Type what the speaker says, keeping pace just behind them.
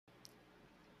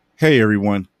Hey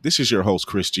everyone, this is your host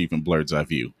Chris G from Blurred's Eye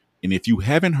View. And if you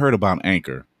haven't heard about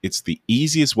Anchor, it's the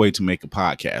easiest way to make a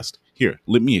podcast. Here,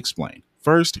 let me explain.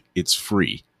 First, it's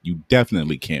free. You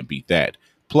definitely can't beat that.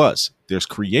 Plus, there's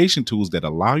creation tools that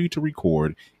allow you to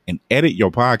record and edit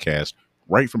your podcast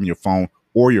right from your phone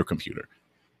or your computer.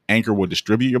 Anchor will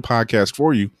distribute your podcast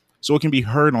for you so it can be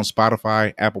heard on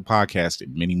Spotify, Apple Podcasts,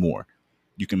 and many more.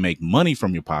 You can make money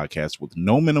from your podcast with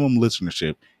no minimum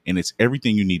listenership, and it's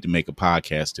everything you need to make a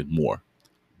podcast and more.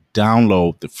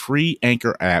 Download the free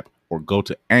Anchor app or go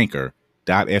to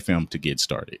anchor.fm to get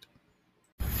started.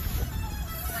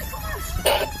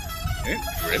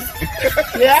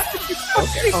 Yeah.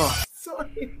 Okay.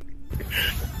 Sorry.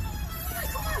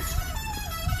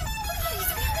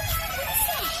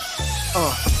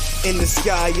 In the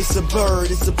sky, it's a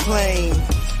bird, it's a plane.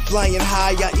 Flying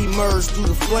high, I emerge through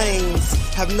the flames.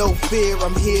 Have no fear,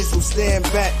 I'm here, so stand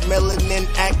back. Melanin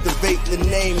activate, the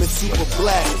name is super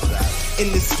black.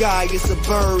 In the sky, it's a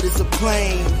bird, it's a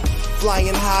plane.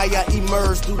 Flying high, I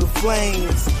emerge through the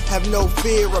flames. Have no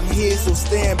fear, I'm here, so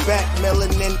stand back.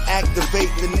 Melanin activate,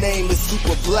 the name is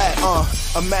super black.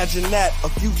 Imagine that, a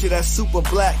future that's super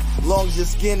black. Long as your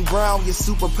skin brown, your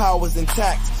superpowers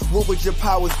intact. What would your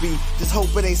powers be? Just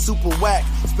hope it ain't super whack.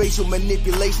 Spatial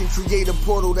manipulation, create a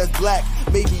portal that's black.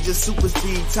 Maybe just super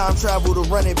speed, time travel to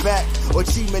run it back. Or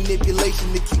cheat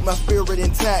manipulation to keep my spirit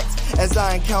intact. As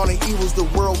I encounter evils the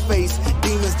world face,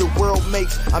 demons the world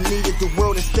makes. I'm needed the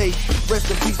world at stake.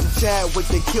 Rest in peace to Chadwick,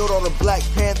 they killed all the Black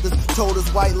Panthers. Told us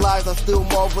white lies, I still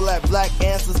marvel at black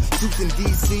answers. Troops in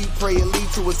DC, pray it lead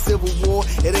to a civil war.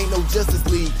 It ain't no Justice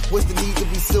League, what's the need to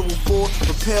be civil for?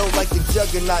 Propelled like the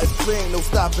juggernaut, it's clear, ain't no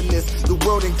stopping this. The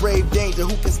world in grave danger,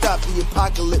 who can stop the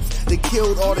apocalypse? They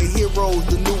killed all the heroes,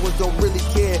 the new ones don't really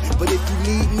care. But if you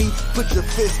need me, put your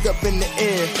fist up in the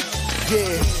air.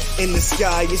 Yeah, in the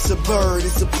sky, it's a bird,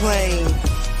 it's a plane.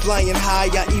 Flying high,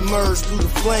 I emerge through the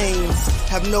flames.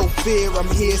 Have no fear, I'm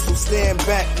here, so stand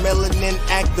back. Melanin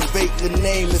activate, the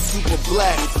name is super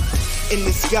black. In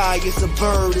the sky, it's a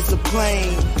bird, it's a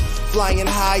plane. Flying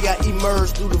high, I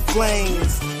emerge through the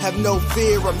flames. Have no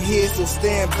fear, I'm here, so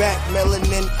stand back.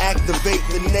 Melanin activate,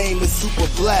 the name is super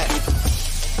black.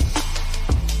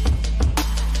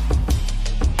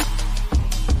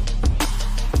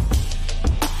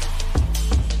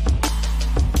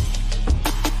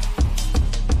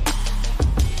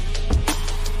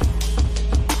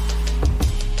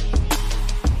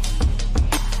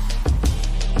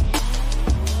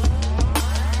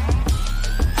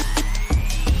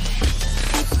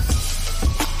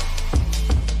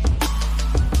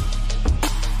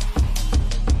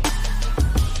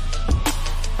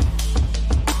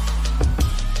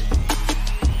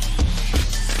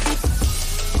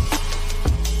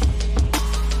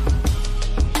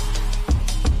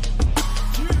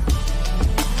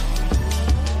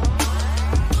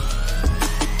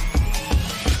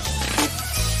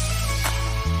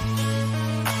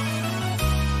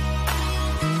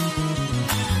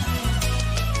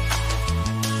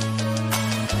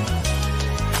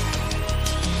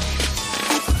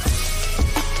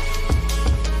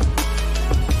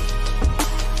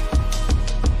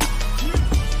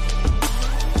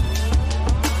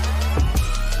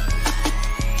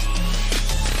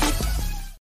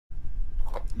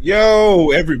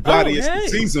 Yo, everybody, it's hey. the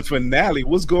season finale.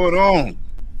 What's going on?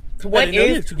 What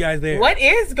is you guys there? What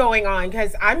is going on?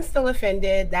 Because I'm still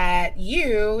offended that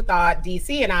you thought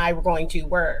DC and I were going to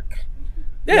work.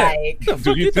 Yeah. Like, the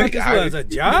fuck you think this was a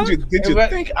job? Did you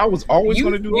think I was always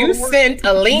going to do all you the work? sent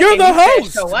a link. You're and the you said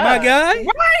host, show my up. guy.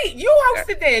 Right, you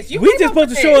hosted this. You We came just up supposed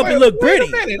with to show this. up and look Wait pretty.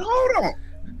 a minute, hold on.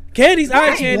 Candy's eye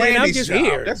That's candy, and I'm Brandy's just job.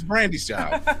 here. That's Brandy's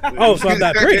job. Oh, so I'm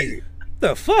not pretty.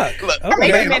 The fuck? Look, Okay.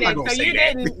 Wait Man, a I'm not minute. gonna So say you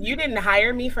that. you didn't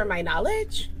hire me for my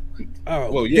knowledge?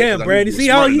 Oh, Well, yeah, 'cause I damn, knew Brandy. you were See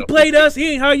how smart he enough to- played us?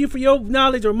 He ain't hire you for your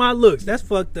knowledge or my looks. That's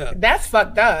fucked up. That's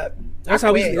fucked up. That's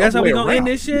how we. quit. That's how we Way gonna around. end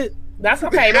this shit. That's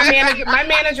okay. My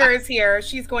manager is here.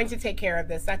 She's going to take care of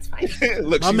this. That's fine.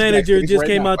 Look, My she's manager backstage just right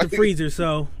came now. out the freezer,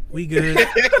 so we good.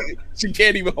 She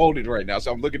can't even hold it right now,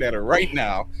 so I'm looking at her right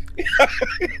now.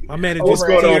 My manager. What's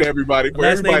Over going on, here. everybody? For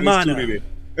Last name everybody that's Mana. tuning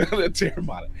in,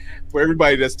 Terramana. For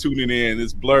everybody that's tuning in,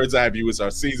 this Blurred's Eye View is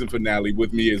our season finale.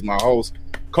 With me is my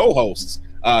co-hosts,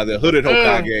 the Hooded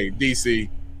Hokage, DC.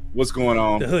 What's going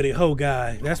on? The hooded hoe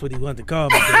guy. That's what he wanted to call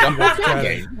me. He wanted to try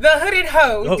to- The hooded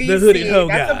hoe. Oh, DC. the hooded hoe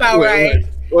That's guy. about right.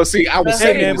 Well, see, I was Hey,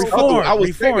 saving man, this reform. other. I was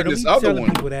Reform. saving Don't this be other telling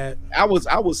one. people that. I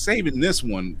was saving this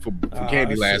one for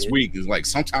Candy last shit. week. It's like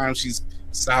sometimes she's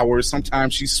sour,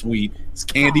 sometimes she's sweet. It's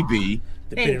Candy B.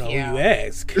 Depending Thank on who you. you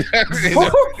ask.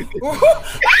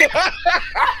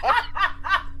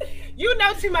 You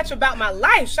know too much about my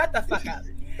life. Shut the fuck up.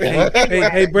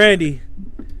 Hey, Brandy.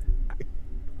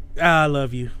 I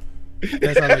love you.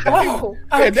 That's all I got. Oh,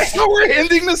 Man, that's how we're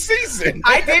ending the season.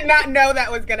 I did not know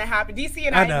that was going to happen. DC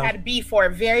and I had beef for a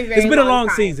very, very It's been a long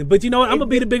time. season, but you know what? I'm going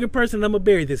to be the bigger person and I'm going to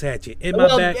bury this hatchet in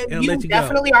my back and let you go. You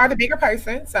definitely are the bigger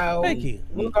person, so thank you.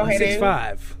 We'll go I'm ahead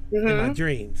 6'5" in my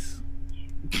dreams.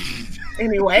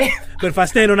 Anyway. But if I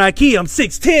stand on IKEA, I'm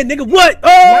 6'10", nigga. What?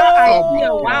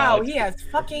 Wow, he has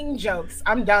fucking jokes.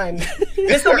 I'm done.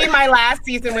 This will be my last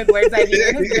season with Words I View.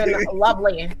 It has been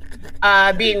lovely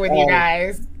being with you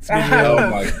guys.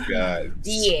 Oh my God.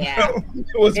 Yeah.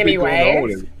 What's Anyway. been going on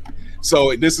with it?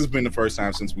 So this has been the first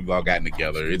time since we've all gotten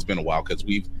together. It's been a while because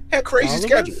we've had crazy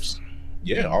schedules.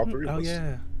 Yeah, all three of us.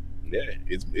 Yeah. Yeah,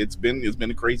 it's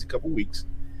been a crazy couple weeks.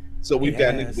 So we've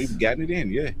gotten it in,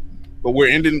 yeah. But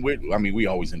we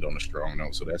always end on a strong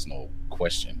note, so that's no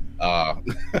question. We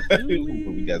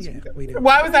got some.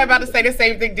 Why was I about to say the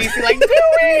same thing, DC? Like, do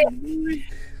it.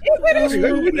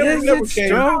 Never came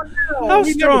strong. off. How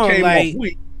We strong? never came Like off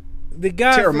weak. the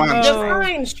guy from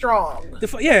define strong.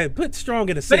 Put strong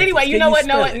in a sentence. But anyway, you know what?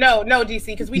 No, DC,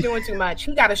 because we doing too much.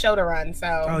 He got a show to run,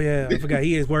 so. Oh yeah, I forgot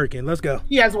he is working. Let's go.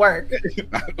 He has work.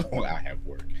 I have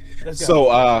work.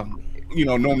 So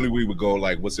normally we would go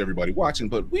like, what's everybody watching?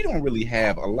 But we don't really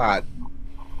have a lot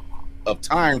of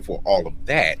time for all of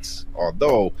that.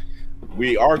 Although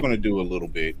we are going to do a little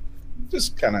bit,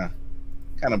 just kind of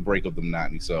break up the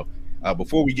monotony. So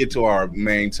before we get to our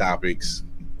main topics,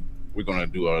 we're going to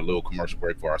do a little commercial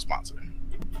break for our sponsor.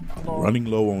 Running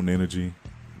low on energy,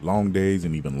 long days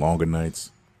and even longer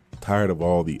nights, tired of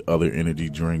all the other energy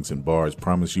drinks and bars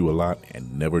promise you a lot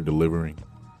and never delivering?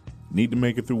 Need to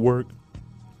make it through work,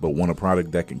 but want a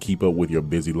product that can keep up with your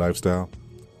busy lifestyle?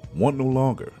 Want no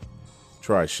longer?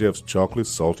 Try Chef's Chocolate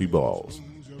Salty Balls.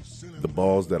 The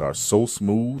balls that are so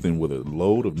smooth and with a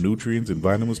load of nutrients and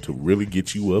vitamins to really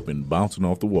get you up and bouncing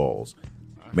off the walls.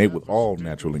 Made with all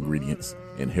natural ingredients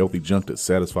and healthy junk to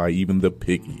satisfy even the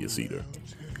pickiest eater.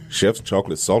 Chef's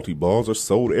Chocolate Salty Balls are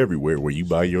sold everywhere where you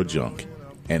buy your junk.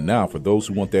 And now, for those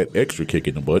who want that extra kick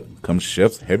in the butt, comes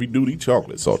Chef's Heavy Duty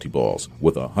Chocolate Salty Balls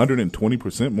with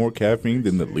 120% more caffeine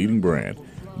than the leading brand.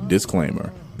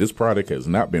 Disclaimer, this product has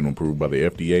not been approved by the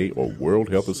FDA or World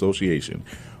Health Association.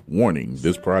 Warning,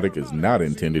 this product is not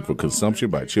intended for consumption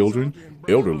by children,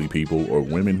 elderly people, or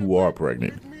women who are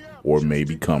pregnant or may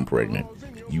become pregnant.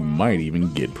 You might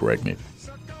even get pregnant.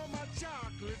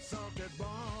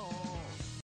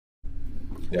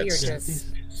 We are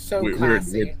just so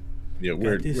classy.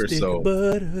 We're so.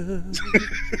 That's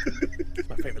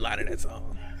my favorite line of that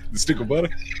song. The stick of butter?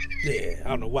 Yeah, I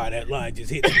don't know why that line just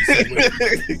hit me somewhere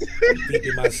deep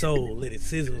in my soul. Let it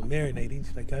sizzle and marinate.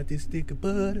 It's like, got this stick of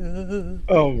butter.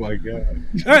 Oh my God.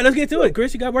 All right, let's get to it.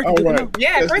 Chris, you got work to do. Right.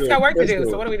 Yeah, Chris got work to do.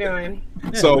 So what are we doing?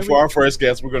 So for our first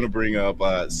guest, we're going to bring up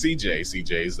CJ.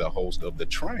 CJ is the host of The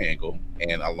Triangle,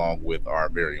 and along with our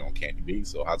very own Candy B.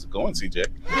 So how's it going, CJ?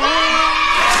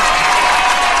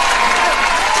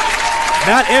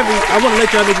 I want to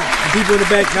let y'all niggas, people in the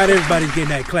back, not everybody's getting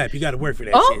that clap. You got to work for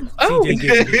that shit. CJ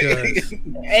gets it because...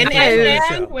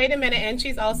 And wait a minute, and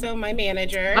she's also my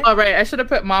manager. Oh, right. I should have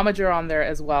put Momager on there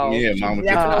as well. Yeah, Momager.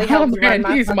 Definitely helps run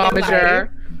my Momager.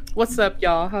 What's up,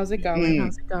 y'all? How's it going?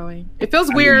 How's it going? It feels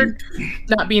weird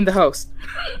not being the host.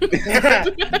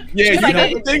 It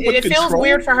feels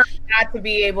weird for her not to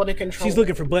be able to control. She's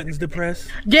looking for buttons to press.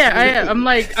 Yeah, I'm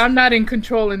like, I'm not in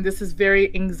control, and this is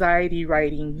very anxiety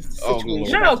writing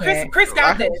situation. No, Chris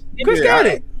got this. Chris got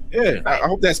it. Yeah, I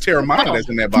hope that's Terramana that's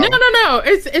in that bottle. No.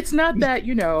 It's not that,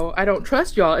 I don't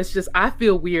trust y'all. It's just I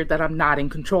feel weird that I'm not in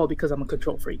control because I'm a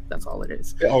control freak. That's all it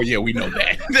is. Oh, yeah, we know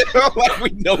that.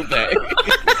 We know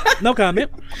that. No comment.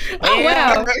 Oh,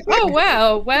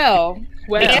 well.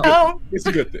 It's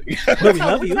a good thing. But we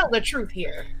love you. Tell the truth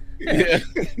here. Yeah.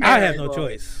 I have no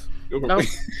choice. Nope.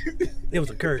 It was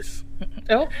a curse.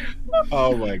 Oh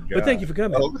my God. But thank you for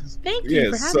coming. Thank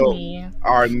you for having me.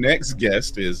 Our next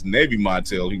guest is Navy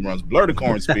Montel. He runs Blur the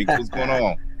Corn Speak. What's going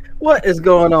on? What is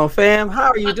going on, fam?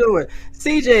 How are you doing?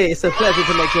 CJ, it's a pleasure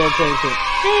to make your acquaintance.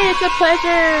 Hey, it's a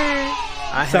pleasure.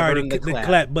 Sorry, the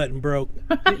clap button broke.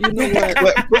 You know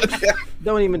what?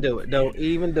 Don't even do it. Don't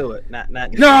even do it. Not.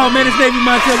 No, man, it's Navy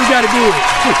Montel. We got to do it.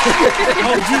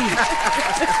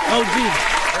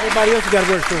 OG. Everybody else got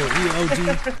to work for it. He an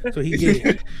OG, so he get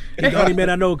it. He's the only man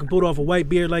I know who can put off a white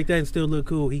beard like that and still look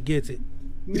cool. He gets it.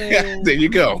 Man, there you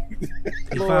go.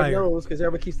 Lord knows, because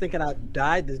everybody keeps thinking I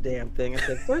dyed this damn thing. I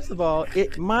said, first of all,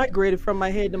 it migrated from my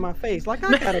head to my face. Like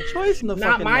I got a choice in the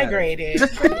not fucking migrated.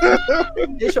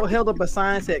 This show held up a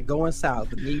sign said "Going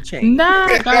South, need change."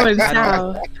 Not going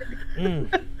south.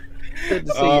 Good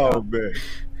to see you. Man.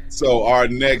 So our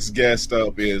next guest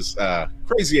up is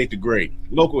Crazy 8 the Great,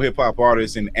 local hip hop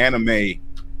artist and anime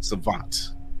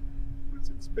savant. What's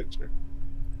this picture?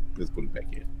 Let's put it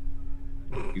back in.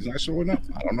 He's not showing up.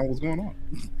 I don't know what's going on.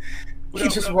 He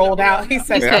just rolled out. He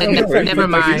said, Never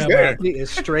mind. He is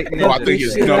straight. No, I think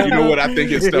it's you know what? I think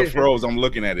his stuff froze. I'm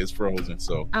looking at it, it's frozen.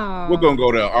 So we're gonna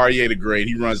go to REA the Great.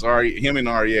 He runs him and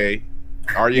REA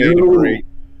the Great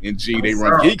and G. They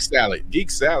run Geek Salad. Geek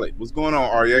Salad. What's going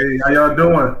on, REA? Hey, how y'all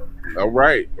doing? All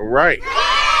right.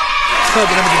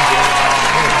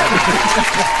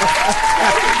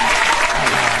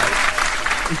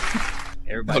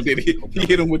 Everybody, he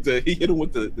hit him with the. You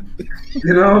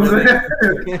know what I'm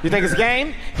saying? You think it's a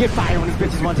game? Get fired on these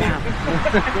bitches one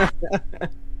time.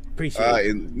 Appreciate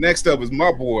it. And next up is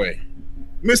my boy,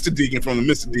 Mr. Deacon from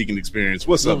the Mr. Deacon Experience.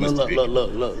 What's up, Mr. Deacon?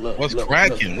 Look. What's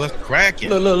cracking? What's cracking?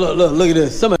 Look at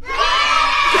this. Hey,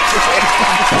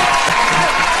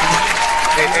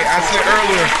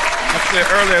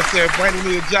 I said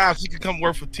Brandon need a job so he can come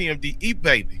work for TMDE,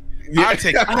 baby. I'll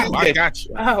take it. I got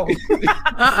you. Oh,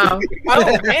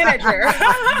 manager.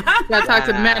 Gotta talk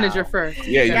to the manager first.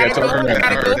 Yeah, you gotta talk to the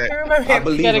manager. I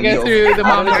believe Gotta him, go yo. through the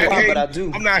mom. But I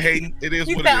do. I'm not hating. It is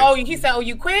He what said, it is. he said,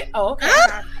 you quit? Oh, okay.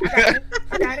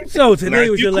 I got it. So today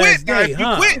Now, was if your you last quit, now, day, if you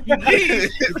huh? quit, you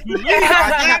leave. If you leave,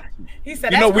 I got you. He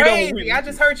said, You know, that's we don't- crazy. I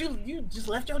just heard you just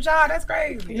left your job. That's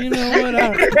crazy. You know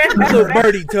what? Little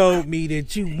birdie told me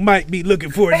that you might be looking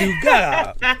for a new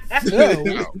job.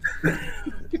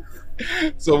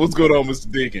 So what's going on,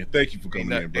 Mr. Deacon? Thank you for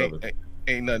coming in, brother.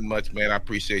 Ain't nothing much, man. I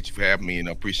appreciate you for having me, and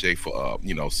I appreciate for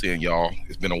seeing y'all.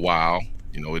 It's been a while.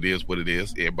 You know, it is what it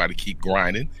is. Everybody keep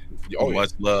grinding.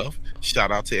 Much love.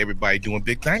 Shout out to everybody doing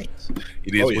big things.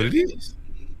 It is what it is.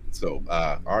 So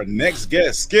our next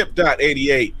guest,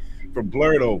 Skip.88 from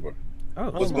Blurred Over.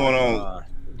 What's going on?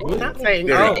 Not saying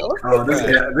There we no. go. Oh,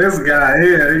 this guy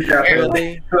here, he got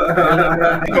Really?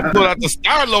 I'm gonna pull out the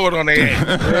Star Lord on their ass.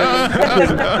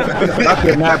 I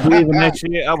could not breathe in that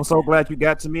shit. I was so glad you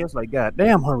got to me. It's like, God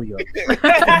damn, hurry up. It was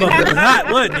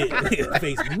hot, wasn't it?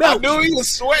 Face I melted. knew he was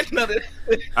sweating on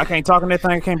it. I can't talk in that thing.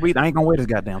 I can't breathe. I ain't gonna wear this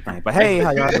goddamn thing. But hey, how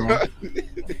y'all doing?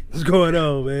 What's going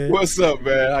on, man? What's up,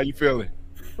 man? How you feeling?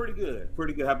 Pretty good.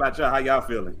 Pretty good. How about y'all? How y'all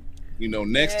feeling? You know,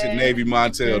 next to Navy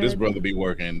Montel, this brother be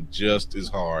working just as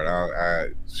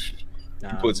hard. He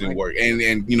puts in work,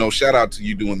 and you know, shout out to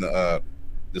you doing the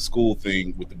school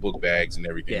thing with the book bags and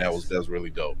everything. Yes. That was really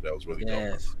dope. That was really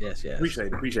dope. Yes.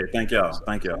 Appreciate it. Thank y'all.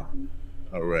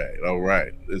 All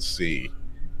right. Let's see.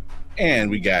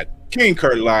 And we got King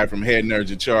Kurt live from Head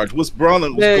Nerds in Charge. What's going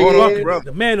on, brother?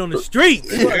 The man on the street.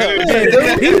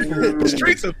 The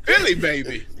streets of Philly,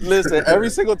 baby. Listen, every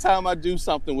single time I do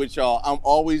something with y'all, I'm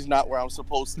always not where I'm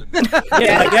supposed to be.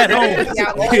 Yeah, like at home.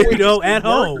 You know, at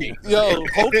home. Yo,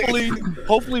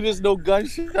 hopefully there's no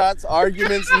gunshots,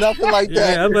 arguments, nothing like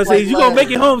that. Yeah, I'm gonna say, you gonna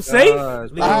make it home safe?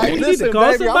 Right, You need to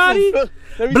call somebody?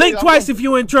 Blink twice if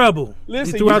you're in trouble.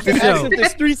 Listen, throughout you the can show. ask if the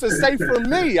streets are safe for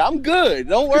me. I'm good.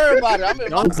 Don't worry about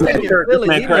it. I'm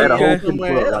Man, Kurt had a whole people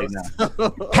right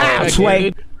now.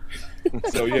 Halfway.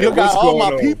 So yeah, You got what's all going my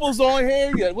on? peoples on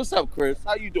here. Yeah, what's up, Chris?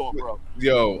 How you doing, bro?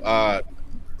 Yo,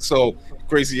 so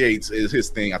Crazy Eights is his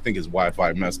thing. I think his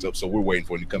Wi-Fi messed up, so we're waiting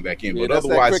for him to come back in. Yeah, But that's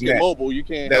otherwise, that Cricket Mobile. You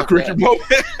can't. That have Cricket Mobile.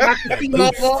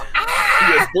 Mobile.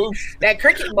 That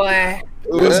cricket boy.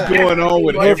 What's going on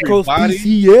with West Coast everybody?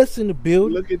 PCS in the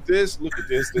building. Look at this.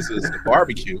 This is the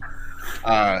barbecue.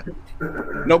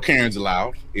 No Karens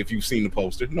allowed. If you've seen the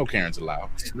poster, no Karens allowed.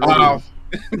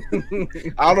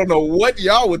 I don't know what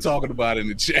y'all were talking about in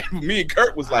the chat. Me and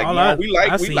Kurt was like, I we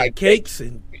like cakes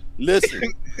and Listen,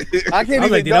 I can't I was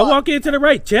even. like, did I walk into the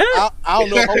right chat? I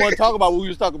don't know if I want to talk about what we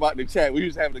was talking about in the chat. We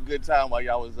was having a good time while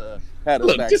y'all was had us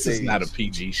Look, backstage. this is not a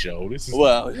PG show. This is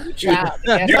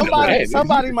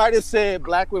somebody might have said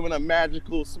black women are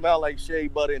magical, smell like shea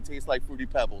butter, and taste like fruity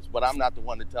pebbles, but I'm not the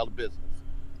one to tell the business.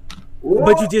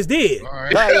 But you just did.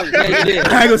 Right. I ain't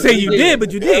gonna say you did,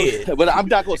 but you did. But I'm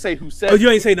not gonna say who said. Oh, you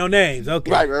ain't say no names.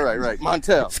 Okay. Right.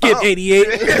 Montel. Skip 88.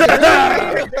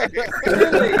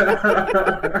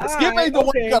 Skip ain't the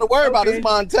one you gotta worry about. It's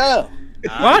Montel.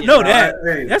 Well, I know that.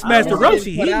 Hey, That's Master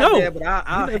Roshi. He know.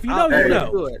 If you know, you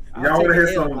know. Y'all want to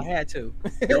hear some? I had to.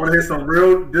 Y'all want to hear some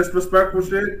real disrespectful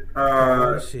shit?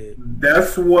 Shit.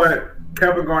 That's what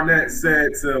Kevin Garnett said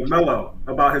to Mello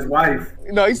about his wife.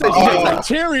 No, he said she tastes like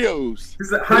Cheerios. He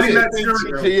said, "Honey Nut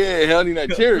Cheerios." Yeah, Honey Nut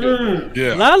Cheerios.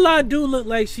 Yeah. Lala do look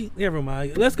like she. Never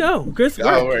mind. Let's go, Chris.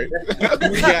 all right.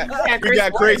 we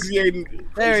got Crazy Aiden.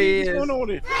 There he is. What's going on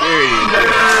there? There he is.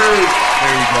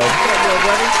 There you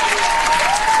go.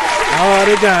 Oh,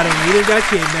 they got him. He done got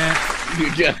kidnapped.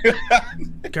 Yeah.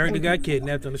 Kurt got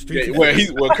kidnapped on the street. Yeah,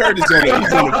 well, Kurt is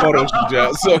on the photo shoot,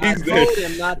 job, so he's there. I told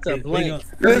him not to blink.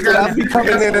 Listen, I'll be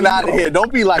coming in and out of here.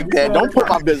 Don't be like that. Don't put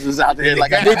my business out there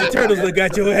like I Ninja Turtles that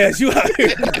got your ass. You out here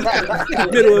in the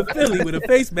middle of Philly with a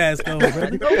face mask on,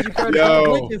 bro.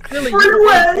 Yo. Yo.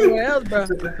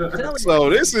 So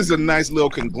this is a nice little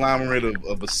conglomerate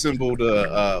of assembled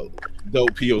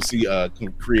dope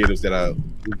POC creators that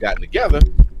we've gotten together.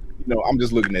 You know, I'm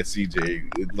just looking at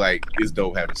CJ. Like, it's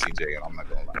dope having CJ, and I'm not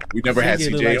gonna lie. We never had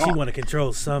CJ like on. She want to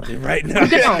control something right now.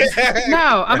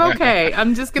 No, I'm okay.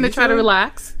 I'm just gonna try to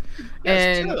relax.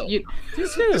 And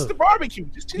just chill. It's the barbecue.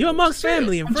 Just chill. You're amongst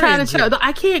family and I'm friends. trying to chill.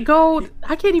 I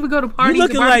can't even go to parties. You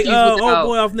looking like old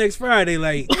boy off next Friday.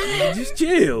 Like, just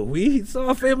chill. We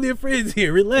saw family and friends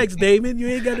here. Relax, Damon. You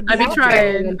ain't got to be. I've been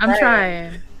trying. I'm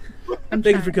trying. Thank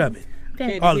you for coming.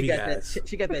 All of you guys.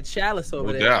 She got that chalice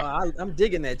over there. Yeah. I'm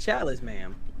digging that chalice,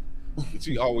 ma'am.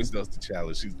 She always does the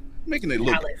chalice. She's making it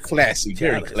look classy,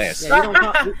 very classy. Yeah, you don't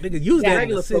call, nigga, use that.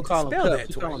 Regular folk call them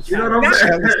cups. You know what I'm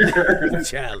saying?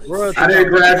 Chalice. I didn't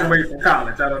graduate from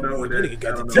college. I don't know what that is. Nigga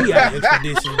got the T.I.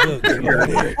 expedition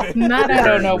book. Not, I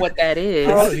don't know what that is.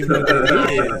 I don't even know what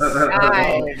that is.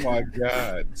 Oh my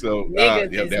god! So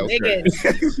niggas that was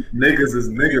niggas. Niggas is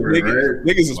niggering, right?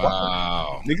 Niggas is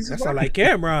Wow. Niggas That sound like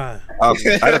Cameron. I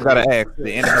just gotta ask.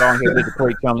 The anybody on here did the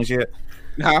crate challenge yet?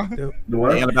 Huh? The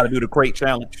what? Anybody do the crate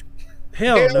challenge?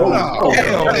 Hell no.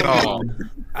 Hell no.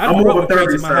 I grew up with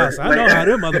crates in my house. I know how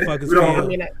them motherfuckers feel.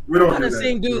 We don't I do done that.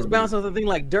 seen dudes bounce on something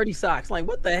like dirty socks. Like,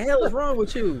 what the hell is wrong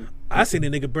with you? I seen a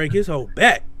nigga break his whole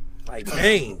back. Like,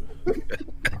 dang.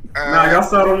 Now y'all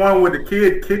saw the one where the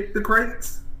kid kicked the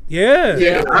crates? Yeah.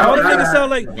 Yeah. All the niggas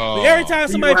sound like every time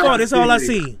somebody fall, that's all I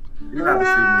see. You gotta see me, bro.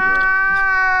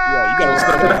 Yeah, you gotta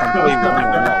step up and play with me.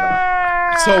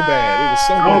 So bad. It was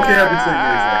so I don't bad. care if you say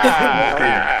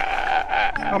this.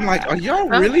 I'm like, are y'all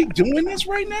really doing this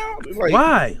right now? Like,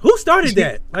 Why? Who started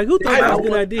that? Like, who thought that was a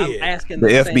good idea? I'm asking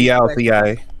The same FBI, question.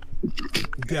 CIA.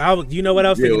 You know what? I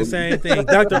was thinking the same thing.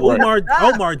 Dr.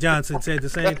 Omar Johnson said the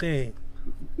same thing.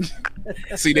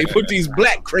 See, they put these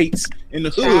black crates in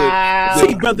the hood.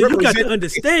 See, brother, you got to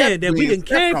understand that we done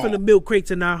came from the milk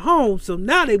crates in our home, so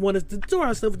now they want us to do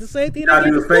ourselves with the same thing. You gotta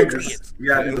do the fingers. You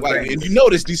gotta do the fingers. And you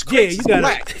notice these crates you is gotta-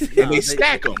 black, and they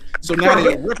stack them. So now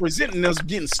they're representing us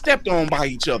getting stepped on by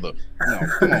each other. No,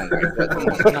 come on, man. Come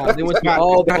on. No, they went to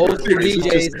all the old school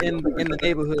DJs in the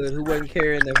neighborhood who wasn't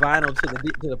carrying their vinyl to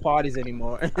the parties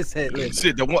anymore. It said, listen,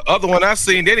 Shit, the other one I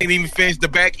seen, they didn't even finish the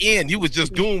back end. You was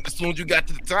just doomed as soon as you got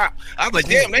to the top. I was like,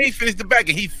 damn, they ain't finished the back,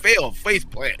 and he fell face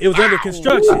plant. It was under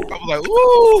construction. I was like,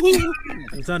 ooh.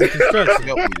 It was under construction.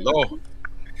 Help me, Lord.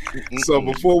 So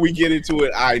before we get into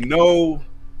it, I know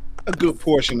a good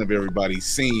portion of everybody's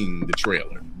seen the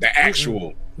trailer, the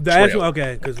actual. The actual, trailer.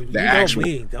 okay, because you The know actual.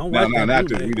 me. Don't No, watch that not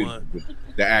bootleg the, one.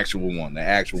 the actual one. The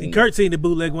actual See, one. Kurt seen the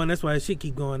bootleg one. That's why she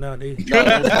keep going out. They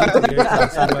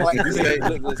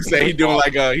Say he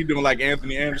doing like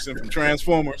Anthony Anderson from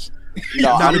Transformers.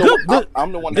 No, Nah,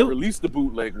 I'm the one that released the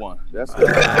bootleg one. That's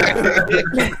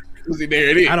See, there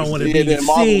it is. I don't want to yeah, be then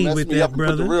Marvel seen messed with me that, up and put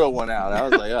brother. the real one out. I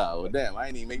was like, oh, well, damn, I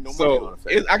ain't even make no money on So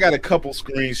it. I got a couple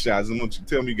screenshots. I want you to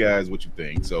tell me guys what you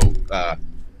think. So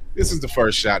this is the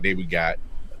first shot that we got.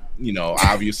 You know,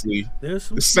 obviously the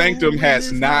sanctum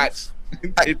has not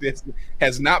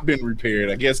has not been repaired.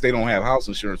 I guess they don't have house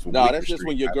insurance for No, Wicker that's just Street.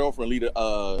 when your girlfriend leave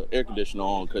the air conditioner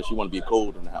on because she want to be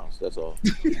cold in the house. That's all.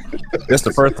 That's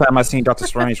the first time I seen Dr.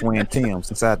 Strange wearing Tim's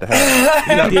inside the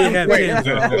house. He did have Tim's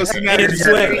on. Well, see, now And that you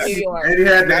sweats. say that- And he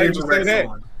had the now that you say Avirex that,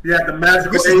 on. He had the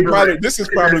magical this is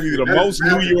probably the most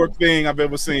New York thing I've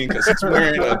ever seen because he's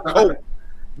wearing a coat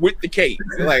with the cape.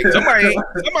 Like Somebody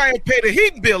ain't paid a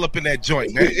heating bill up in that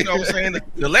joint, man. You know what I'm saying?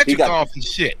 The electric off and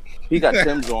shit. He got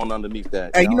Tim's on underneath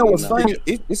that. Hey, you know what's funny?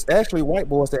 It's actually white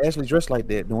boys that actually dress like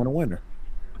that during the winter.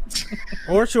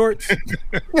 Or shorts.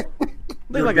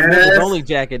 look like a members only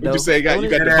jacket, though. Would you say you got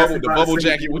the bubble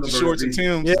jacket with the shorts and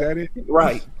Tim's? Yeah. Is that it?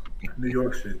 Right. New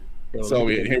York shit. So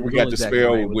here we got the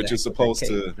spell, which is supposed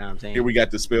to. Here we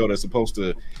got the spell that's supposed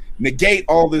to negate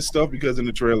all this stuff because in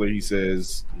the trailer he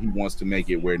says he wants to make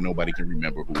it where nobody can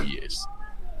remember who he is.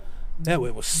 That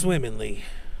way was swimmingly.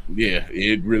 Yeah,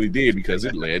 it really did because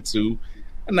it led to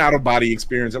an out of body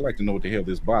experience. I'd like to know what the hell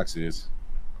this box is.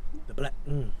 The black.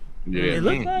 Yeah, It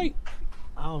looked like.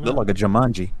 I don't know. Look like a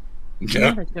Jumanji.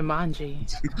 Yeah. Jumanji.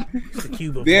 The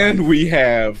cube of Then we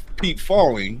have Pete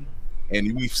falling,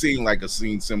 and we've seen like a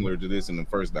scene similar to this in the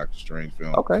first Doctor Strange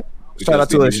film. Okay. Because Shout out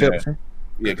to then a you ship. have-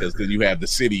 Yeah, because then you have the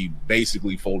city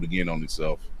basically folding in on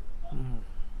itself.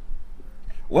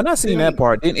 When I seen that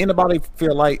part, didn't anybody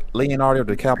feel like Leonardo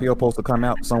DiCaprio supposed to come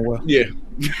out somewhere? Yeah.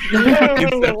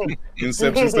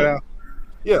 Inception style.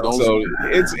 Yeah. So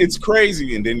it's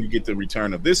crazy, and then you get the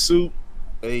return of this suit.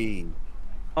 Hey.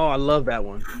 Oh, I love that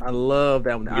one. I love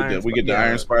that one. We get the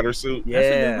Iron Spider suit. Yeah.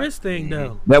 That's a new wrist thing,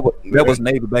 though. That was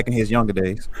Navy back in his younger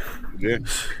days. Yeah.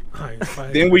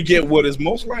 Then we get what is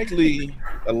most likely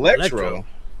Electro.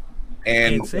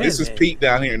 And this is Pete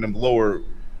down here in the lower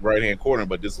right-hand corner,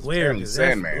 but this is apparently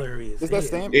Sandman. Is that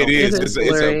Sandman? It is. It's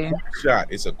a quick shot.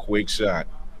 It's a quick shot.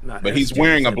 But he's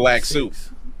wearing a black suit.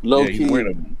 Low key. He's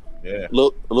wearing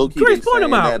low key. Chris, point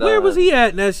him out. Where was he at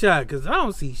in that shot? Because I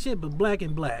don't see shit but black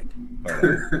and black.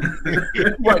 You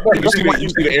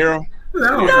see the arrow?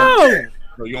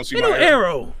 No, you don't see no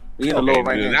arrow. In the lower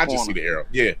right-hand I corner. just see the arrow.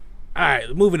 Yeah. All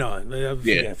right, moving on.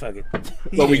 Yeah, fuck it.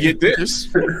 So we get this.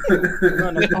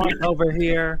 Over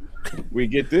here. We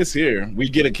get this here. We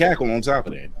get a cackle on top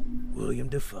of that. William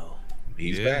Dafoe.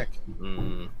 He's back.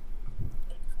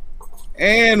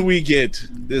 And we get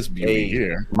this beauty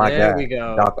here. There we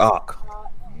go. Doc Ock.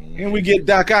 And we get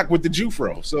Doc Ock with the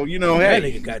Jufro. So, you know, That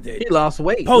hey. nigga got that. He lost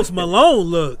weight. Post Malone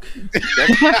look.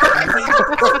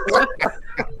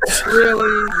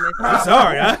 Really? I'm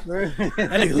sorry, huh? That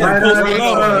nigga like Post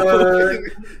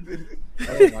Malone.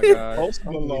 Oh my god. Post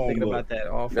Malone Thinking look. about that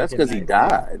all That's fucking because he night.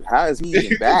 died. How is he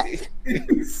even back?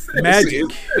 Magic.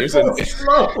 There's a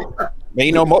Man,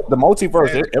 you know the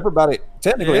multiverse. Everybody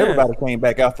came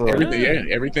back after.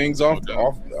 everything's off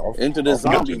Into the off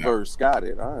zombie now. verse. Got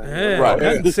it. All right. Yeah, Right.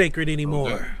 nothing sacred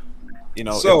anymore. You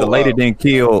know, So, if the lady didn't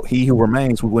kill He Who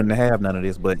Remains, we wouldn't have none of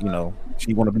this. But you know,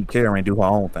 she want to be caring and do her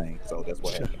own thing. So that's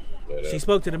what happened. She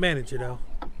spoke to the manager though,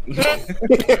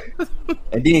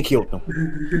 And then killed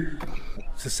them.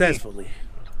 successfully.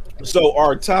 So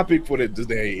our topic for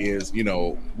today is, you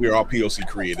know, we're all POC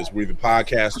creators. We're the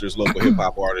podcasters, local hip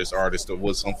hop artists of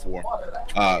what some form.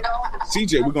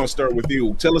 CJ, we're gonna start with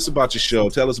you. Tell us about your show.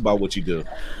 Tell us about what you do.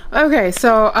 Okay,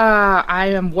 so I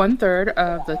am 1/3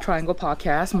 of the Triangle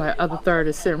Podcast. My other third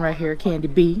is sitting right here, Candy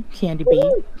B.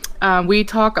 We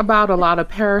talk about a lot of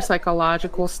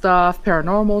parapsychological stuff,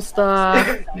 paranormal stuff.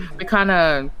 We kind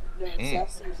of,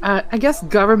 I guess,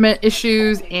 government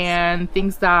issues and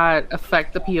things that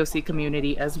affect the POC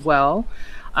community as well.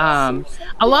 A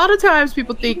lot of times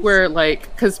people think we're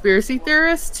like conspiracy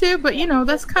theorists too, but you know,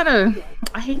 that's kind of,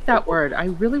 I hate that word. I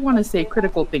really want to say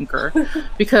critical thinker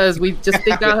because we just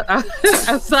think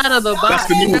outside of the box.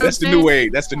 That's the new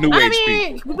age. That's the new age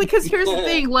speak. Because here's the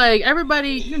thing, like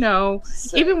everybody, you know,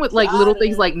 even with like little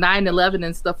things like 9/11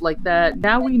 and stuff like that,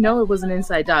 now we know it was an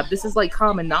inside job. This is like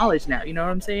common knowledge now, you know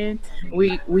what I'm saying?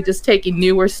 We just taking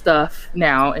newer stuff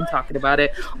now and talking about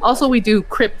it. Also, we do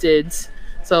cryptids.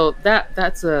 So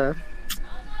that's a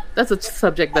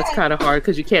subject that's kind of hard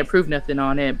because you can't prove nothing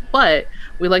on it. But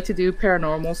we like to do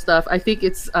paranormal stuff. I think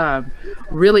it's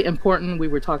really important. We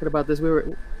were talking about this.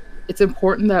 It's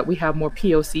important that we have more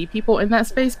POC people in that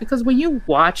space because when you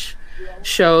watch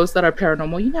shows that are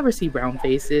paranormal, you never see brown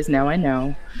faces. Now I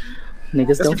know.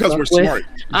 Niggas That's don't because fuck we're with.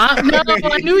 smart. No,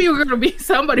 I knew you were gonna be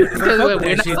somebody because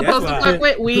we're not supposed to fuck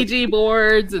with Ouija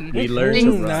boards and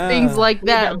things like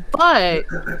that. But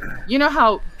you know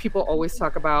how people always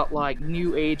talk about like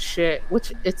new age shit,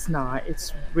 which it's not.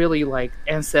 It's really like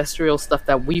ancestral stuff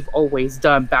that we've always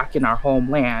done back in our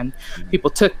homeland. People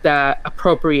took that,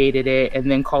 appropriated it,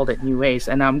 and then called it new age.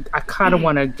 And I kind of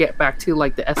want to get back to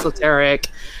like the esoteric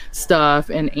stuff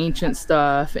and ancient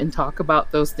stuff and talk about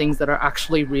those things that are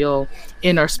actually real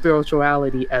in our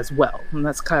spirituality as well. And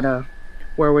that's kind of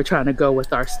where we're trying to go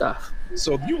with our stuff.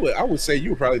 So I would say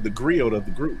you were probably the griot of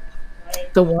the group.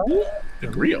 The what? The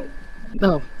griot.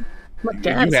 No.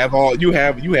 You have all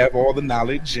the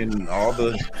knowledge and all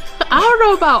the. I don't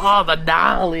know about all the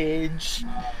knowledge.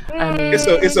 I mean,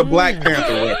 it's a Black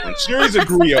Panther reference. You're a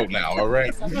griot now, all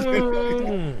right.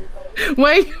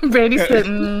 Wait, Brandy said,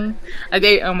 you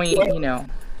know.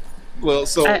 Well,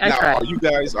 so I now tried.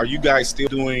 are you guys still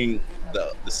doing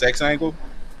the sex angle?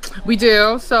 We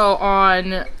do. So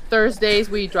on Thursdays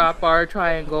we drop our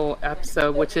Triangle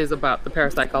episode, which is about the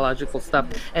parapsychological stuff,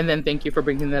 and then thank you for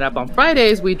bringing that up. On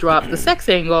Fridays we drop the sex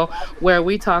angle, where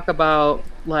we talk about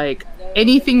like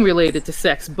anything related to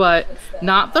sex, but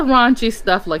not the raunchy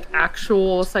stuff, like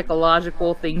actual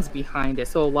psychological things behind it.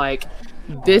 So like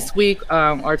this week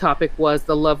our topic was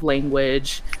the love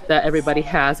language that everybody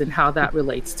has and how that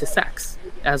relates to sex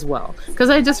as well, because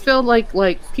I just feel like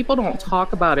people don't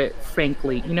talk about it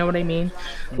frankly, you know what I mean?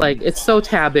 Like it's so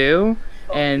taboo,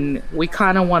 and we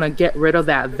kind of want to get rid of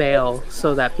that veil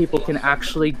so that people can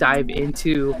actually dive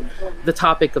into the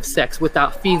topic of sex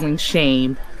without feeling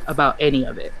shame about any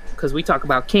of it, because we talk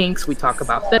about kinks, we talk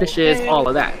about fetishes, all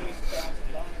of that.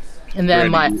 And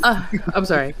then I'm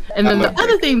sorry. And then the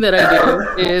other thing that I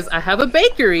do is I have a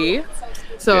bakery.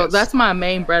 So that's my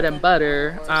main bread and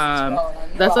butter.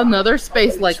 That's another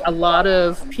space like a lot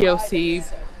of POC,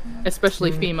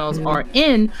 especially females, are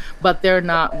in, but they're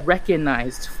not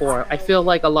recognized for. I feel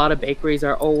like a lot of bakeries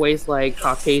are always like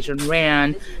Caucasian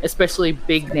ran, especially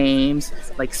big names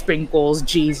like Sprinkles,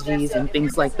 Jeezy's, and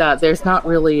things like that. There's not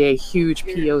really a huge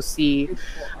POC,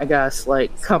 I guess,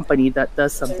 like company that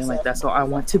does something like that. So I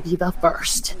want to be the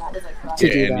first to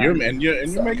do that. And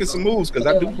you're making some moves, because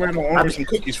I do plan on ordering some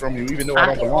cookies from you, even though I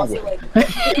don't belong with it.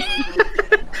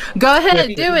 Go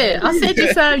ahead, do it. I'll send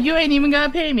you some. You ain't even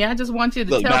gonna pay me. I just want you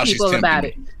to tell people about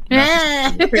it.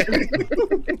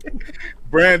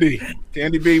 Brandy,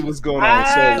 Candy B, what's going on?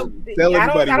 So tell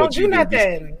everybody I don't what do you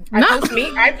nothing.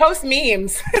 I post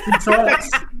memes.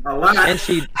 A lot. And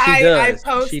she I does.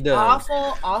 post She does.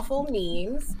 awful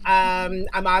memes. I'm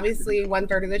obviously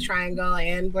 1/3 of the triangle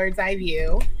and Bird's Eye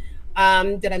View.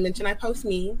 Did I mention I post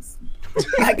memes?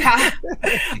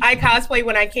 I cosplay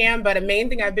when I can, but a main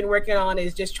thing I've been working on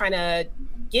is just trying to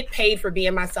get paid for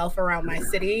being myself around my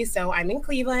city. So I'm in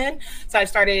Cleveland. So I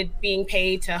started being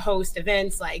paid to host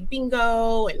events like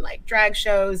bingo and like drag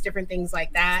shows, different things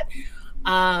like that.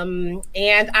 And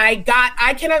I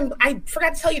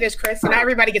forgot to tell you this, Chris, and now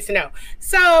everybody gets to know.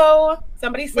 So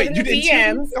somebody slid in the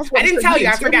DMs. I didn't tell you,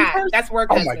 I forgot. That's work.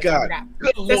 Oh my God.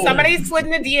 So somebody slid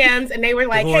in the DMs and they were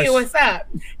like, "Hey, what's up?"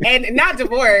 And not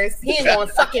divorce. He ain't going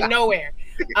fucking nowhere.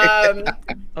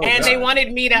 And they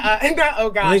wanted me to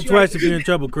oh gosh. Blink twice if you're in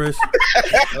trouble, Chris.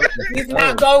 He's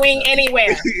not going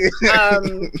anywhere.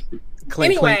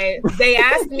 Anyway, they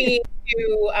asked me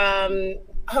to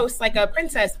host like a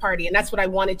princess party, and that's what I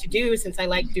wanted to do since I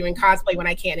like doing cosplay when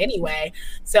I can anyway.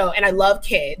 So, and I love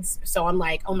kids, so I'm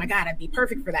like, oh my God, I'd be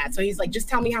perfect for that. So he's like, just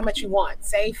tell me how much you want,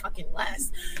 say fucking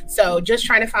less. So just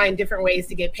trying to find different ways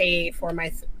to get paid for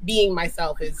my being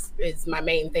myself is my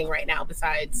main thing right now,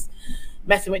 besides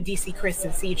messing with DC Chris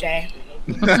and CJ.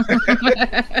 And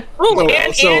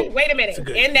wait a minute.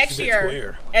 And next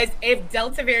year, as if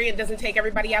Delta variant doesn't take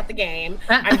everybody out the game,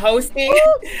 I'm hosting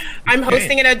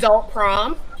an adult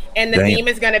prom. And the theme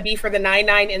is going to be for the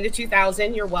 99 and the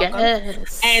 2000. You're welcome.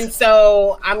 Yes. And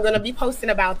so I'm going to be posting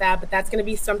about that, but that's going to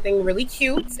be something really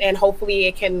cute. And hopefully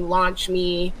it can launch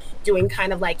me doing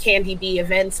kind of like Candy B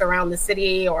events around the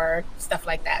city or stuff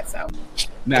like that. So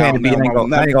Candy B, I ain't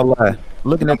gonna lie.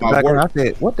 Looking at the background, I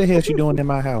said, what the hell is she doing in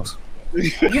my house?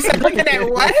 You said looking at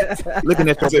what? Looking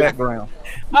at your background.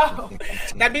 Oh,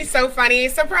 that'd be so funny.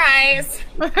 Surprise.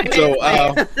 So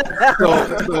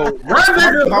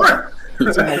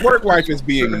my work wife is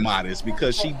being modest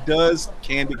because she does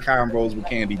candy combos with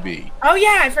Candy B. Oh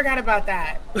yeah, I forgot about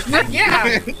that.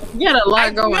 Yeah, you had a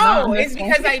lot going on. No, it's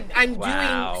because I'm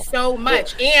doing so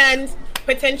much, and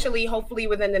potentially, hopefully,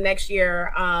 within the next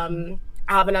year, I'll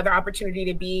have another opportunity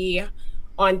to be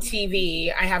on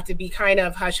TV. I have to be kind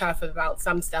of hush hush about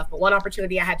some stuff, but one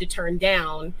opportunity I had to turn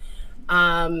down.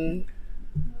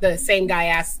 The same guy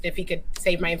asked if he could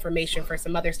save my information for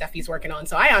some other stuff he's working on.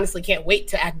 So I honestly can't wait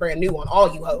to act brand new on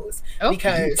all you hoes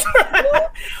because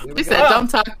we said, don't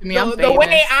talk to me. I'm the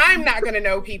way I'm not going to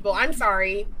know people. I'm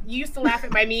sorry. You used to laugh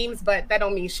at my memes, but that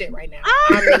don't mean shit right now.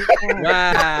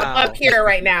 I'm up here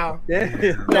right now.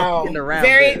 No,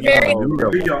 very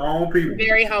your own people.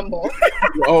 Very humble.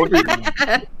 Your own people.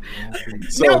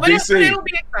 So no, but DC, it'll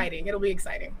be exciting. It'll be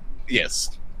exciting.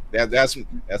 Yes. That's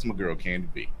my girl, Candy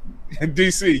B.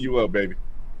 DC, you up, baby?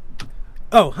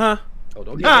 Oh, huh? Oh,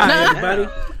 don't hi, everybody.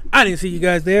 I didn't see you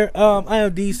guys there. I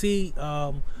am DC,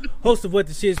 host of What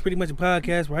the Shit is pretty much a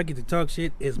podcast where I get to talk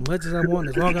shit as much as I want,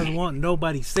 as long as I want.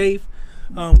 Nobody's safe.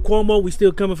 Cuomo, we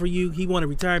still coming for you. He wanted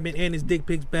retirement and his dick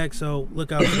pics back, so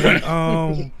look out for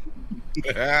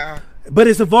that. But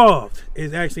it's evolved.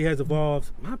 It actually has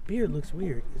evolved. My beard looks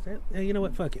weird. Is that? You know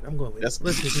what? Fuck it. I'm going with it.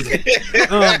 Let's just do that.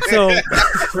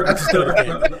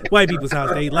 White people's house,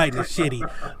 they light is shitty.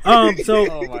 So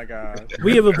oh my God,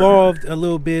 we have evolved a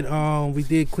little bit. We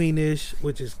did Queenish,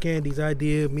 which is Candy's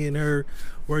idea. Me and her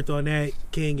worked on that.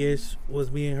 Kingish was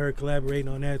me and her collaborating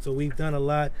on that. So we've done a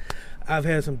lot. I've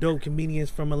had some dope comedians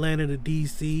from Atlanta to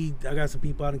DC. I got some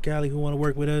people out in Cali who want to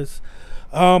work with us.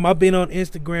 I've been on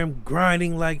Instagram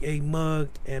grinding like a mug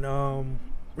and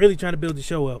really trying to build the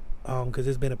show up because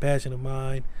it's been a passion of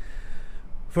mine.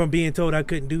 From being told I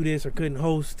couldn't do this or couldn't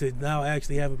host to now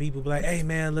actually having people be like, hey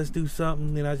man, let's do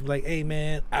something. And I was like, hey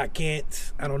man, I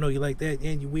can't. I don't know you like that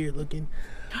and you weird looking.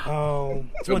 So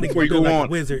before you go like on, a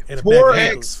wizard and a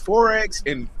Forex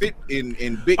and fit in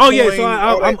Bitcoin. Oh yeah, so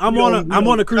I'm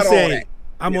on a crusade.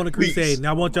 I'm on a crusade, and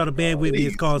I want y'all to band with me.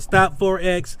 It's called Stop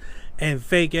 4X and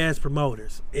Fake Ass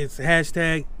Promoters. It's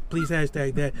hashtag. Please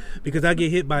hashtag that, because I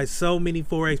get hit by so many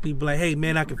 4X people like, hey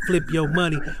man, I can flip your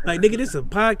money. Like, nigga, this is a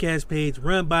podcast page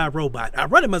run by a robot. I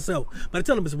run it myself, but I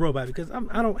tell them it's a robot because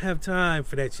I don't have time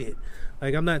for that shit.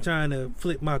 Like, I'm not trying to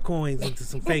flip my coins into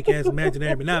some fake ass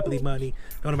imaginary Monopoly money.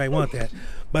 Don't nobody want that.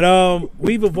 But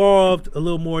we've evolved a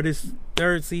little more this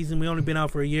third season. We only been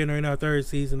out for a year and we're in our third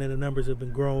season, and the numbers have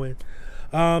been growing.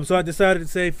 So I decided to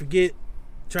say, forget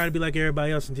trying to be like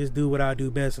everybody else and just do what I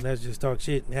do best, and that's just talk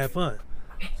shit and have fun.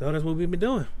 So that's what we've been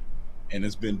doing. And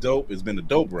it's been dope. It's been a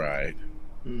dope ride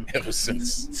ever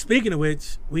since. Speaking of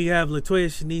which, we have Latoya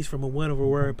Shanice from a One of a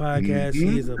Word podcast.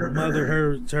 She is a mother.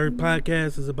 Her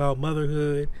podcast is about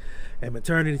motherhood and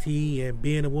maternity and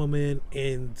being a woman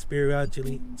and spiritual,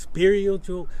 in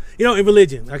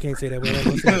religion. I can't say that word.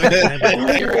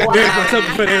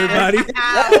 Something for everybody.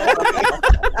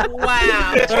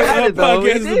 Wow. Her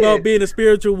podcast is about being a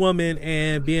spiritual woman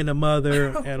and being a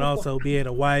mother and also being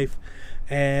a wife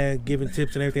and giving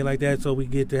tips and everything like that. So we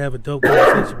get to have a dope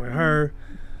conversation with her.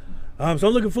 So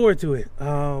I'm looking forward to it.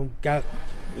 Got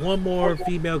one more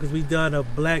female, because we've done a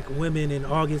black women in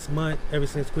August month. Ever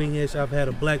since Queen-ish, I've had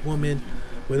a black woman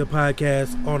with a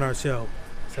podcast on our show.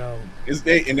 So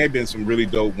they've been some really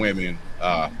dope women.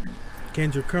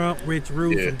 Kendra Crump, Rich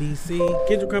Rue from DC.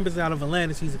 Kendra Crump is out of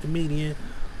Atlanta. She's a comedian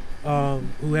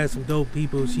who has some dope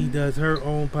people. She does her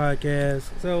own podcast.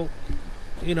 So,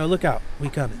 look out. We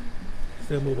coming.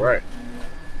 Still moving. Right.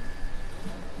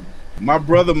 My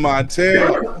brother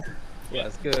Montel. Yeah,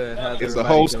 it's good. Is the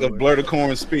host of Blur the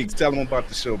Corn Speaks. Tell them about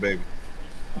the show, baby.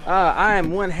 I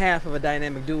am one half of a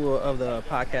dynamic duo of the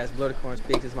podcast Blur the Corn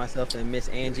Speaks. It's myself and Miss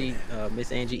Angie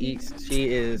Eats. She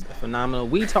is phenomenal.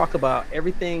 We talk about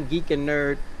everything geek and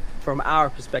nerd from our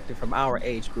perspective, from our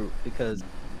age group, because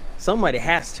somebody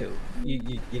has to.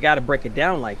 You got to break it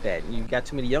down like that. You got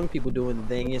too many young people doing the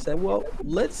thing. You say, well,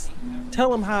 let's tell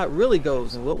them how it really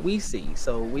goes and what we see.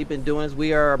 So we've been doing this.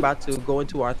 We are about to go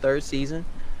into our third season.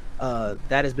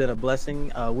 That has been a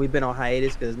blessing. We've been on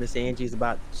hiatus because Miss Angie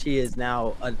she is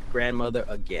now a grandmother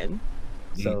again.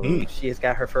 So she has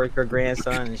got her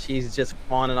grandson, and she's just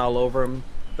fawning all over him,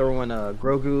 throwing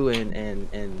Grogu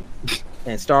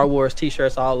and Star Wars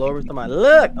t-shirts all over. Somebody,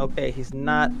 look, okay, he's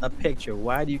not a picture.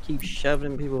 Why do you keep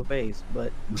shoving in people's face?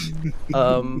 But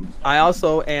I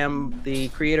also am the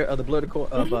creator of the Blur the Corn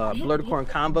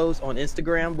Combos on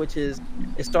Instagram,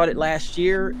 it started last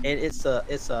year, and it's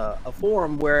a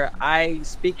forum where I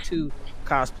speak to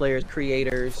cosplayers,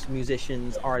 creators,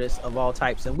 musicians, artists of all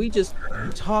types, and we just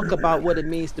talk about what it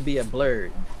means to be a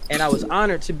blurred. And I was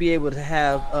honored to be able to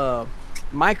have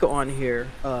Micah on here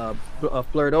of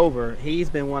Blurred Over. He's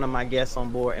been one of my guests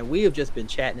on board, and we have just been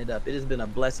chatting it up. It has been a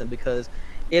blessing because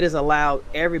it has allowed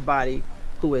everybody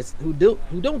who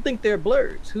don't think they're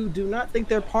blurs, who do not think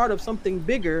they're part of something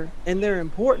bigger and they're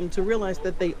important, to realize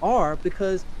that they are,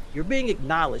 because you're being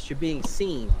acknowledged, you're being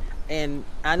seen. And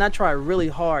I try really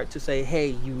hard to say, hey,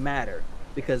 you matter,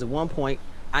 because at one point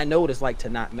I know what it's like to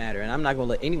not matter, and I'm not going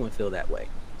to let anyone feel that way.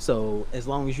 So as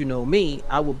long as you know me,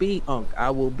 I will be Unc,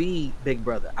 I will be Big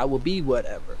Brother, I will be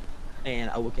whatever, and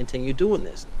I will continue doing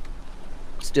this.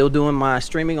 Still doing my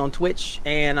streaming on Twitch,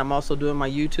 and I'm also doing my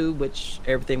YouTube, which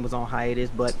everything was on hiatus,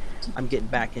 but I'm getting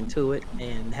back into it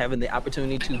and having the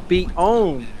opportunity to be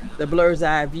on the Blur's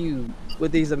Eye View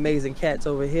with these amazing cats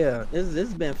over here. This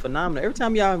has been phenomenal. Every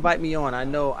time y'all invite me on, I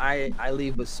know I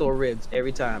leave with sore ribs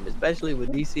every time, especially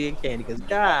with DC and Candy, because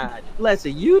God bless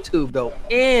it, YouTube go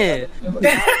in.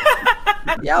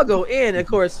 Y'all go in. Of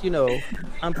course,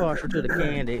 I'm partial to the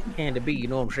Candy B, you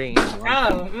know what I'm saying?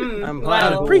 I'm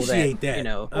I appreciate that.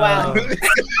 Wow.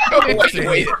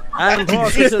 I'm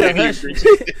partial to the hush.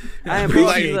 I am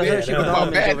partial to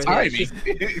the hush.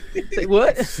 Say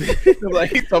what?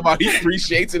 Like, he talking about he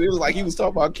appreciates it. It was like he was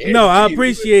talking about Candy. No, I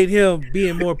appreciate him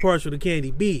being more partial to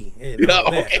Candy B. Okay.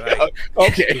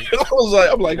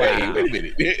 I'm like, wow. Wait a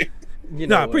minute.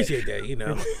 I appreciate that.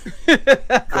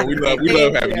 So we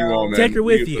love having you on, man. Take her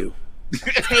with you.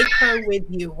 Take her with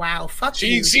you. Wow, fuck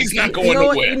you. She's not going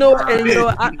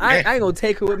nowhere. I ain't gonna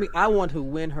take her with me. I want to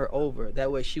win her over.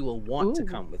 That way, she will want to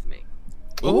come with me.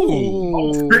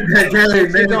 Ooh. Okay,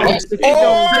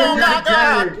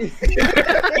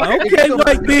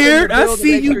 Whitebeard. I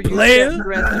see you playing.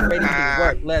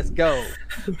 Let's go.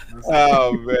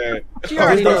 Oh man. She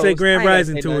already don't knows. say Grand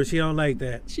Rising to her. She don't like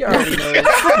that. She already knows.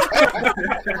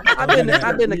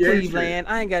 I've been to Cleveland.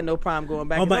 I ain't got no problem going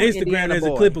back. On my Instagram, there's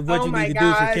a clip of what you need to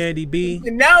do for Candy B.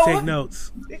 No. Take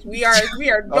notes. We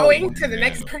are going to the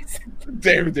next person.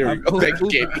 There we go. Thank you,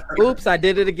 Candy. Oops, I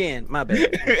did it again. My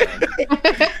bad.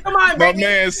 Come on, my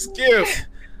man Skip.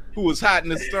 who was hot in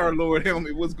the Star-Lord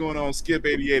helmet. What's going on? Skip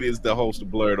 88 is the host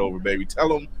of Blurred Over, baby. Tell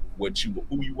them who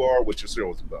you are, what your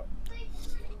show is about.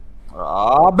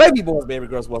 Baby boys, baby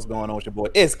girls, what's going on with your boy?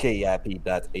 It's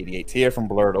KIP.88 here from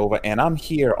Blurred Over, and I'm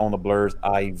here on the Blurred's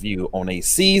Eye View on a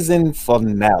season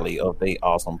finale of the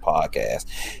awesome podcast.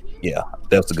 Yeah,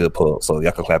 that's a good plug, so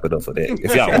y'all can clap it up for that.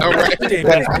 If y'all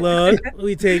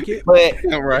we take it. But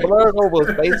Blurred Over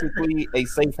is basically a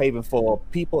safe haven for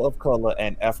people of color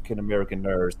and African American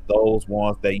nerds, those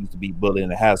ones that used to be bullied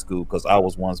in high school, because I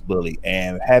was once bullied,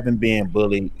 and having been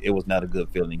bullied, it was not a good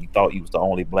feeling. You thought you was the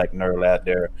only black nerd out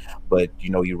there, but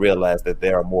you realize that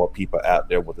there are more people out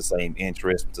there with the same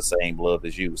interests, with the same love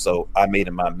as you. So I made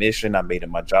it my mission, I made it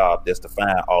my job just to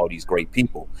find all these great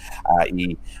people,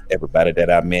 i.e. everybody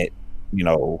that I met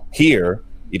here,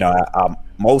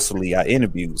 I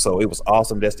interviewed. So it was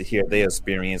awesome just to hear their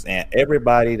experience, and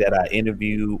everybody that I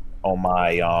interviewed on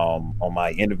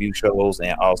my interview shows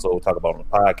and also talk about on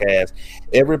the podcast,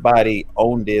 everybody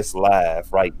on this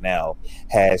live right now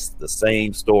has the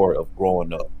same story of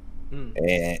growing up.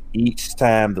 And each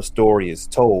time the story is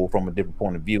told from a different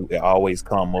point of view, it always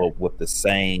come up with the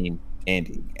same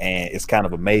ending. And it's kind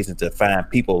of amazing to find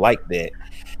people like that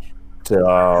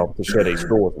to share their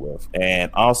stories with.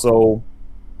 And also,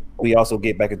 we also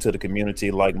get back into the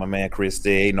community, like my man Chris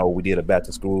said. We did a back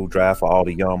to school drive for all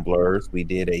the young blurs. We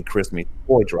did a Christmas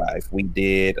toy drive. We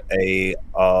did a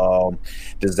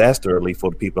disaster relief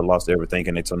for the people that lost everything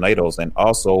in the tornadoes. And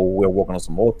also, we're working on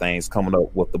some more things coming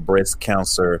up with the breast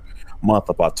cancer month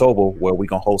of October, where we're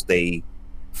gonna host a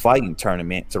fighting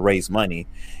tournament to raise money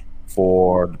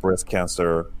for the breast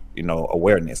cancer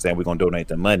awareness, and we're gonna donate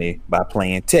the money by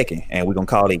playing Tekken, and we're gonna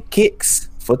call it Kicks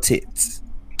for Tits.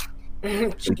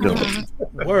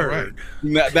 Word.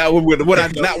 Not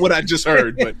what I just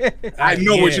heard, but I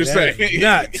know what you're saying.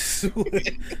 Nuts.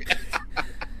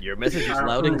 Your message is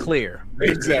loud and clear.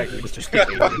 Exactly.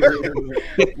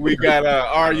 We got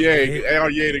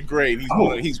Arye the Great.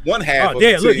 He's one half. Oh,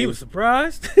 damn! Look, he was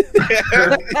surprised. I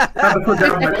have to put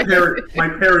down my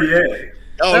Perrier.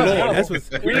 Oh no, that's what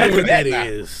that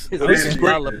is. This is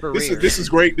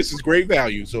great. This is great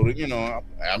value. So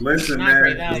listen,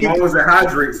 man. As long as it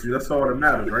hydrates you, that's all that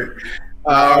matters, right?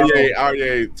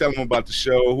 Arye, tell them about the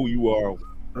show, who you are.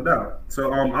 No doubt.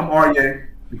 So I'm Arye,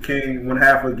 the king, one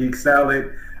half of Geek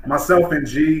Salad. Myself and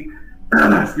G,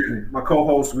 excuse me, my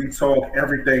co-host. We talk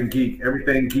everything geek,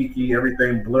 everything geeky,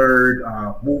 everything blurred,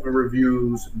 movie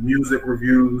reviews, music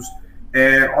reviews,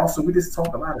 and also we just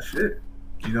talk a lot of shit.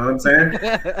 You know what I'm saying?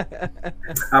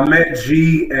 I met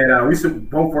G, and we used to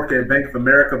both work at Bank of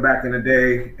America back in the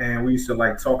day, and we used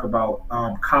to talk about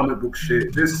comic book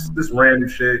shit, this random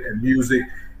shit, and music.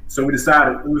 So we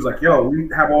decided, we was like, yo, we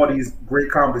have all these great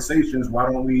conversations. Why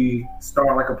don't we start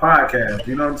a podcast?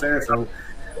 You know what I'm saying? So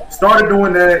started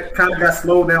doing that. Kind of got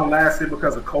slowed down last year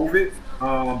because of COVID,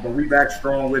 but we back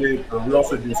strong with it. We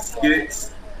also do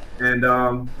skits, and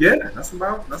that's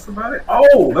about it.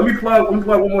 Oh, let me plug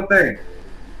one more thing.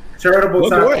 Charitable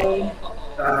Tycoon.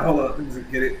 Hold up, let me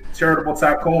just get it. Charitable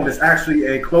Tycoon is actually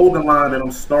a clothing line that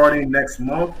I'm starting next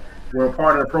month, where a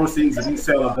part of the proceeds of each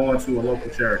sale are going to a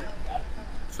local charity.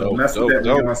 So mess with that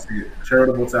when y'all see it.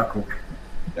 Charitable Tycoon.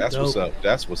 That's what's up.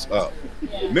 That's what's up.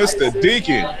 Mr.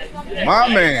 Deacon, my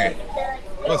man.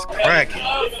 What's cracking?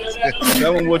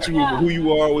 Tell them who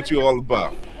you are, what you all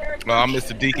about. I'm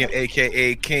Mr. Deacon,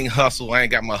 aka King Hustle. I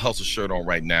ain't got my hustle shirt on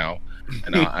right now.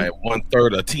 And I am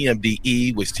 1/3 of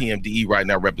TMDE, which TMDE right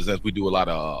now represents. We do a lot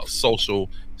of social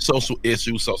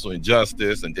issues, social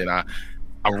injustice, and then I'm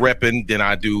repping. Then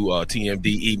I do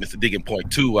TMDE, Mr. Digging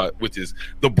Point 2, which is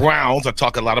the Browns. I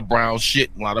talk a lot of Browns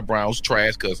shit, a lot of Browns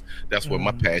trash, because that's where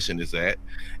my passion is at.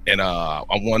 And I'm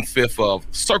 1/5 of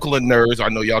Circle of Nerds. I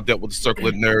know y'all dealt with the Circle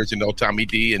of Nerds, Tommy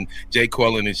D and Jay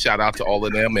Quillen, and shout out to all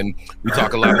of them. And we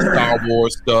talk a lot of Star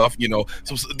Wars stuff,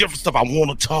 some different stuff I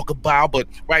want to talk about. But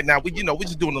right now, we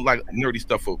just doing nerdy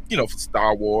stuff for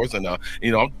Star Wars, and I'm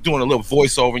doing a little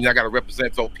voiceover. And y'all got to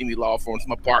represent Vote Penny Law Firms,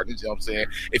 my partners. You know what I'm saying?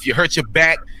 If you hurt your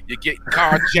back, you get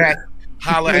carjacked.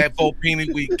 Holla at Vote Penny,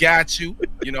 we got you.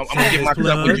 I'm gonna get my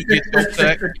stuff when you get your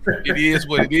cut. It is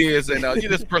what it is, and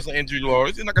this personal injury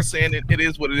lawyers. And like I said, it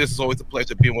is what it is. It's always a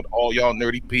pleasure being with all y'all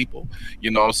nerdy people.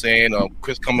 You know what I'm saying?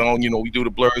 Chris coming on. We do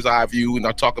the Blurred's Eye View, and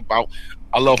I talk about.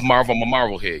 I love Marvel. I'm a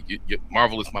Marvel head.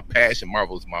 Marvel is my passion.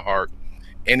 Marvel is my heart.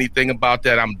 Anything about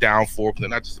that, I'm down for.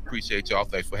 And I just appreciate y'all.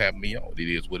 Thanks for having me on. It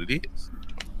is what it is.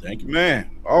 Thank you,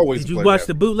 man. Always. Did you watch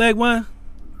the bootleg one?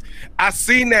 I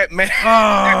seen that, man.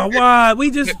 Oh, why? We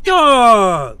just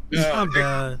dog. I'm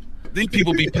done. These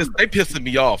people be pissed. They pissing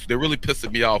me off. They're really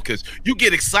pissing me off because you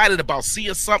get excited about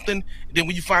seeing something, and then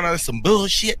when you find out it's some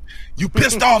bullshit, you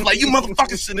pissed off like you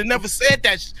motherfuckers should have never said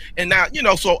that. And now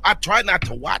so I try not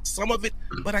to watch some of it,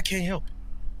 but I can't help it.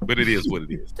 But it is what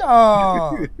it is.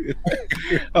 Oh,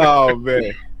 Oh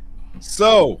man.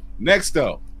 So next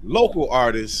up, local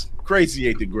artist, Crazy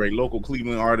 8 the Great, local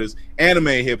Cleveland artist, anime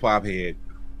hip hop head.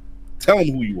 Tell them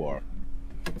who you are.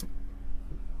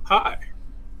 Hi,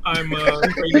 I'm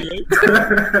Crazy 8.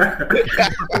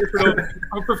 I'm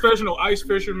a professional ice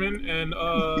fisherman, and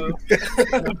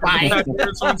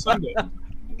it's on Sunday.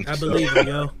 I believe him,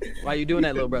 yo. Why you doing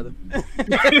that, little brother?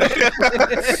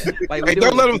 Hey,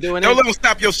 don't let him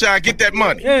stop your shot. Get that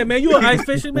money. Yeah, man, you an ice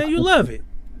fisher, man. You love it.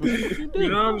 You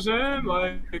know what I'm saying?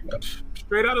 Like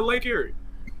straight out of Lake Erie.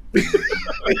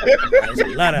 There's a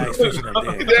lot of ice fishing up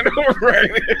there.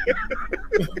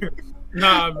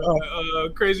 Nah,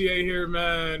 man, Crazy 8 here,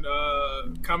 man.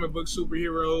 Comic book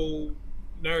superhero,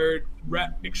 nerd,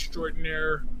 rap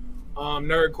extraordinaire,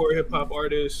 nerdcore hip hop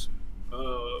artist,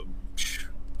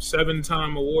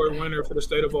 7-time award winner for the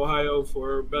state of Ohio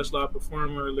for Best Live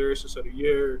Performer, Lyricist of the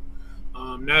Year,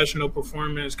 national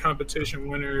performance competition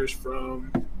winners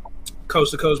from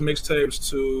Coast to Coast mixtapes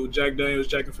to Jack Daniels,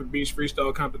 Jackin' for Beats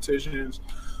freestyle competitions.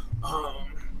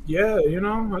 Yeah,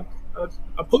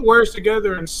 I put words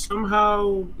together and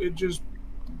somehow it just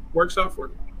works out for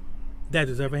me. That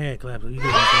deserves a hand clap.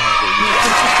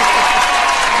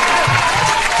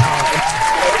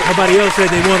 Nobody else said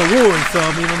they won awards, so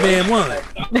I mean, the man won.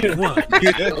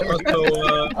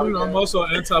 I'm also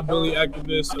an anti-bully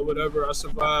activist or whatever. I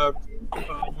survived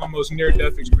almost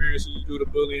near-death experiences due to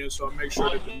bullying, so I make sure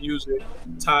that the music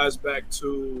ties back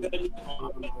to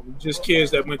just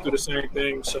kids that went through the same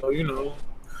thing. So,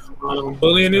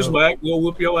 bullying is whack. We'll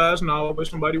whoop your ass now. I wish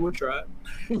somebody would try it.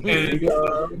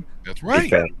 And that's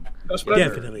right. That's what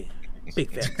Definitely.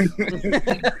 Big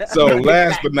facts. So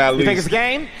last but not least, think it's a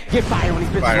game? Get fired when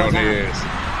he's been fire on the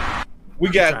ass. We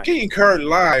got King Kurt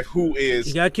live, who is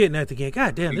he got kidnapped again.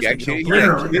 God damn, this King,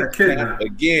 nigga kidnapped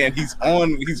again. He's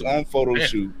on photo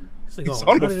shoot. He's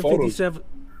on the photo.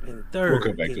 And third, we'll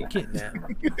come back to him.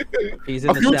 He's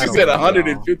in the Future shadow said realm,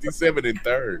 157 and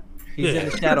third. He's in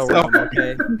the shadow realm,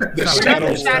 okay? The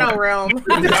shadow realm.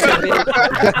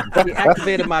 He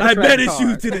activated my I track bet it's card.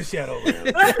 you to the shadow realm.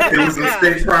 It was some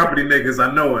state property niggas.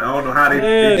 I know it. I don't know how they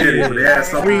did it, but they had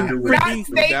something to do with Not it.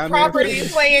 state property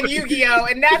playing Yu-Gi-Oh,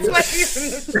 and that's what he's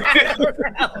in the shadow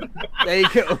realm. There you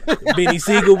go. Benny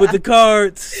Siegel with the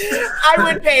cards. I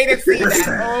would pay to see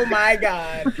that. Oh my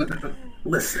god.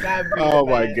 Listen. Oh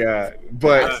my god!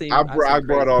 But I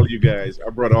brought all you guys. I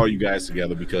brought all you guys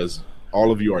together because all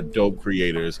of you are dope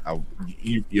creators.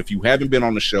 If you haven't been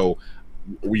on the show,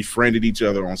 we friended each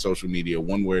other on social media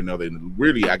one way or another. And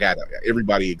really, I got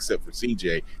everybody except for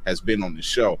CJ has been on the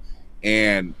show.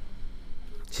 And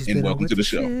welcome to the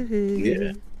show.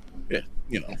 Yeah.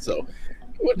 So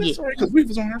that's all right because we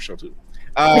was on our show too.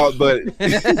 But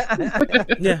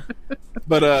yeah.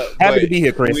 But happy to be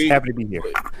here, Chris. Happy to be here.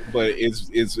 But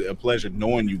it's a pleasure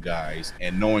knowing you guys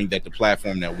and knowing that the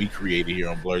platform that we created here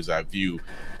on Blur's Eye View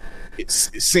it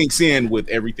sinks in with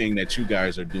everything that you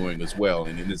guys are doing as well.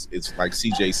 And it's like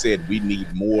CJ said, we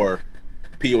need more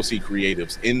POC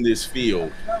creatives in this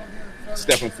field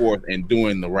stepping forth and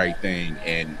doing the right thing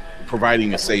and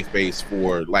providing a safe base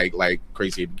for like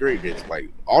Crazy 8 the Great. Like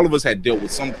all of us had dealt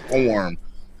with some form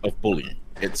of bullying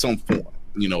at some form,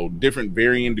 different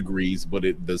varying degrees, but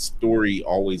the story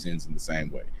always ends in the same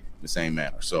way, the same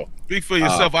manner. So speak for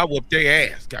yourself. I whooped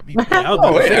their ass. Got me. I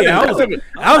was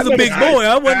a big boy.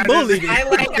 I wasn't bullied. I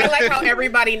like how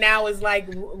everybody now is like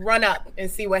run up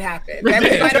and see what happens.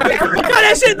 Everybody,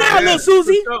 that shit now, little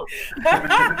Susie.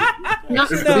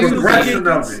 It's the progression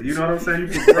of it. You know what I'm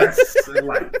saying? You progress in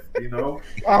life.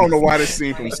 I don't know why this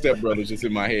scene from Step Brothers just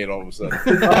in my head all of a sudden.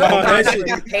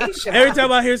 Every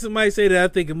time I hear somebody say that, I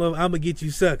think I'm gonna get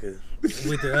you sucker.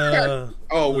 With the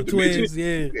with the twins,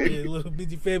 little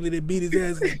bitchy family that beat his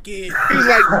ass as a kid. He's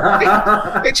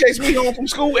like, they chase me home from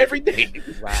school every day.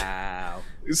 Wow.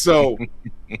 So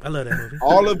I love that movie.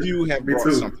 All of you have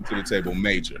brought something to the table,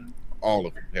 major. All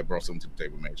of you have brought something to the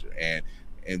table, major, and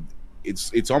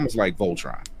it's almost like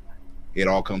Voltron. It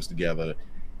all comes together,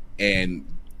 and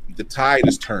the tide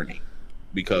is turning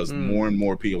because more and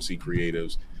more POC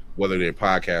creatives, whether they're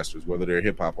podcasters, whether they're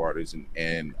hip hop artists, and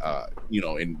in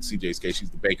CJ's case, she's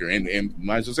the baker, and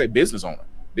might as well say business owner,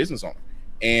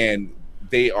 and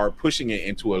they are pushing it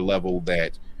into a level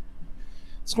that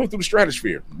it's going through the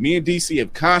stratosphere. Me and DC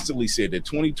have constantly said that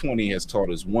 2020 has taught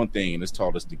us one thing, and it's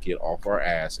taught us to get off our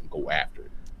ass and go after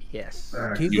it. Yes,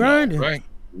 keep grinding, right?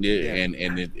 Yeah, and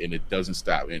it doesn't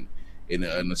stop, and And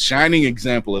a shining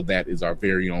example of that is our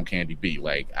very own Candy B.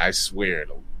 Like, I swear,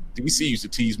 DC used to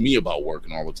tease me about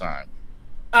working all the time.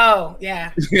 Oh,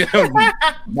 yeah.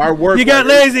 My work. You got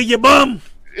lazy, you bum.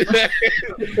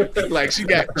 Like she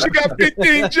got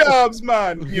 15 jobs,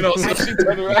 man. You know, so she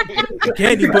turned around.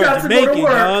 Candy Bird's making,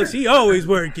 dog. She always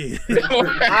working.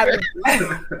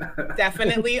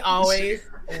 Definitely always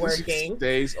working. She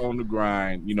stays on the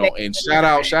grind, you know. And shout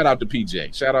out to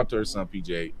PJ. Shout out to her son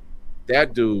PJ.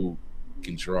 That dude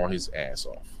can draw his ass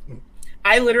off.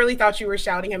 I literally thought you were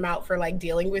shouting him out for like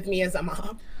dealing with me as a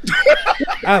mom.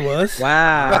 I was.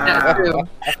 Wow.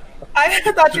 I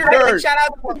thought you were like, shout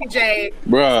out to PJ.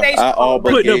 Bruh, I all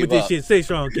but putting up gave with this up. shit. Stay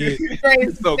strong, kid.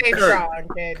 Stay strong,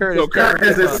 kid. Curtis,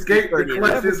 Has escaped the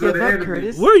clutches of the enemy.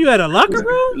 Curtis. Where are you at, a locker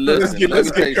room? Listen, Let's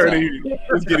let me get tell Curtis. you something.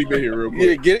 Let's get him in here real Yeah,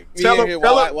 quick. get me Tell in him- here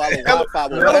tell while him- while the tell Wi-Fi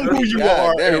will Tell him work. who you God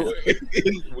are.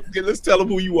 damn. Let's tell him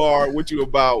who you are, what you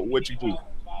about, what you do.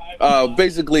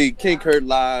 Basically, King Kurt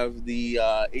Live, the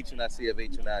HNIC of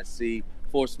HNIC,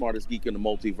 fourth smartest geek in the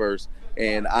multiverse,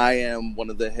 and I am one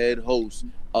of the head hosts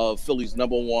of Philly's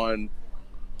 #1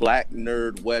 Black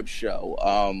Nerd web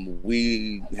show.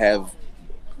 We have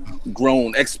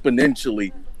grown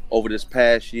exponentially over this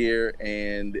past year,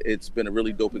 and it's been a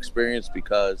really dope experience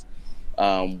because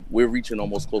we're reaching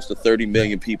almost close to 30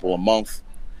 million people a month,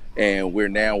 and we're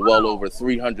now well over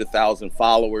 300,000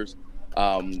 followers.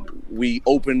 We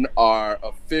opened our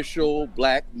official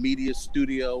Black Media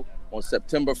Studio on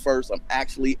September 1st. I'm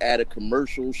actually at a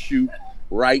commercial shoot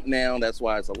right now. That's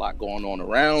why it's a lot going on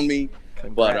around me.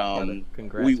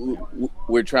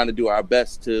 We're trying to do our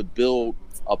best to build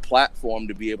a platform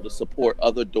to be able to support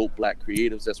other dope Black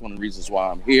creatives. That's one of the reasons why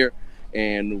I'm here.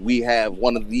 And we have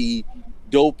one of the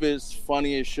dopest,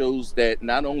 funniest shows that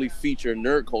not only feature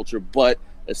nerd culture, but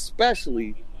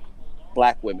especially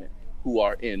Black women who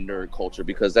are in nerd culture,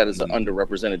 because that is an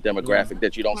underrepresented demographic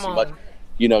that you don't see much.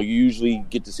 You know, you usually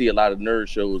get to see a lot of nerd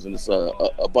shows, and it's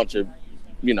a bunch of,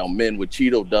 you know, men with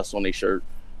Cheeto dust on their shirt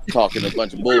talking a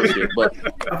bunch of bullshit. But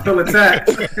I feel attacked.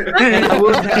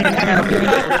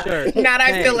 Not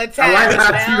I feel I attacked. like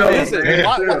hot Cheetos, listen,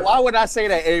 man. why would I say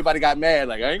that? Everybody got mad.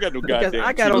 Like, I ain't got no Because goddamn.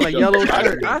 I got on a Cheetos. yellow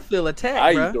shirt. I feel attacked,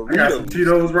 I bro. eat I got some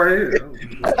Cheetos right here.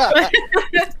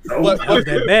 That was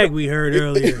that bag we heard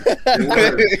earlier.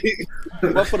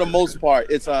 But for the most part,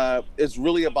 it's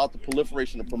really about the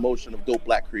proliferation and promotion of dope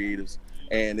Black creatives,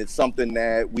 and it's something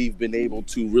that we've been able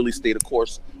to really stay the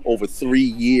course over 3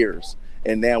 years,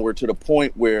 and now we're to the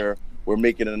point where we're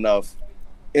making enough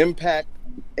impact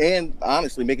and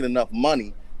honestly making enough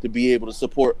money to be able to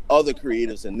support other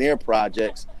creatives in their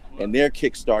projects and their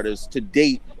Kickstarters. To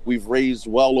date, we've raised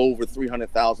well over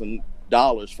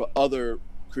 $300,000 for other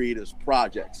creatives'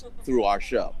 projects through our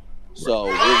show. So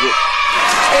we're good.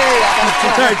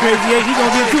 Sorry, Crazy 8. He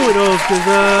gonna get 2 of those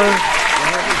because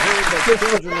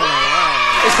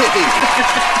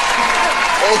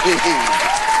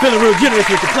feeling real generous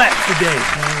with the claps today.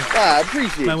 I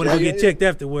appreciate it. Might want to go get checked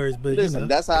afterwards, but listen, you know.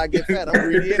 that's how I get fat. I'm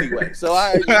greedy anyway. So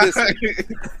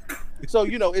So,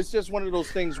 you know, it's just one of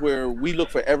those things where we look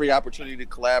for every opportunity to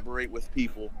collaborate with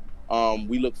people.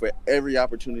 We look for every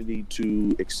opportunity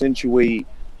to accentuate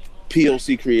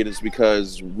POC creators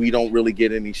because we don't really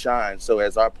get any shine. So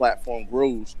as our platform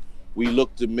grows, we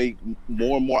look to make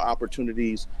more and more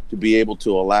opportunities to be able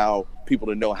to allow people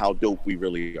to know how dope we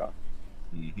really are.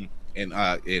 Mm-hmm. And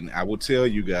I will tell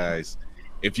you guys,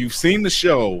 if you've seen the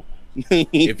show,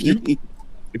 if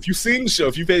you've seen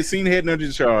Head Nerd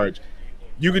in Charge,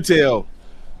 you can tell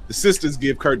the sisters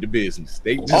give Kurt the business.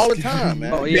 They just, all the time,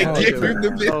 man. Oh, yeah, they give him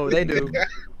the business. Oh, they do.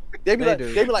 They be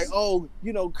like, oh,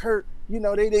 you know, Kurt, you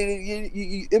know,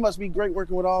 it must be great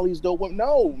working with all these dope women.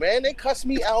 No, man, they cuss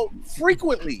me out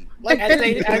frequently. Like As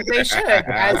they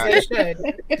should.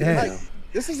 Like,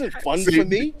 this isn't fun for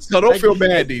me. So don't feel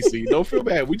bad, DC. Don't feel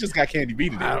bad. We just got Candy B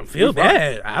today. I don't feel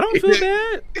bad. I don't feel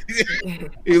bad.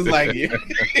 He was like, yeah.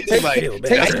 Take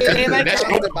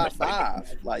by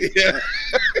 5. Like,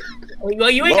 well,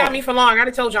 you ain't got me for long. I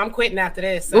already told you I'm quitting after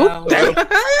this. So.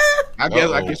 I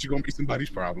guess you're gonna be somebody's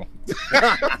problem.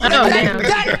 That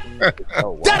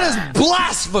is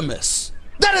blasphemous.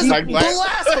 That is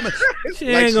blasphemous. She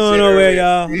ain't going nowhere,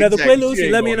 y'all. Another quit Lucy.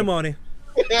 Let me in the morning.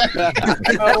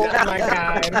 Oh my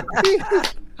God.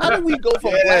 How do we go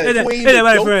from Black Queen to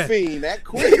Dope Fiend that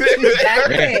quick?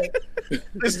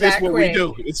 This is what we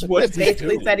do. It's what we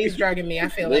basically do. said he's drugging me. I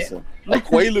feel Listen,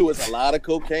 Quaalude is a lot of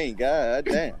cocaine. God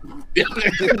damn.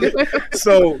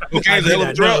 So I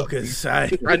know because I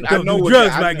don't do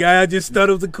drugs, my guy. I just thought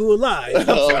it was a cool lie. I'm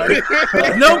sorry.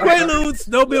 No Quaaludes,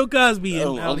 no Bill Cosby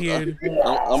out here.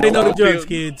 Say no to drugs,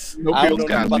 kids. I don't know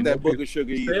about that booger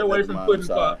sugar. Stay away from pudding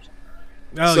pops.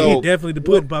 Oh, So- yeah, definitely the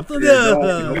pudding pop.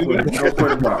 No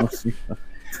pudding pops.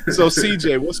 So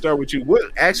CJ, we'll start with you. What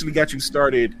actually got you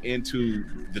started into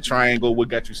the triangle? What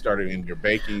got you started in your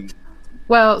baking?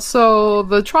 Well, so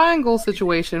the triangle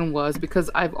situation was because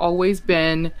I've always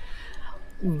been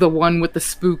the one with the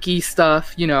spooky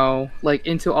stuff, you know, like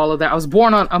into all of that. I'm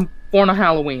born on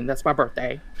Halloween. That's my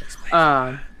birthday.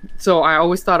 So I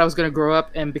always thought I was going to grow up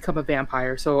and become a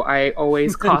vampire. So I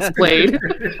always cosplayed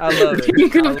I love it.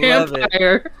 being a I love it.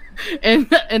 vampire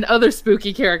and other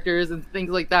spooky characters and things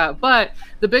like that. But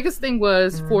the biggest thing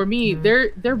was for me,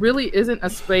 there really isn't a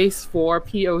space for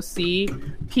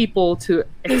POC people to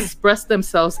express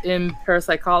themselves in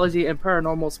parapsychology and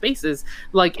paranormal spaces.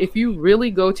 Like if you really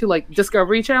go to like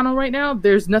Discovery Channel right now,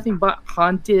 there's nothing but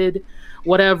haunted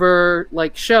whatever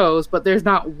like shows, but there's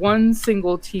not one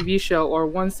single TV show or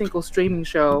one single streaming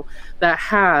show that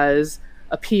has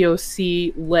a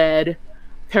POC led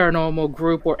paranormal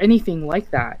group or anything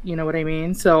like that. You know what I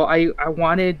mean? So I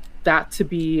wanted that to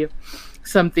be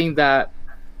something that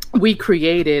we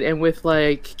created, and with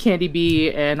like Candy B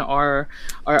and our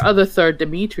other third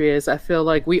Demetrius, I feel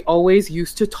like we always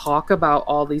used to talk about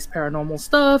all these paranormal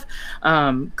stuff,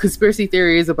 conspiracy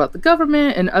theories about the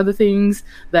government and other things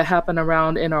that happen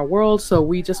around in our world. So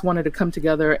we just wanted to come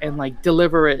together and like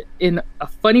deliver it in a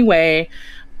funny way,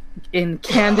 in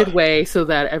candid way, so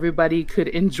that everybody could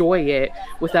enjoy it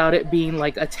without it being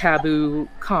like a taboo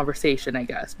conversation, I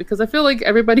guess. Because I feel like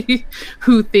everybody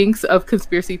who thinks of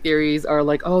conspiracy theories are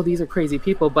like, oh, these are crazy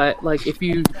people. But like if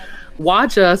you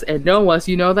watch us and know us,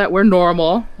 you know that we're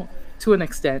normal to an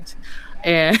extent.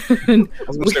 And I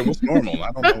was gonna say, what's normal?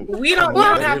 I don't know. We don't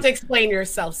have to explain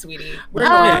yourself, sweetie. We're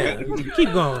Yeah,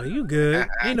 keep going. You good.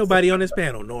 Ain't nobody on this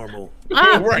panel normal.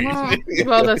 Right.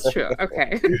 Well, that's true.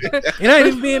 Okay. It ain't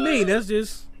even being mean. That's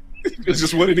just It's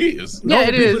just what it is. Yeah,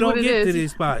 it people is don't what it get to is.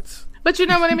 these spots. But you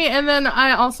know what I mean? And then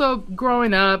I also,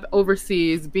 growing up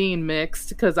overseas, being mixed,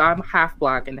 because I'm half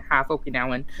Black and half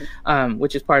Okinawan,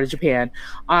 which is part of Japan,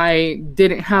 I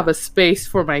didn't have a space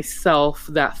for myself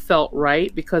that felt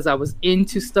right because I was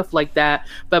into stuff like that.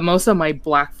 But most of my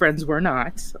Black friends were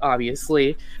not,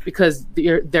 obviously, because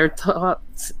they're taught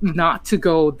not to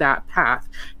go that path.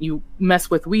 You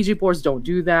mess with Ouija boards, don't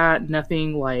do that.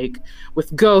 Nothing like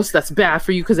with ghosts, that's bad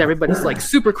for you because everybody's like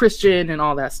super Christian and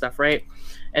all that stuff, right?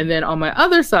 And then on my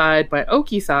other side, my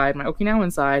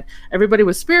Okinawan side, everybody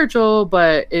was spiritual,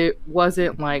 but it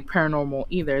wasn't like paranormal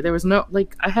either. There was no,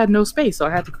 like, I had no space, so I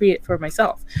had to create for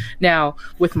myself. Now,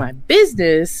 with my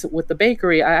business, with the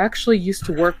bakery, I actually used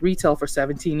to work retail for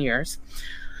 17 years.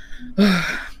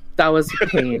 That was a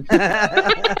pain.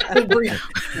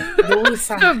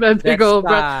 Big old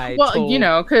breath. Well, you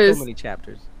know, because so many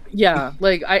chapters. Yeah,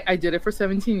 like I did it for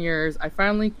 17 years. I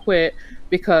finally quit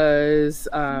because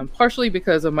partially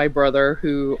because of my brother,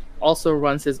 who also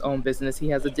runs his own business. He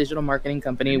has a digital marketing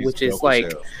company, which is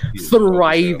like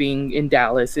thriving in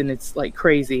Dallas, and it's like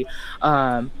crazy.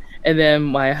 And then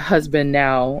my husband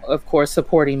now, of course,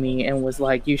 supporting me and was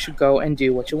like, you should go and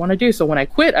do what you want to do. So when I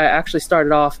quit, I actually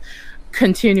started off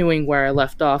continuing where I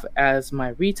left off as my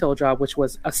retail job, which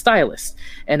was a stylist.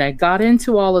 And I got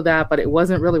into all of that, but it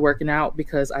wasn't really working out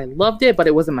because I loved it, but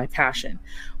it wasn't my passion.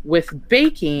 With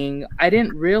baking, I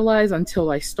didn't realize until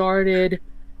I started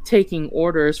taking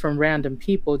orders from random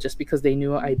people just because they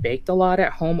knew I baked a lot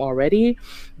at home already,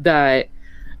 that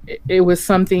it was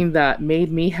something that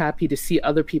made me happy to see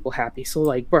other people happy. So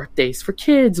like birthdays for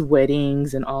kids,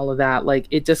 weddings, and all of that, like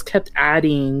it just kept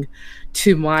adding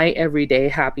to my everyday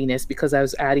happiness because I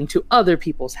was adding to other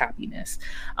people's happiness.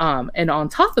 And on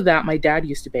top of that, my dad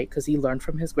used to bake because he learned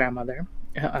from his grandmother.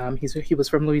 He was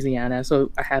from Louisiana,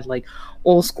 so I had like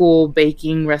old school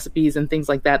baking recipes and things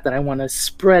like that I want to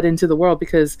spread into the world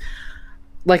because,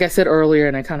 like I said earlier,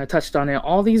 and I kind of touched on it,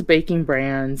 all these baking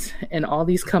brands and all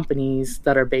these companies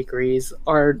that are bakeries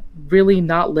are really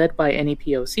not led by any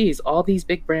POCs. All these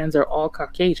big brands are all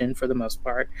Caucasian for the most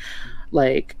part.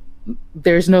 Like,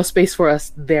 there's no space for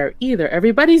us there either.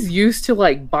 Everybody's used to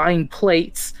like buying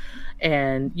plates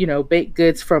and, you know, baked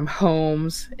goods from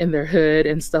homes in their hood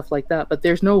and stuff like that, but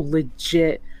there's no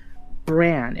legit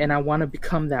brand, and I want to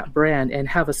become that brand and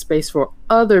have a space for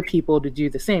other people to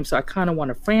do the same. So I kind of want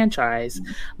to franchise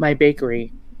my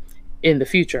bakery in the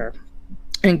future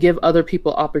and give other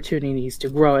people opportunities to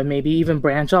grow and maybe even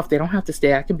branch off. They don't have to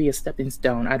stay. I can be a stepping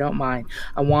stone. I don't mind.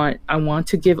 I want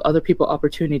to give other people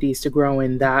opportunities to grow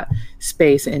in that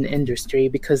space and industry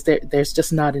because there's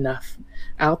just not enough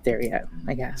out there yet,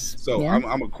 I guess. So yeah?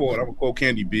 I'm a quote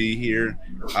Candy B here.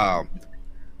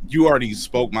 You already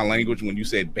spoke my language when you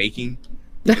said baking.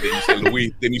 Then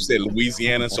you said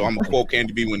Louisiana, so I'm gonna quote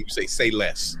Candy B when you say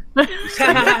less.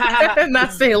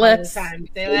 Not say less. Say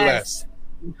less.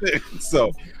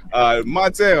 So,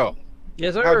 Montel,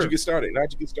 Yes, sir. how'd you get started?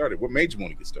 What made you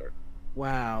want to get started?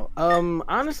 Wow.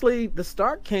 Honestly, the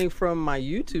start came from my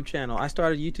YouTube channel. I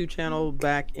started a YouTube channel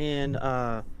back in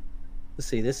let's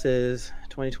see, this is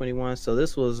 2021. So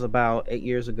this was about 8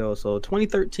 years ago. So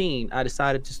 2013, I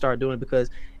decided to start doing it because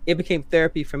it became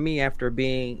therapy for me after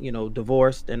being,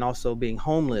 divorced and also being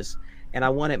homeless. And I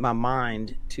wanted my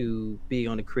mind to be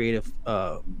on a creative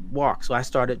walk. So I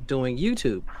started doing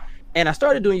YouTube. And I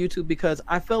started doing YouTube because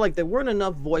I felt like there weren't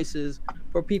enough voices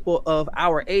for people of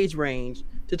our age range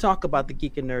to talk about the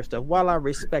geek and nerd stuff. While I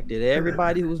respected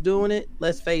everybody who's doing it,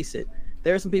 let's face it,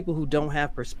 there are some people who don't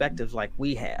have perspectives like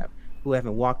we have, who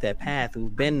haven't walked that path,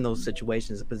 who've been in those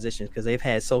situations and positions because they've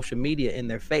had social media in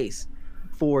their face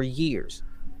for years.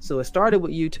 So it started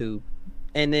with YouTube.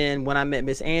 And then when I met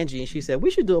Miss Angie and she said, we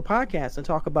should do a podcast and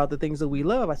talk about the things that we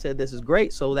love, I said, this is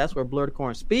great. So that's where Blurred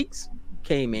Corn Speaks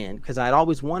came in, because I'd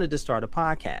always wanted to start a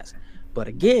podcast. But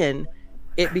again,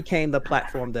 it became the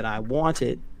platform that I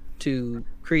wanted to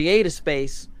create a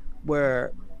space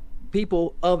where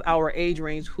people of our age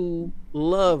range who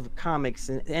love comics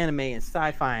and anime and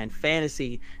sci-fi and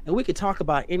fantasy, and we could talk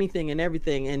about anything and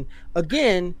everything. And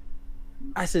again,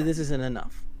 I said, this isn't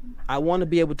enough. I want to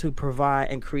be able to provide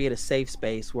and create a safe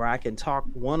space where I can talk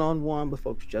one-on-one with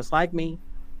folks just like me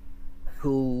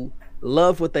who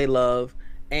love what they love,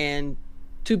 and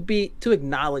to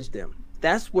acknowledge them.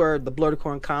 That's where the Blurred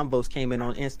Corn Convos came in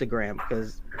on Instagram,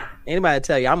 because anybody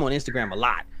tell you I'm on Instagram a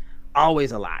lot,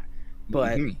 always a lot.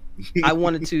 But I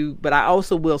wanted to, but I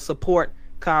also will support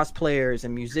cosplayers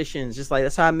and musicians. Just like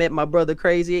that's how I met my brother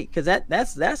Crazy, because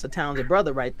that's a talented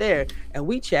brother right there. And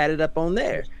we chatted up on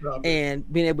there, and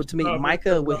being able to meet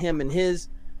Micah with him and his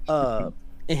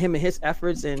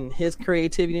efforts and his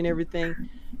creativity and everything.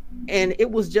 And it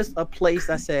was just a place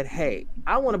I said, hey,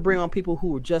 I want to bring on people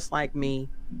who are just like me,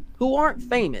 who aren't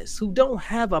famous, who don't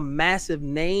have a massive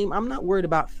name. I'm not worried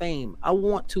about fame. I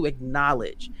want to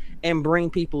acknowledge and bring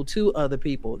people to other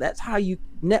people. That's how you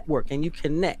network and you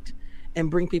connect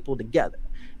and bring people together.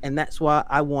 And that's what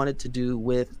I wanted to do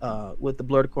with the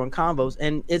Blurred Corn Convos.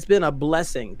 And it's been a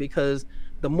blessing, because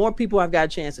the more people I've got a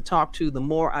chance to talk to, the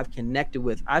more I've connected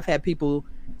with. I've had people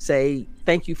say,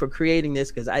 thank you for creating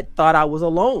this, because I thought I was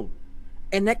alone.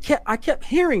 And I kept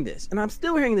hearing this, and I'm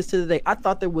still hearing this to the day. I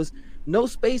thought there was no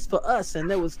space for us, and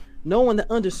there was no one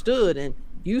that understood, and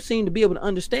you seem to be able to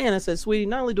understand. I said, sweetie,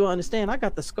 not only do I understand, I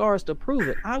got the scars to prove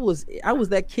it. I was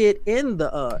that kid in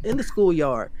the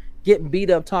schoolyard getting beat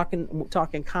up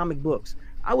talking comic books.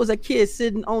 I was a kid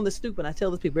sitting on the stoop, and I tell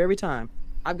these people every time,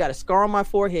 I've got a scar on my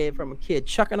forehead from a kid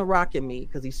chucking a rock at me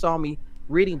because he saw me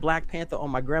reading Black Panther on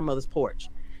my grandmother's porch.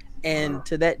 And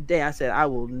to that day, I said, I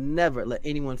will never let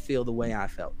anyone feel the way I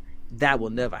felt. That will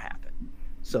never happen.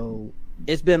 So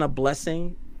it's been a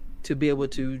blessing to be able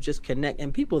to just connect,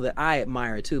 and people that I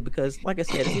admire too, because like I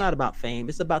said, it's not about fame.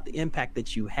 It's about the impact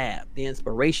that you have, the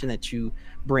inspiration that you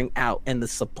bring out, and the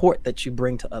support that you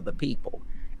bring to other people.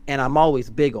 And I'm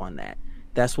always big on that.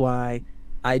 That's why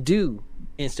I do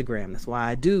Instagram. That's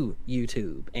why I do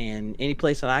YouTube, and any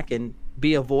place that I can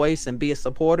be a voice and be a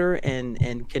supporter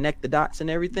and connect the dots and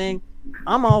everything,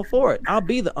 I'm all for it. I'll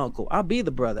be the uncle. I'll be the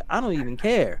brother. I don't even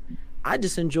care. I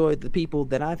just enjoy the people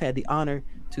that I've had the honor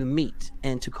to meet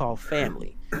and to call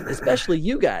family, especially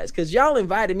you guys, because y'all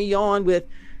invited me on with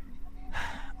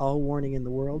all warning in the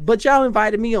world, but y'all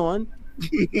invited me on.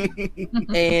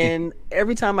 And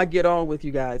every time I get on with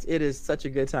you guys, it is such a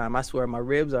good time. I swear my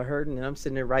ribs are hurting, and I'm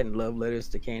sitting there writing love letters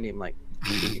to Candy. I'm like,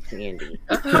 Candy,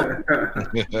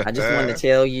 I just wanted to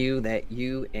tell you that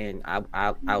you and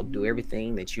I'll do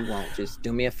everything that you want. Just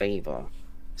do me a favor.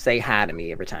 Say hi to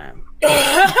me every time.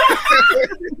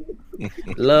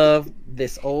 Love,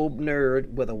 this old nerd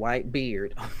with a white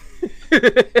beard.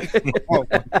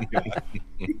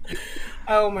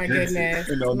 Oh my goodness.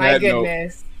 My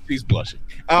goodness. He's blushing.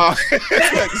 I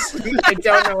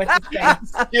don't know what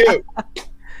to say.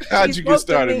 How'd you get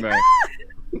started, man?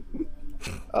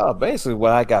 Basically,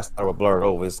 what I got started with Blurred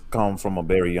Over is come from a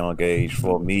very young age.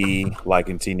 For me,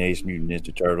 liking Teenage Mutant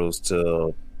Ninja Turtles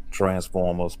to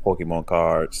Transformers, Pokemon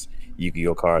cards,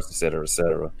 Yu-Gi-Oh cards,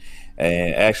 etc.,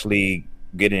 and actually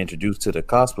getting introduced to the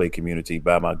cosplay community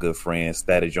by my good friend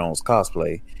Statty Jones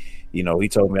Cosplay. You know, he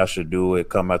told me I should do it,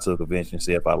 come out to a convention,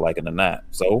 see if I like it or not.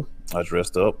 So I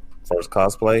dressed up. First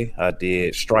cosplay, I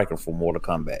did Stryker for Mortal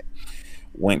Kombat.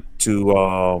 Went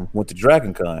to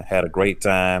Dragon Con, had a great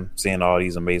time seeing all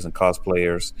these amazing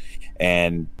cosplayers.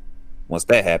 And once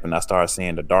that happened, I started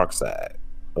seeing the dark side.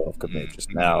 of conventions.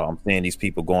 Now I'm seeing these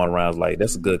people going around like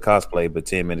that's a good cosplay, but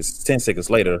 10 seconds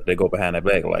later they go behind their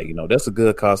back like, that's a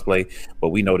good cosplay, but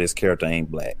we know this character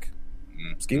ain't black.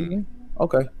 Excuse me?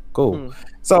 Okay, cool.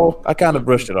 So I kind of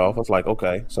brushed it off. I was like,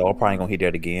 okay, so I'm probably gonna hit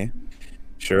that again.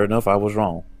 Sure enough, I was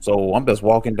wrong. So I'm just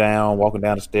walking down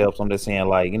the steps. I'm just saying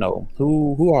like,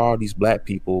 who are all these black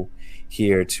people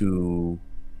here to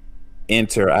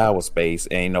enter our space,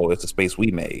 and it's a space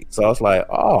we made. So I was like,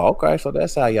 oh, okay, so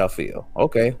that's how y'all feel.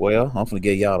 Okay, well, I'm gonna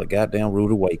give y'all a goddamn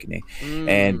rude awakening.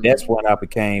 And that's when I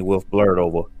became with Blurred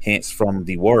Over, hence from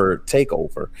the word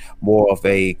takeover, more of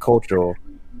a cultural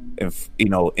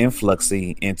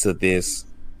influxing into this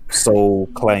soul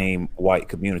claim white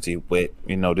community, but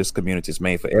this community is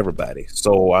made for everybody.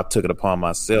 So I took it upon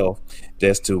myself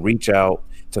just to reach out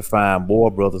to find more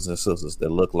brothers and sisters that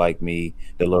look like me,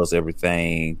 that loves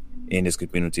everything in this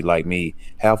community like me,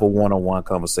 have a one-on-one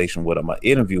conversation with them, an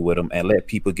interview with them, and let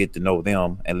people get to know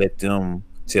them and let them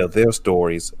tell their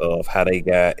stories of how they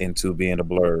got into being a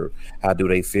blurred. How do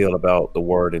they feel about the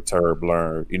word and term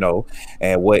blurred,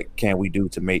 and what can we do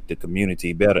to make the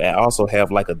community better, and also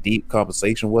have like a deep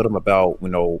conversation with them about,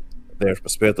 their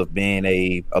perspective being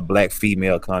a black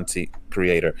female content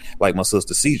creator like my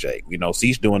sister CJ.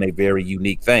 She's doing a very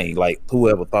unique thing. Like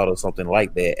whoever thought of something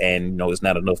like that, and it's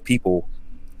not enough people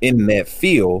in that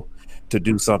field to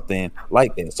do something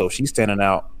like that. So she's standing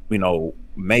out,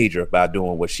 major by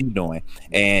doing what she's doing,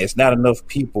 and it's not enough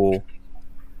people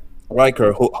like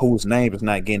her whose name is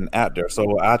not getting out there.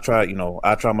 So I try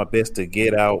my best to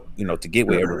get out, to get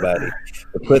with everybody,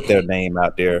 to put their name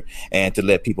out there, and to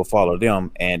let people follow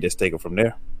them, and just take it from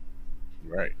there.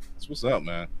 Right. That's what's up,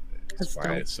 man. It's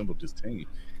why it's simple, just team.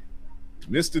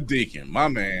 Mr. Deacon, my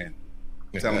man.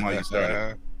 Tell him how you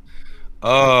started.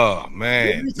 Oh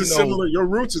man, your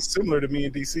roots are similar to me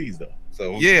and DC's though.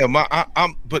 So yeah,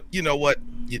 but you know what?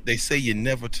 They say you're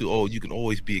never too old. You can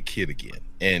always be a kid again,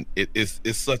 and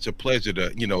it's such a pleasure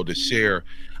to to share.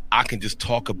 I can just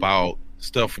talk about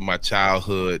stuff from my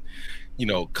childhood,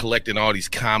 collecting all these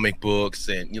comic books,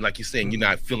 and like you're saying, you're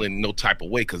not feeling no type of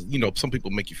way because some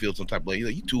people make you feel some type of way.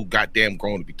 You too goddamn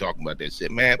grown to be talking about that shit,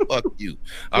 man. Fuck you.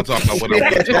 I'm talking about what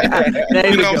I'm talking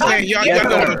about. You know what I'm saying? Y'all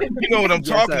know what I'm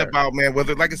talking about, man.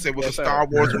 Whether, like I said, whether Star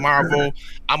Wars, Marvel,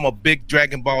 I'm a big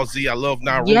Dragon Ball Z. I love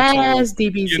Naruto. Yes,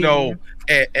 DBZ.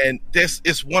 And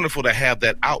it's wonderful to have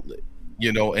that outlet.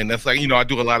 And that's like, I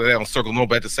do a lot of that on Circle No,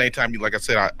 but at the same time, like I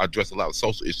said, I address a lot of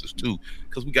social issues too,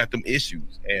 because we got them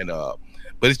issues. And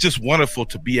but it's just wonderful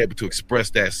to be able to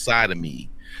express that side of me.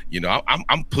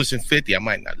 I'm pushing 50. I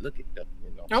might not look at them.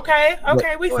 Okay,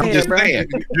 we I'm just saying,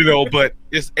 but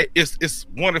it's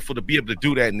wonderful to be able to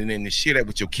do that and then to share that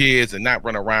with your kids and not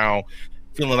run around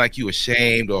feeling like you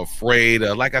ashamed or afraid.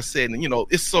 Like I said,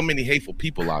 it's so many hateful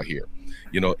people out here.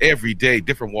 Every day,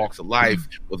 different walks of life,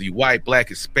 whether you white, black,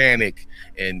 Hispanic,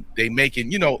 and they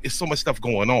making, it's so much stuff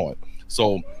going on.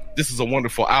 So this is a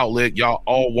wonderful outlet. Y'all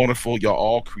all wonderful. Y'all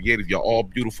all creative. Y'all all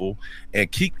beautiful, and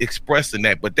keep expressing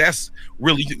that. But that's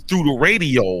really through the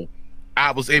radio.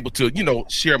 I was able to,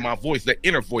 share my voice, that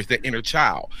inner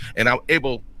child, and I'm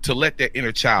able to let that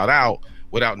inner child out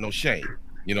without no shame.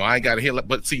 I ain't got to hear,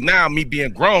 but see now me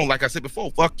being grown, like I said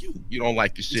before, fuck you. You don't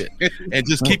like the shit, and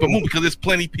just keep it moving because there's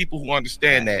plenty of people who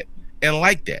understand that and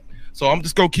like that. So I'm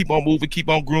just gonna keep on moving, keep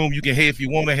on grooming. You can hate if you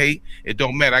want to hate. It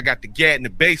don't matter. I got the gat in the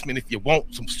basement if you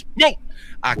want some smoke.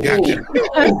 I got you. You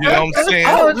know what I'm saying?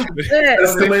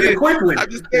 Escalated quickly. I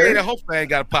just saying that hopefully I ain't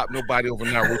gotta pop nobody over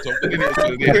Naruto. It is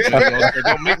what it is.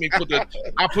 Don't make me put the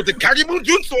Kagebu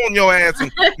Jutsu on your ass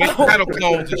and make battle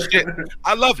clones and shit.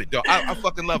 I love it though. I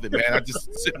fucking love it, man. I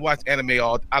just sit and watch anime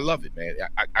I love it, man.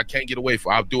 I can't get away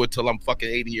from it. I'll do it till I'm fucking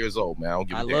 80 years old, man. I don't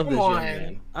give a damn. Love this young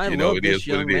man. I love this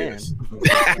young man.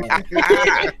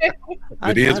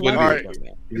 It is what it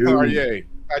is. RA,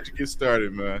 how'd you get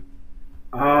started, man?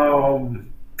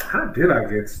 How did I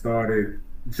get started?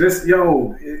 Just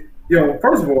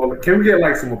first of all, can we get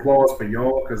like some applause for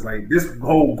y'all? Because like this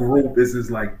whole group is just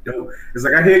like dope. It's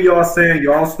like I hear y'all saying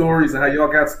y'all stories and how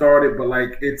y'all got started, but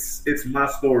like it's my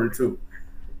story too.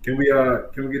 Can we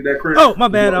get that, Chris? Oh, my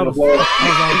bad. I forgot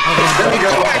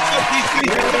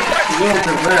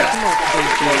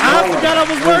I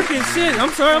was working. Shit,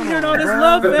 I'm sorry. I'm hearing all this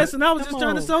love fest, and I was just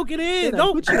trying to soak it in.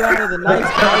 Don't put you out of the nice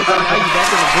couch and now you back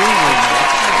in the green room.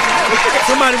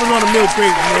 Somebody was on a milk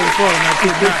crate and they were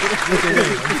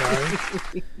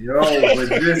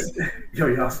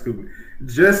falling. Y'all stupid.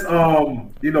 Just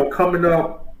coming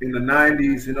up in the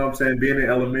 90s, you know what I'm saying, being in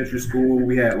elementary school,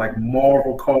 we had like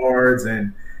Marvel cards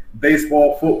and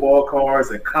baseball, football cards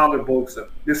and comic books.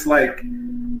 It's like,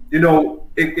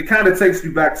 it it kind of takes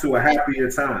you back to a happier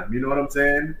time. You know what I'm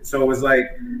saying? So it's like,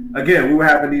 again, we were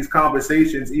having these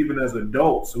conversations even as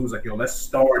adults. So it was like, yo, let's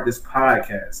start this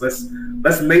podcast.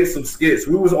 Let's make some skits.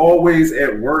 We was always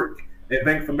at work at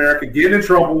Bank of America getting in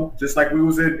trouble, just like we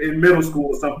was in middle school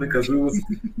or something, because we was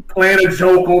playing a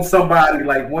joke on somebody.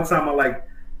 Like one time,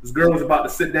 this girl was about to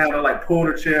sit down and like pulled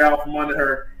her chair out from under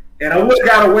her. And I would have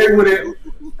got away with it,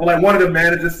 but like one of the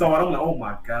managers saw it. I'm like, oh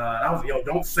my God. I was like, yo,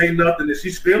 don't say nothing. And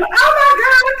she's feeling like, oh my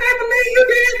God, I can't believe you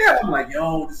did that. I'm like,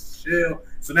 yo, this is chill.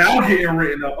 So now I'm getting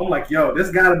written up. I'm like, yo,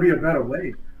 there's got to be a better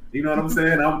way. You know what I'm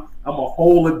saying? I'm a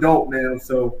whole adult now.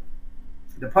 So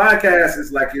the podcast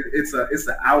is like, it's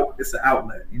an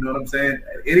outlet. You know what I'm saying?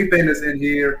 Anything that's in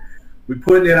here, we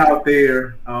putting it out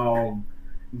there.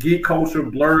 Geek culture,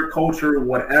 blurred culture,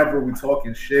 whatever. We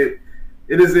talking shit.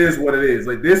 It is what it is.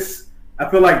 Like this, I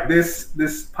feel like this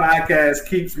podcast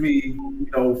keeps me,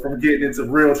 from getting into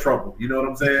real trouble. You know what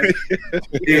I'm saying?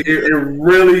 it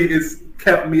really is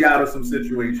kept me out of some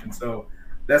situations. So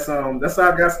that's how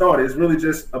I got started. It's really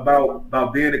just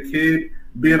about being a kid,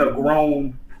 being a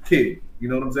grown kid. You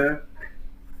know what I'm saying?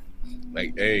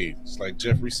 Like, hey, it's like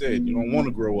Jeffrey said, you don't want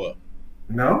to grow up.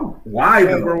 No, why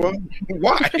don't grow up?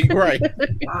 Why? Right?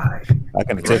 Why? I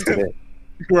can attest to that.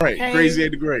 Right, Hey. Crazy Eight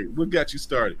the Great. What got you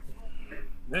started?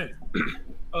 Man,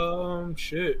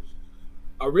 shit.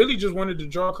 I really just wanted to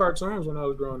draw cartoons when I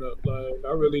was growing up. Like,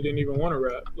 I really didn't even want to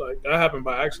rap. Like, that happened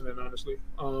by accident, honestly.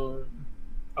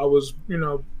 I was,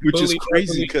 which is bullied crazy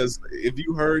heavily. because if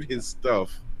you heard his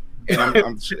stuff, and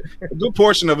I'm sure a good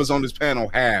portion of us on this panel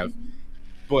have,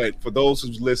 but for those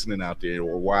who's listening out there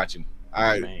or watching,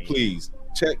 please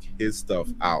check his stuff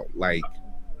out. Like,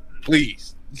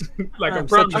 please. Like I'm a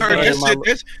promise. such a fan of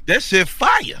my- That shit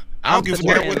fire. I don't give a such a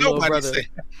damn fan what of Lil nobody Brother. say.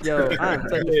 Yo, I'm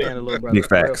such a fan of Little Brother. Big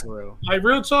facts. For real. Like,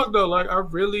 real talk though, like I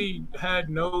really had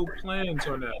no plans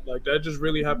on that. Like, that just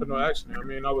really happened on accident. I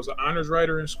mean, I was an honors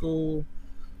writer in school,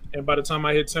 and by the time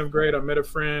I hit 10th grade, I met a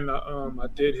friend. I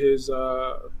did his.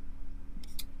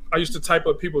 I used to type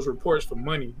up people's reports for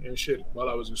money and shit while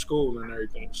I was in school and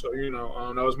everything. So,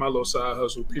 that was my little side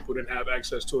hustle. People didn't have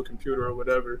access to a computer or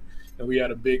whatever, and we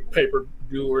had a big paper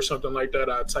due or something like that.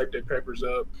 I typed their papers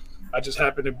up. I just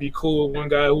happened to be cool with one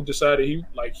guy who decided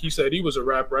he said he was a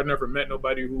rapper. I never met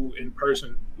nobody who in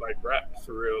person like rapped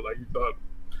for real. Like, you thought,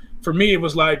 for me, it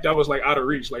was like that was like out of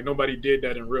reach. Like, nobody did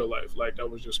that in real life. Like, that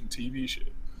was just some TV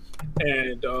shit.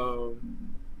 And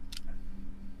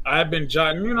I had been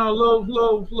jotting,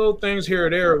 little things here or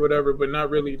there or whatever, but not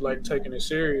really like taking it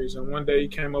serious. And one day he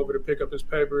came over to pick up his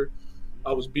paper.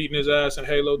 I was beating his ass in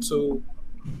Halo 2.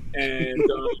 And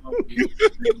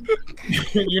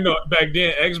back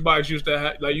then Xbox used to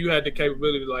have you had the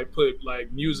capability to like put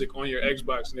like music on your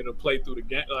Xbox and it'll play through the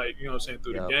game, like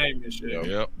through the game and shit.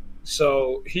 Yep.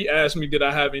 So he asked me, did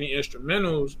I have any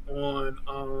instrumentals on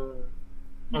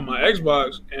my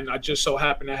Xbox, and I just so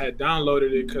happened I had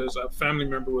downloaded it because a family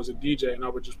member was a DJ, and I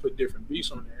would just put different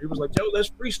beats on there. He was like, "Yo, let's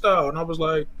freestyle," and I was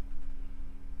like,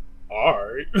 "All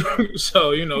right."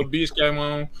 So beats came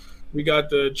on. We got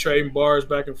the trading bars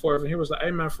back and forth, and he was like,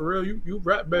 "Hey man, for real, you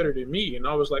rap better than me." And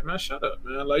I was like, "Man, shut up,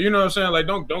 man. Like, you know what I'm saying? Like,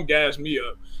 don't gas me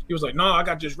up." He was like, "No, I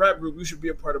got this rap group. You should be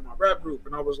a part of my rap group."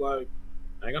 And I was like,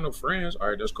 "I ain't got no friends. All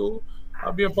right, that's cool.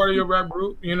 I'll be a part of your rap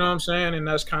group." You know what I'm saying? And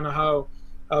that's kind of how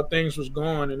things was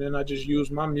going. And then I just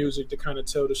used my music to kind of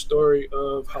tell the story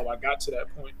of how I got to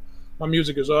that point. My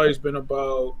music has always been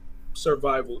about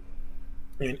survival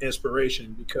and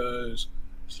inspiration because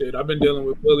shit, I've been dealing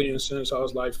with bullying since I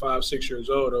was like 5-6 years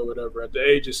old or whatever. At the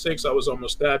age of 6, I was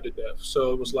almost stabbed to death.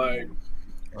 So it was like,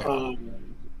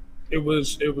 it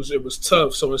was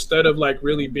tough. So instead of like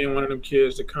really being one of them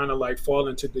kids to kind of like fall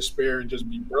into despair and just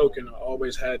be broken, I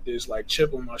always had this like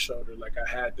chip on my shoulder. Like, I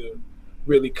had to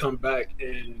really come back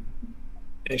and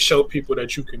show people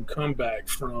that you can come back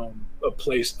from a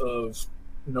place of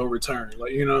no return.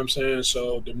 Like, you know what I'm saying?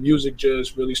 So the music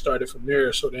just really started from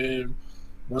there. So then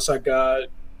once I got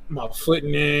my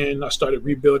footing in, I started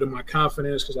rebuilding my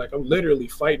confidence because like I'm literally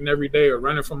fighting every day or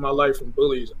running from my life from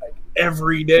bullies like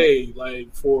every day,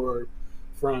 like from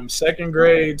 2nd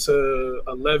grade to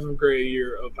 11th grade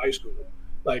year of high school.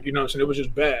 Like, you know what I'm saying? It was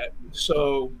just bad.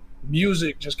 So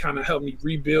music just kind of helped me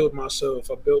rebuild myself.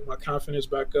 I built my confidence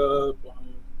back up.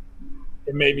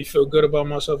 It made me feel good about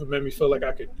myself. It made me feel like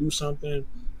I could do something.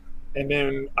 And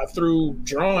then I threw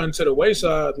drawing to the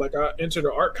wayside. Like, I entered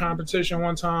an art competition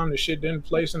one time. The shit didn't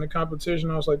place in the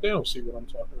competition. I was like, they don't see what I'm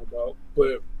talking about.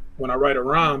 But when I write a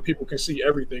rhyme, people can see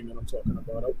everything that I'm talking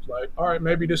about. I was like, all right,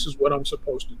 maybe this is what I'm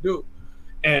supposed to do.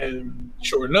 And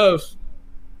sure enough,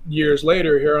 years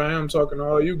later, here I am talking to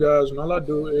all you guys, and all I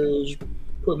do is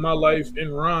put my life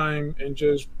in rhyme and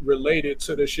just relate it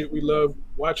to the shit we love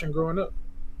watching growing up.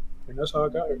 And that's how I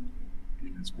got it.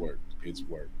 It's worked. It's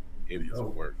worked. It has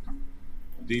worked.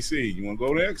 DC, you want to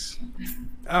go next?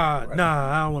 Nah,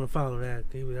 I don't want to follow that.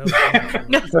 I don't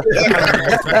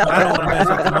want to mess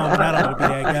up the moment. I don't want to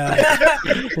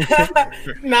be that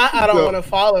guy. I don't want to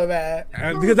follow that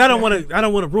because I don't want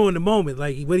to ruin the moment.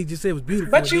 Like what he just said was beautiful.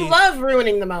 But you love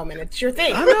ruining the moment. It's your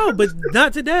thing. I know, but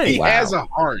not today. He has a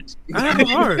heart. I have a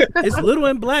heart. It's little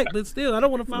and black, but still, I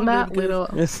don't want to follow Not it. little.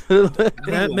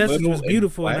 That message was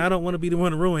beautiful, and I don't want to be the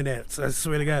one to ruin that. So I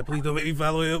swear to God, please don't make me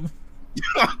follow him.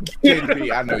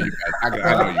 Candy, I know you guys. I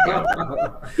know you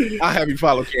guys. I'll have you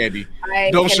follow Candy.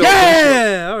 Don't show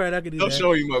all right, I can do that. Don't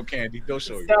show him up, Candy. Don't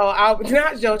show him. So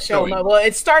don't show him up. Well,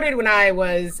 it started when I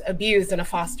was abused in a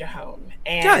foster home.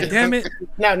 And God damn it!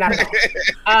 No, not at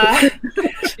all.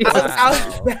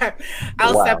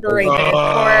 I'll separate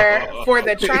it for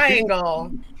the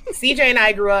triangle. CJ and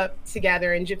I grew up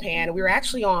together in Japan. We were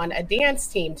actually on a dance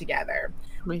team together.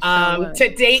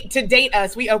 To date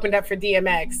us, we opened up for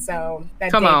DMX, so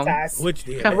that dates us. Which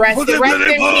DMX? Rest in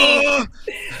peace.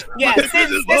 Yeah,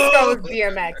 Cisco's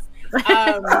DMX.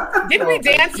 Didn't we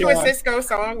dance to a Cisco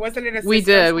song? Wasn't it a Cisco We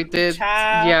song? did.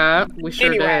 Child? Yeah, we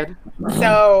sure did.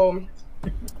 So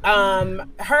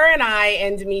her and I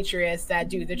and Demetrius that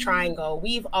do the triangle,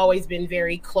 we've always been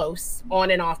very close on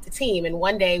and off the team. And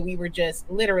one day we were just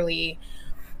literally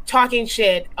talking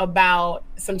shit about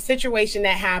some situation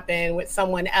that happened with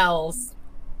someone else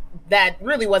that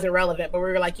really wasn't relevant, but we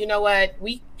were like, you know what,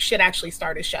 we should actually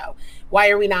start a show. Why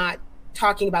are we not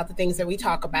talking about the things that we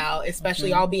talk about,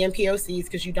 especially all being POCs,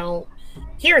 because you don't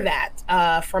hear that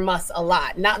from us a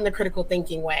lot, not in the critical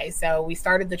thinking way. So we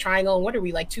started the triangle, and what are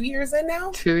we, like 2 years in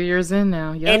now? 2 years in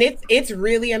now, yeah. And it's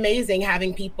really amazing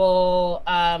having people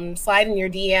slide in your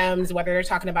DMs, whether they're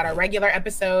talking about our regular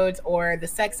episodes or the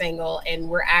sex angle, and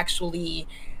we're actually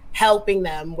helping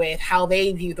them with how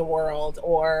they view the world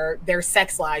or their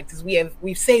sex life, because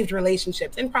we've saved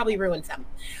relationships and probably ruined some.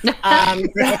 So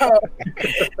that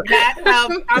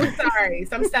I'm sorry,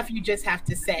 some stuff you just have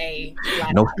to say.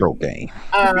 No stroke game.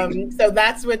 So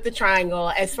that's with the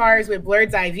triangle. As far as with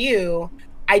Blurred's Eye View,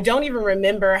 I don't even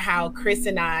remember how Chris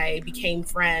and I became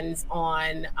friends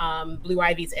on Blue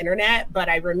Ivy's internet, but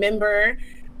I remember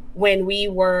when we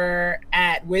were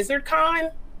at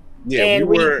WizardCon. Yeah, and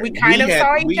we kind of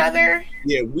saw each other.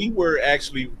 Yeah, we were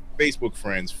actually Facebook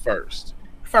friends first.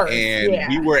 And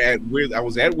we were I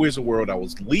was at Wizard World. I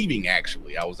was leaving,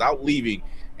 actually. I was out leaving,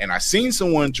 and I seen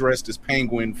someone dressed as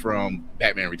Penguin from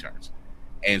Batman Returns.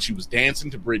 And she was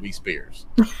dancing to Britney Spears.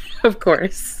 Of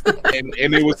course. And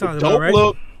it was a dope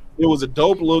look. It was a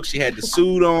dope look. She had the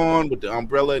suit on with the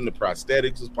umbrella and the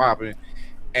prosthetics was popping.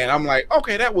 And I'm like,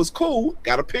 okay, that was cool.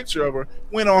 Got a picture of her.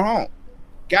 Went on home.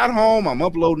 Got home, I'm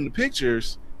uploading the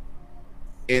pictures,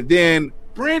 and then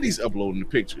Brandy's uploading the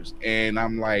pictures, and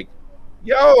I'm like,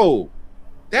 yo,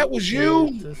 that was you?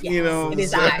 Yes, you know, it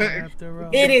is I.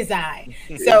 It is I.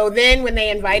 So then when they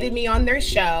invited me on their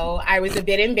show, I was a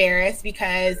bit embarrassed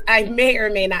because I may or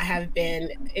may not have been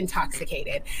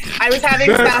intoxicated. I was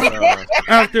having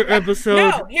after episode.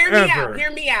 No, hear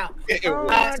me out.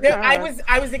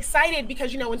 I was excited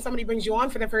because, you know, when somebody brings you on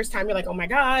for the first time, you're like, oh my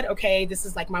God, okay, this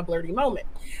is like my blurty moment.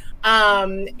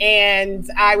 And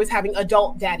I was having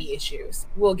adult daddy issues.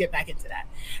 We'll get back into that.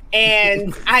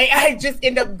 And I just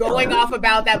end up going off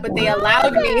about that, but they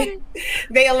allowed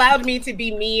me to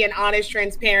be me and honest,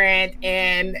 transparent,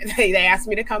 and they asked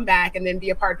me to come back and then be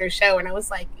a part of their show. And I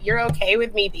was like, you're okay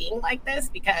with me being like this?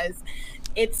 Because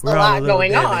it's we're a lot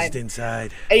going on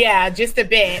inside. Yeah, just a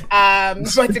bit.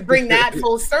 But to bring that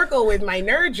full circle with my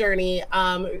nerd journey,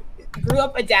 grew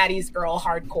up a daddy's girl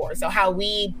hardcore. So how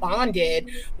we bonded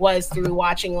was through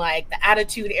watching like the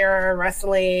Attitude Era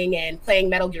wrestling and playing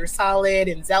Metal Gear Solid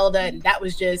and Zelda, and that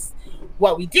was just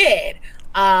what we did.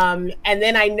 And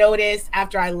then I noticed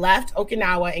after I left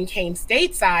Okinawa and came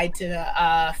stateside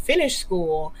to finish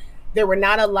school, there were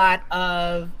not a lot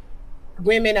of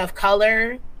women of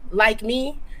color like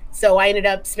me. So I ended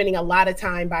up spending a lot of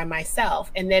time by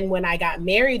myself. And then when I got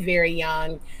married very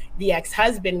young, the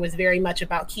ex-husband was very much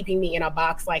about keeping me in a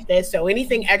box like this. So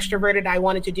anything extroverted I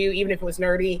wanted to do, even if it was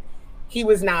nerdy, he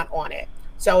was not on it.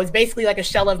 So it's basically like a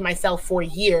shell of myself for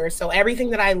years. So everything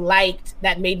that I liked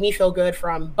that made me feel good,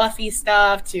 from Buffy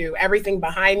stuff to everything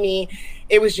behind me,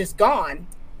 it was just gone.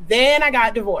 Then I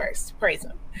got divorced, praise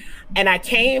him. And I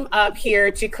came up here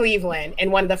to Cleveland.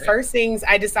 And one of the first things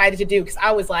I decided to do, because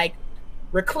I was like,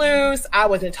 recluse, I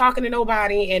wasn't talking to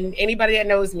nobody, and anybody that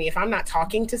knows me, if I'm not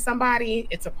talking to somebody,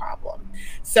 it's a problem.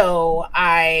 So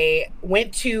I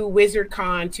went to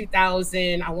WizardCon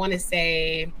 2000, I want to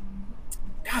say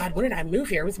God, when did I move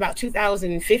here? It was about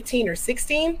 2015 or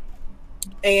 16.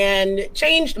 And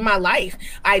changed my life.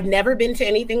 I'd never been to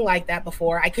anything like that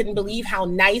before. I couldn't believe how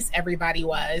nice everybody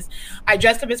was. I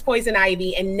dressed up as Poison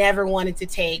Ivy and never wanted to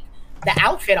take the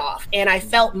outfit off. And I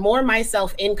felt more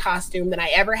myself in costume than I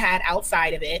ever had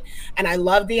outside of it. And I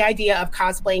love the idea of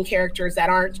cosplaying characters that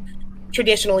aren't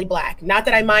traditionally Black. Not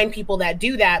that I mind people that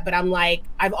do that, but I'm like,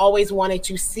 I've always wanted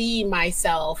to see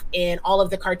myself in all of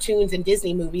the cartoons and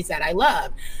Disney movies that I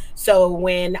love. So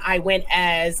when I went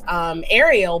as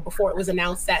Ariel, before it was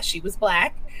announced that she was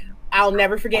Black, I'll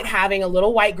never forget having a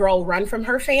little white girl run from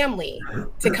her family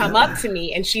to come up to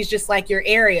me. And she's just like, "You're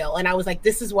Ariel." And I was like,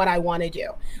 this is what I want to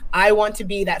do. I want to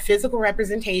be that physical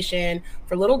representation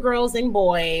for little girls and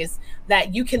boys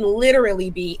that you can literally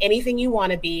be anything you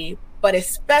want to be. But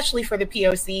especially for the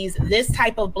POCs, this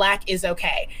type of Black is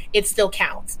okay. It still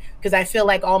counts. Because I feel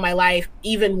like all my life,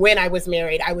 even when I was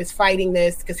married, I was fighting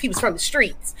this because he was from the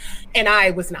streets and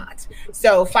I was not.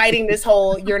 So fighting this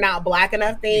whole "you're not Black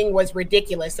enough" thing was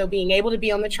ridiculous. So being able to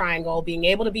be on the Triangle, being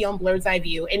able to be on Blurred's Eye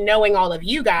View, and knowing all of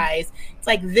you guys, it's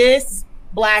like this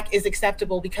Black is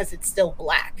acceptable because it's still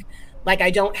Black. Like I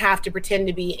don't have to pretend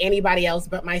to be anybody else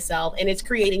but myself. And it's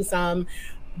creating some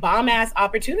bomb ass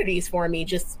opportunities for me,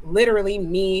 just literally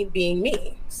me being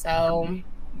me. So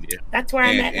that's where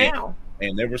I'm at now.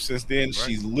 And ever since then,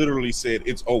 she's literally said,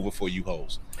 "It's over for you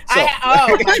hoes." So.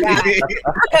 Oh my God.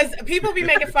 Because people be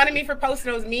making fun of me for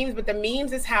posting those memes, but the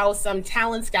memes is how some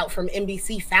talent scout from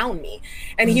NBC found me.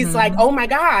 And he's like, "Oh my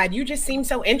God, you just seem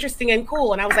so interesting and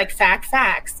cool." And I was like,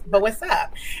 facts, but what's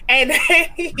up? And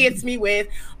he hits me with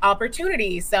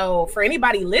opportunities. So for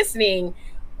anybody listening,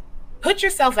 put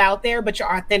yourself out there, but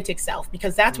your authentic self,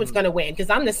 because that's what's going to win. Because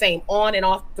I'm the same on and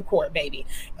off the court, baby.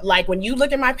 Like when you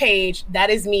look at my page, that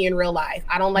is me in real life.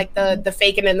 I don't like the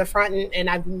faking in the front. And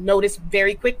I've noticed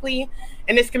very quickly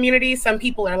in this community, some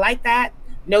people are like that.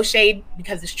 No shade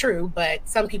because it's true, but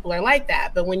some people are like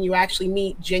that. But when you actually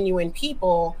meet genuine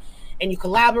people and you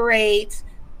collaborate,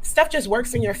 stuff just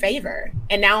works in your favor.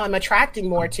 And now I'm attracting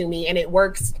more to me, and it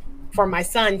works for my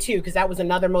son too, because that was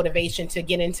another motivation to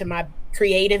get into my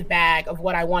creative bag of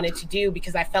what I wanted to do,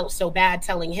 because I felt so bad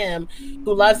telling him,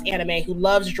 who loves anime, who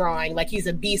loves drawing, like he's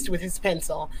a beast with his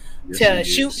pencil, to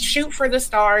shoot for the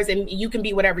stars and you can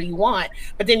be whatever you want.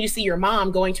 But then you see your mom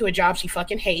going to a job she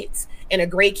fucking hates in a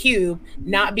gray cube,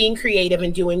 not being creative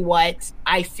and doing what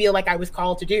I feel like I was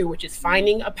called to do, which is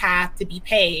finding a path to be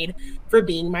paid for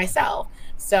being myself.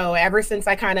 So ever since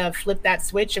I kind of flipped that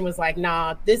switch and was like,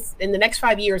 nah, this in the next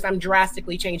 5 years, I'm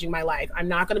drastically changing my life. I'm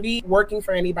not going to be working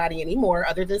for anybody anymore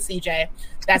other than CJ.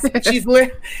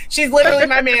 She's literally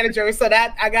my manager. So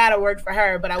that I got to work for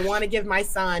her. But I want to give my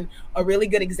son a really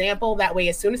good example. That way,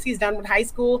 as soon as he's done with high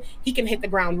school, he can hit the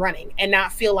ground running and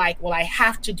not feel like, well, I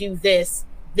have to do this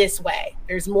way.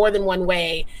 There's more than one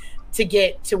way to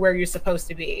get to where you're supposed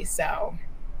to be. So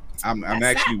I'm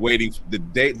actually waiting for the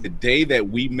day that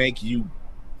we make you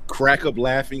crack up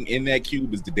laughing in that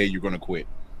cube is the day you're gonna quit.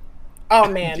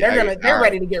 Oh man, they're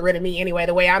ready to get rid of me anyway.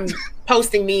 The way I'm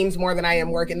posting memes more than I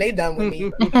am working, they done with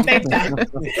me.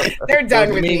 They're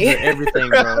done with me. Everything,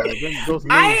 bro.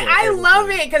 I love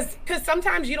it because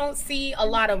sometimes you don't see a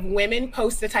lot of women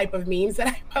post the type of memes that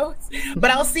I post, but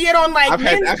I'll see it on like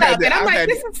men's stuff, and I'm like,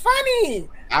 this is funny.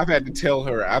 I've had to tell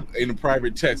her in a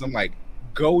private text, I'm like,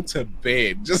 go to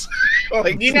bed. Just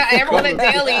like, you know, on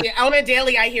a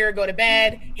daily, I hear go to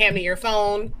bed, hand me your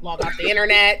phone, log off the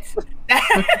internet.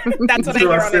 That's what I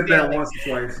hear on a daily. That once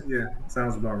or twice. Yeah,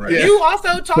 sounds about right. Yeah. You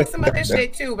also talk some other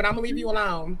shit too, but I'm gonna leave you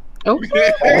alone. Oh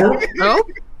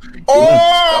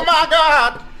my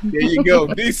God! There you go,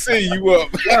 DC. You up?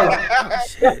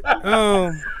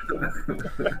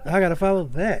 I gotta follow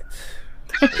that.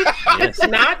 Yes.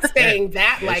 Not saying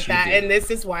that like that, and this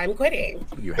is why I'm quitting.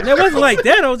 And it wasn't like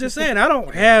that. I was just saying I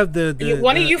don't have the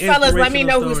one of you fellas. Let me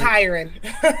know who's hiring.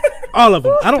 All of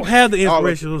them. I don't have the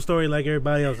inspirational story like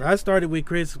everybody else. I started with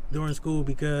Chris during school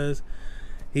because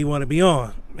he wanted to be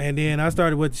on, and then I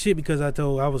started with the shit because I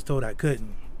was told I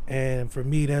couldn't. And for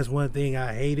me, that's one thing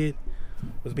I hated,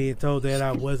 was being told that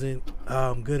I wasn't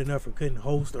good enough or couldn't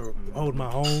host or hold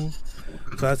my own.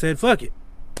 So I said, fuck it.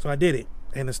 So I did it.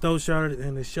 And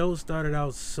the show started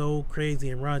out so crazy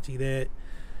and raunchy that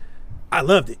I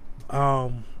loved it.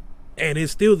 And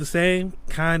it's still the same,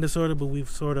 kind of, sort of, but we've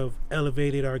sort of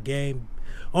elevated our game.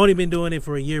 Only been doing it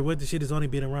for a year. What the shit has only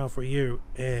been around for a year,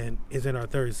 and it's in our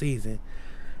 3rd season.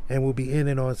 And we'll be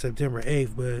ending on September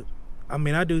 8th. But, I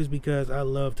mean, I do this because I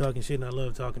love talking shit and I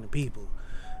love talking to people.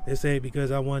 They say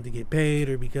because I wanted to get paid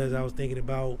or because I was thinking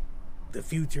about the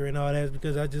future and all that. It's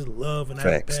because I just love and I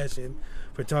have a passion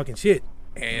for talking shit.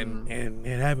 and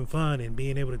having fun and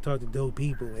being able to talk to dope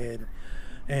people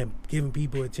and giving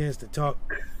people a chance to talk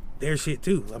their shit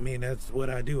too. I mean, that's what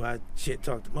I do. I shit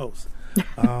talk the most.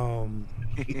 I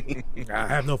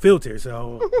have no filter,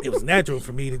 so it was natural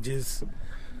for me to just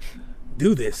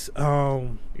do this.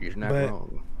 You're not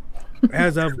wrong.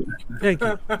 Thank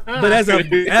you. But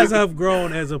as I've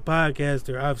grown as a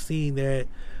podcaster, I've seen that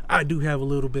I do have a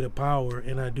little bit of power,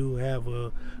 and I do have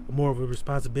a more of a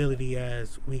responsibility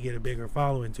as we get a bigger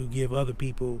following to give other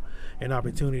people an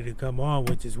opportunity to come on,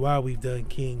 which is why we've done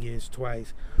King-ish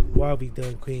twice, why we've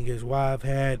done Queen-ish, why I've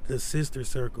had the Sister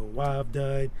Circle, why I've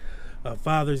done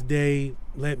Father's Day,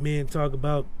 let men talk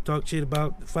shit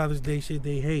about Father's Day shit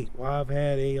they hate, why I've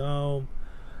had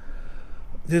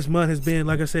this month has been,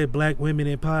 like I said, Black women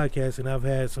in podcasting. I've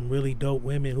had some really dope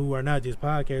women who are not just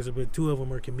podcasters, but 2 of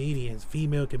them are comedians,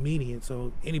 female comedians.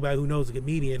 So anybody who knows a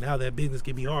comedian, how that business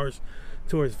can be harsh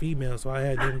towards females. So I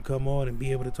had them come on and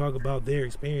be able to talk about their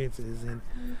experiences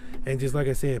and just like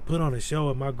I said, put on a show.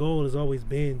 And my goal has always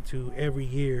been to every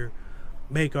year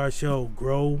make our show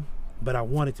grow, but I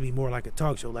want it to be more like a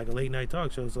talk show, like a late night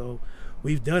talk show. So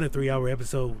we've done a 3-hour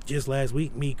episode just last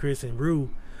week. Me, Chris, and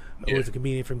Rue. Who was a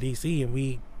comedian from DC,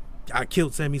 and I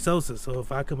killed Sammy Sosa. So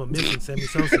if I come up missing Sammy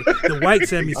Sosa, the white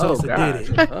Sammy Sosa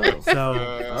did it.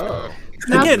 So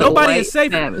again, nobody is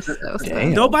safe.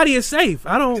 Nobody is safe.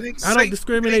 I don't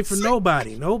discriminate for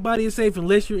nobody. Nobody is safe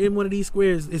unless you're in one of these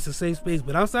squares. It's a safe space.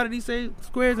 But outside of these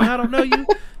squares, and I don't know you,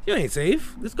 you ain't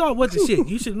safe. It's called What the Shit.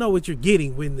 You should know what you're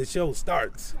getting when the show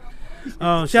starts.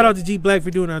 Shout out to G Black for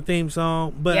doing our theme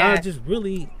song. But I just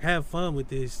really have fun with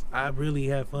this. I really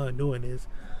have fun doing this.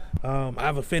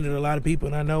 I've offended a lot of people,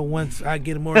 and I know once I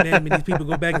get more name and these people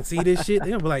go back and see this shit,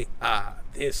 they'll be like,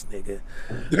 this nigga.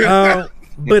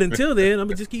 But until then, I'm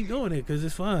gonna just keep doing it because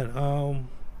it's fun.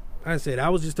 Like I said, I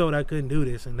was just told I couldn't do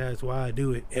this, and that's why I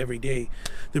do it every day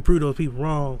to prove those people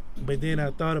wrong. But then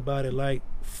I thought about it like,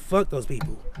 fuck those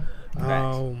people.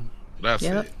 That's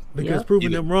it. Because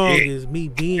proving them wrong is me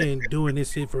doing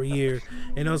this shit for a year,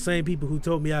 and those same people who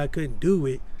told me I couldn't do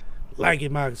it,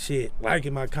 liking my shit,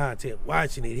 liking my content,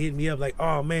 watching it, hitting me up like,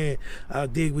 oh man, I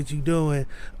dig what you doing.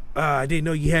 I didn't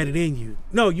know you had it in you.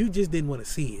 No, you just didn't want to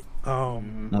see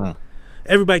it.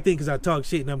 Everybody thinks because I talk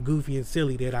shit and I'm goofy and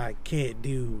silly that I can't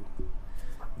do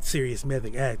serious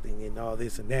method acting and all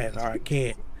this and that, or I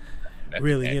can't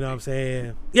really, you know what I'm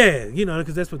saying? Yeah, you know,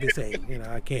 because that's what they say. You know,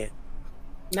 I can't.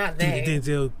 Not that.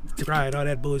 Denzel tried all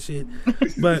that bullshit,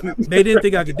 but they didn't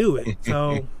think I could do it.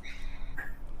 So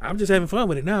I'm just having fun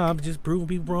with it now. I'm just proving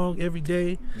people wrong every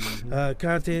day.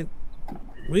 Content.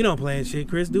 We don't plan shit,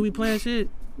 Chris. Do we plan shit?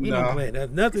 We don't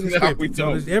plan. Nothing is scripted.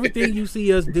 So everything you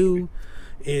see us do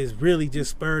is really just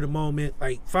spur of the moment.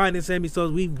 Like finding Sammy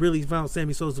Sosa, we really found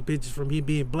Sammy Sosa pictures from him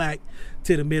being black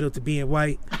to the middle to being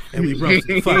white, and we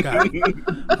roasted the fuck out of him.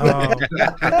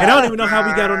 And I don't even know how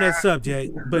we got on that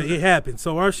subject, but it happened.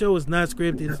 So our show is not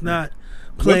scripted. It's not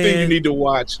planned. One thing you need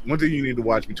to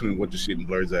watch between What the Shit and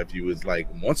Blur's Eye View is like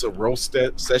once a roast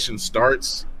session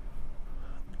starts.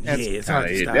 It's hard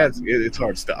to stop. It's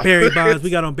hard to stop. Barry Bonds,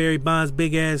 we got on Barry Bonds'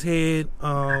 big ass head.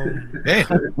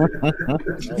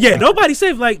 Yeah, nobody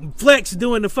safe like Flex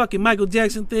doing the fucking Michael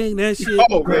Jackson thing. That shit.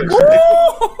 Oh man.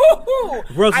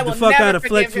 Roasted the fuck out of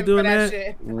Flex for doing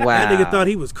that. Wow. That nigga thought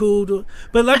he was cool.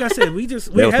 But like I said, we That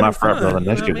was my front fun. brother.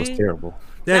 That shit was terrible.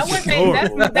 That's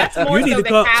horrible. That's more so the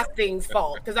casting's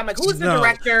fault. Because I'm like, who's the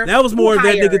director? That was more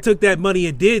that nigga took that money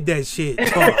and did that shit.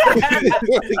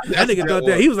 That nigga thought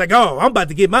that. He was like, oh, I'm about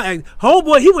to get my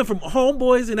homeboy. He went from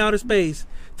Homeboys in Outer Space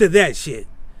to that shit.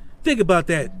 Think about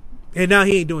that. And now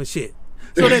he ain't doing shit.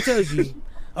 So that tells you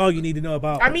all you need to know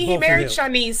about. I mean, he married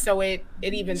Shanice, so it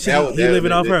even he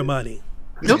living off her money.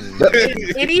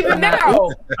 It even now.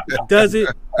 Does it?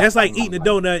 That's like eating a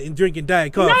donut and drinking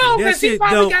Diet Coffee. No, that shit he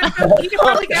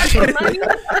probably got some money.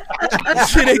 That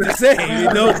shit ain't the same.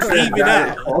 It don't even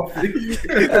out.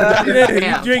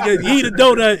 You eat a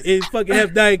donut and fucking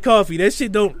have Diet Coffee. That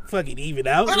shit don't fucking even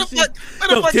out. Don't tip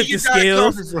the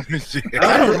scales.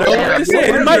 I don't know. I'm just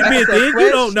saying. It might be a thing.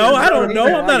 You don't know. I don't know.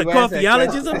 I'm not a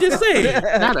coffeeologist. I'm just saying.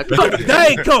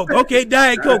 Diet Coke. Okay,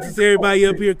 Diet Coke since everybody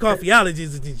up here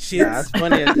coffeeologists and shit. That's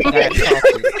funny as Diet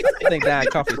Coffee. I think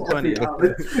Diet Coffee is funny.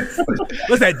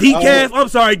 What's that? Decaf? I'm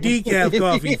sorry, decaf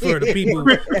coffee for the people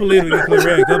politically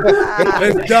correct.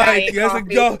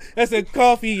 That's a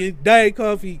coffee, Diet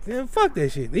Coffee. Man, fuck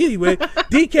that shit. Anyway,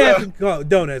 decaf and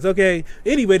donuts. Okay.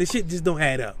 Anyway, the shit just don't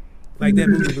add up. Like that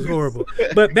movie was horrible.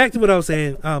 But back to what I was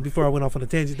saying before I went off on a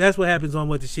tangent. That's what happens on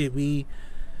What the Shit. We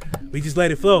just let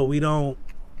it flow. We don't.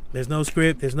 There's no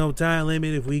script. There's no time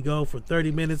limit. If we go for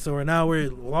 30 minutes or an hour,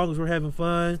 as long as we're having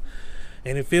fun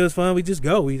and it feels fun. We just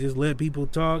go. We just let people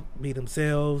talk, be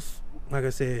themselves. Like I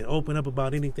said, open up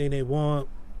about anything they want,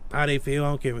 how they feel. I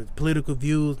don't care if it's political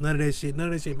views, none of that shit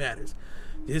matters.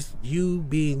 Just you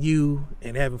being you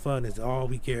and having fun is all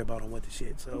we care about on What the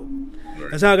Shit. So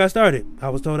that's how I got started. I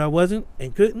was told I wasn't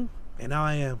and couldn't, and now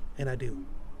I am and I do.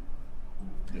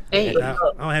 Hey. I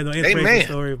don't have no inspirational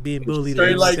story of being bullied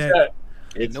or like that.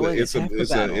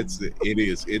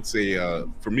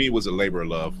 For me, it was a labor of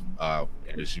love.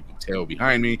 As you can tell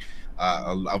behind me,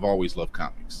 I've always loved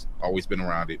comics, always been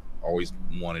around it, always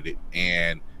wanted it,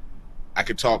 and I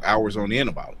could talk hours on end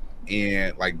about it.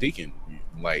 And like Deacon,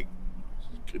 like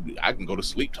I can go to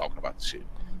sleep talking about the shit,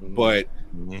 but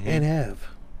and have.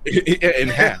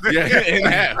 And half,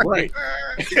 right.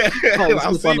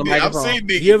 I've seen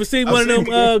you ever seen one of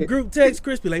them group texts,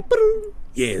 Chris be like,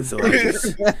 yeah, so I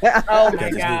just oh my got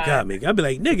this new God. comic. I'd be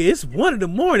like, nigga, it's 1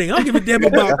 a.m. I don't give a damn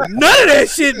about none of that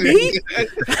shit, me. I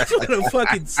just want to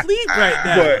fucking sleep right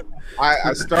now. But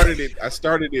I started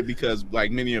it because, like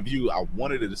many of you, I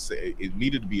wanted it to say it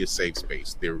needed to be a safe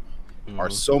space. There are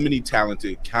so many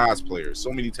talented cosplayers,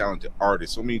 so many talented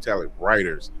artists, so many talented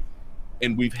writers.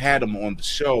 And we've had them on the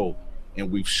show,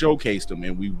 and we've showcased them,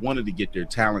 and we wanted to get their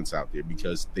talents out there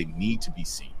because they need to be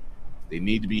seen, they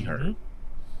need to be heard.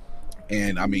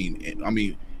 And I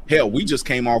mean, hell, we just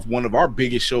came off one of our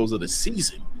biggest shows of the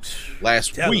season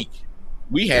last week.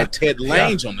 We had Ted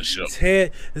Lange on the show.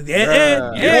 Ted, and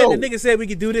the nigga said we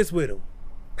could do this with him.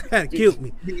 That killed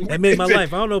me. That made my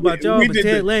life. I don't know about y'all, but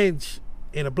Ted Lange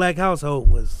in a black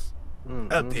household was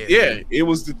up there. Yeah, it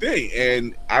was the thing,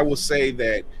 and I will say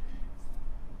that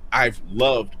I've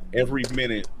loved every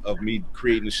minute of me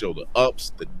creating the show, the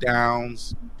ups, the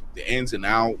downs, the ins and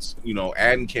outs. You know,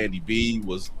 adding Candy B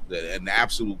was an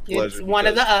absolute pleasure. It's one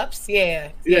of the ups,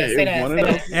 yeah. Say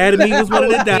that. Adding me was one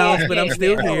of the downs, but I'm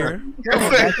still here.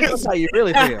 That's how you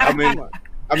really feel. I mean,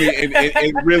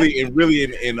 and really,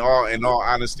 in all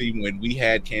honesty, when we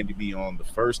had Candy B on the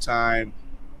first time,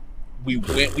 we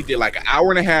did like an hour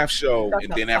and a half show,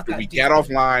 and then after we got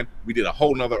offline, we did a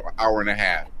whole nother hour and a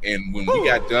half. And when we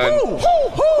got done,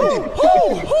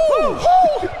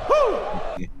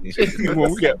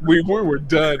 we were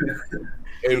done,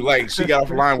 and like she got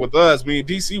offline with us, me and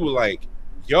DC were like,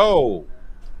 "Yo,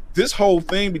 this whole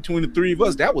thing between the three of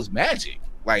us, that was magic!"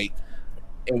 Like,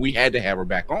 and we had to have her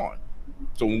back on.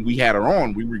 So when we had her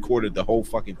on, we recorded the whole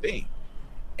fucking thing,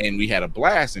 and we had a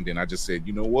blast. And then I just said,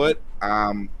 "You know what?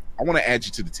 I want to add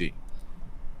you to the team."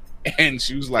 And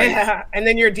she was like, yeah. And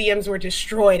then your DMs were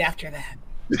destroyed after that.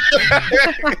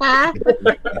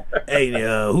 Hey,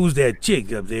 who's that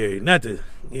chick up there? Not to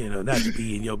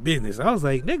be in your business. I was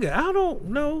like, nigga, I don't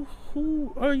know.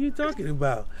 Who are you talking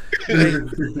about?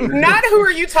 Not who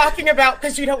are you talking about,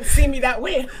 because you don't see me that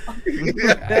way.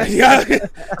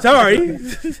 Sorry.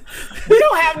 We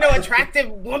don't have no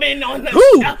attractive woman on the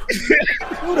show.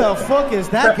 Who the fuck is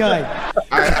that guy?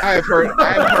 I've heard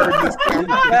this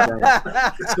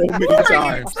conversation so many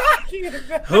times.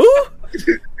 Who?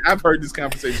 I've heard this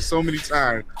conversation so many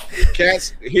times.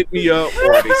 Cats hit me up,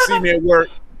 or they see me at work.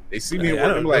 They see me at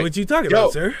work. I'm like, what you talking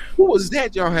about, sir? Who was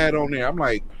that y'all had on there? I'm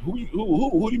like, who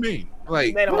do you mean?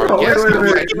 Like, wait.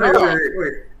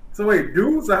 So wait,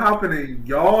 dudes are hopping in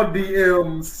y'all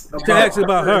DMs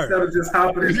about her instead of just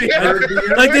hopping in her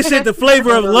DMs. Like this shit, the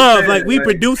flavor of love. Like we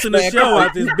producing a show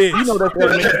out this bitch. You know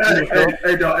that's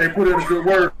hey, dog, put in a good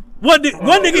word. One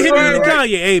nigga hit me in the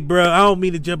Kanye. Hey, bro, I don't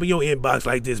mean to jump in your inbox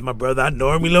like this, my brother. I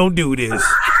normally don't do this,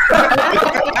 but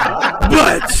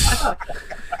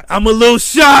I'm a little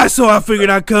shy, so I figured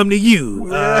I'd come to you.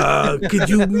 Could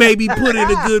you maybe put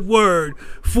in a good word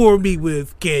for me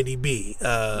with Candy B?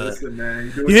 Listen,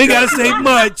 man, you ain't gotta say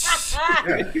much.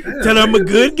 Tell her I'm a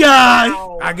good guy.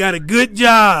 I got a good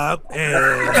job, and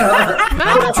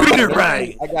I'm treated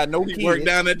right. I got no kids. Work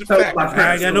down at the factory.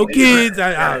 I got no kids.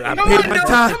 I paid my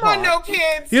tithes. Come on, no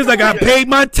kids. He was like, I paid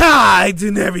my tithes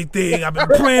and everything. I've been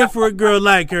praying for a girl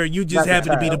like her. You just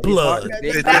happen to be the plug.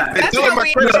 That's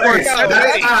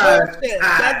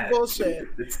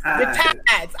bullshit. The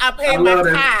tithes. I pay my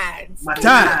tithes.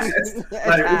 Tithes.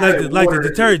 Like the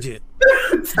detergent.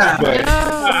 And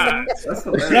I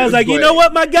was like, you know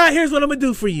what, my guy, here's what I'm gonna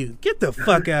do for you. Get the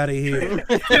fuck out of here.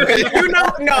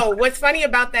 No, what's funny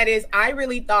about that is I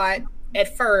really thought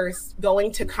at first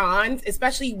going to cons,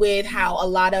 especially with how a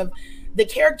lot of the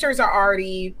characters are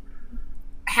already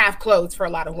half clothes for a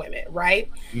lot of women, right?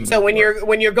 Mm-hmm. So when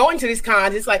you're going to these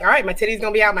cons, it's like, all right, my titty's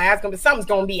gonna be out, my ass gonna be, something's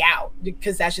gonna be out,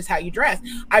 because that's just how you dress.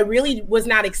 I really was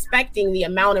not expecting the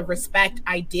amount of respect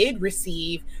I did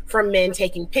receive from men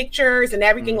taking pictures and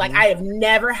everything. Mm-hmm. Like, I have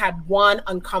never had one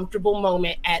uncomfortable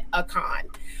moment at a con.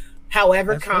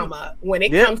 However, when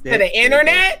it comes to the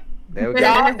internet,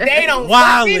 y'all, they don't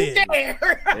fucking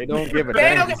care. They don't give a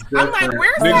damn. I'm like,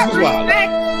 where's that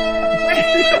respect?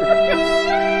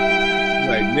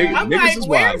 I'm like,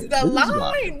 where's the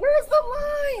line? Where's the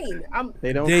line?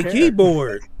 They don't. Their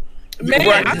keyboard.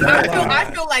 Man,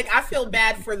 I feel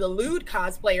bad for the lewd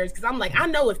cosplayers because I'm like, I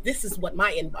know if this is what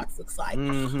my inbox looks like,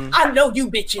 I know you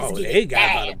bitches get they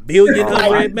got about 1 billion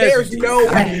like, there's no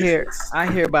way.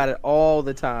 I hear about it all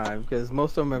the time because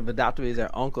most of them have adopted me as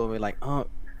their uncle. And they're like, let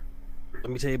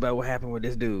me tell you about what happened with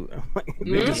this dude. I'm like,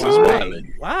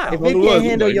 wow. If he can't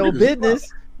handle your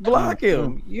business, block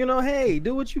him. You know, hey,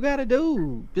 do what you gotta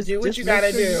do. Just do what you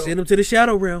gotta do. Send him to the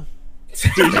shadow realm.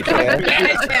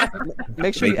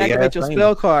 Make sure you activate your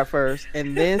spell card first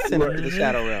and then send it to the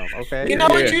shadow realm. Okay. You know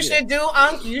what you should do,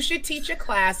 Unc? You should teach a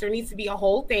class. There needs to be a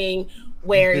whole thing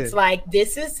where it's like,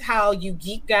 this is how you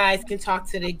geek guys can talk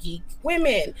to the geek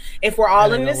women. If we're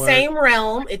all in the same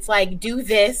realm, it's like, do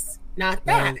this, not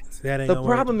that. The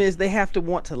problem is they have to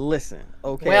want to listen.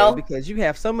 Okay. Well, because you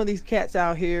have some of these cats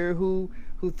out here who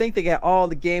think they got all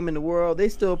the game in the world. They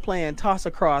still playing toss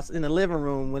across in the living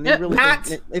room when they really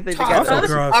think they got toss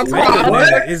across.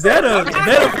 Is that a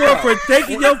metaphor for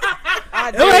taking your?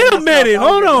 Wait a minute,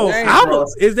 hold on.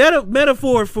 Is that a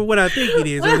metaphor for what I think it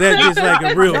is, or is that just like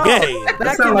a real game?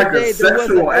 That sounds like a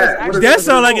sexual act. That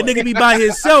sounds like a nigga be by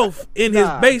himself in his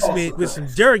basement with some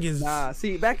jergens.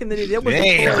 See, back in the day, there was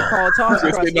a toy called toss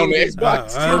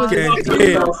across. Okay,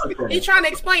 he's trying to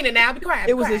explain it now. Be quiet.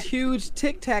 It was a huge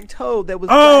tic-tac-toe that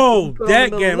was. Oh,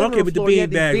 that game. Okay, with the bean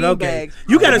bags. Okay.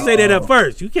 You got to say that up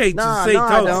first. You can't just say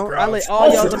toss across. I let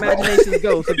all y'all's imaginations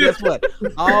go. So guess what?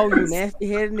 All you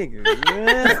nasty-headed niggas. You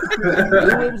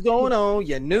knew what was going on.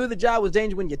 You knew the job was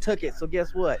dangerous when you took it. So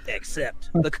guess what?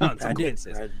 Accept the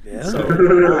consequences.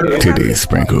 Today's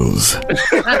sprinkles.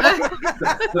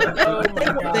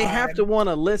 They have to want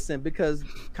to listen because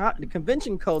the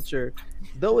convention culture,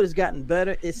 though it has gotten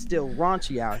better, it's still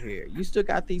raunchy out here. You still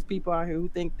got these people out here who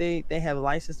think they have a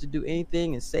license to do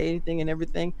anything and say anything and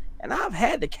everything. And I've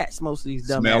had to catch most of these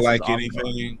dumb smell like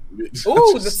anything.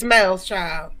 Ooh, the smells,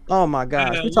 child. Oh my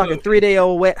gosh, we're talking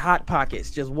 3-day-old wet hot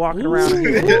pockets just walking around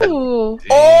here. Ooh.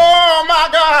 Oh my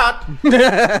God!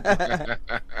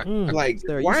 Like,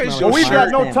 why is your we shirt? got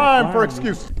no time for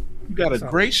excuses. You got a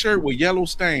gray shirt with yellow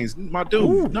stains, my dude.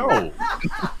 Ooh. No.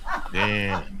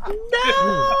 Damn.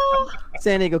 No.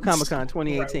 San Diego Comic-Con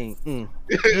 2018.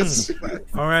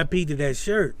 R.I.P. to that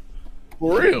shirt.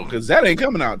 For real, because that ain't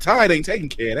coming out. Tide ain't taking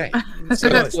care of that. So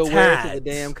that's the word to the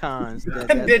damn cons. The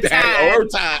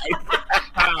Tide.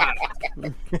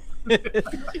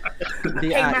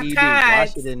 T-I-E-D.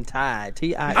 Wash it in Tide.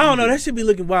 T-I-E-D. I don't know. That should be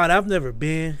looking wild. I've never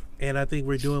been, and I think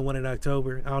we're doing one in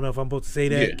October. I don't know if I'm supposed to say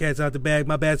that. Yeah. Cat's out the bag.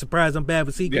 My bad. Surprise. I'm bad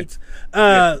with secrets.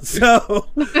 Yeah. So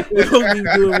we'll be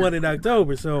doing one in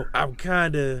October. So I'm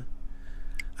kind of.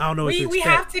 I don't know what to expect. We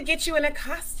have to get you in a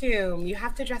costume. You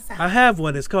have to dress up. I have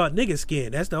one. It's called nigga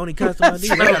skin. That's the only costume I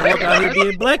need. I gotta walk out here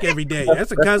being black every day.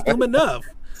 That's a costume enough.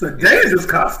 It's a dangerous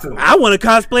costume. I want to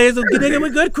cosplay as a nigga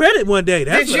with good credit one day.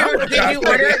 That's did you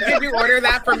order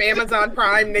that from Amazon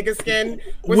Prime, nigga skin?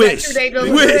 Wish it came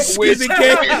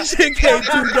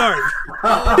too dark.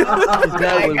 Is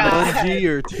that with 1G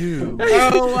or 2?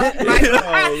 Oh my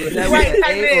God.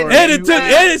 And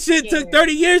it shit took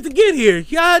 30 years to get here.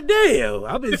 God damn.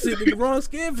 I've been sitting in the wrong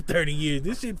skin for 30 years.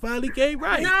 This shit finally came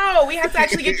right. No, we have to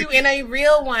actually get you in a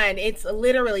real one. It's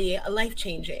literally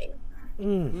life-changing.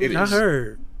 I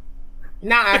heard.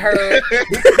 Nah, I heard.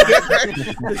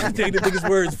 Let's take the biggest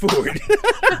words forward.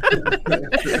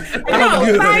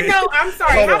 I'm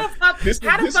sorry. How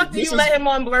the fuck do you let him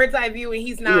on Blurred's Eye View and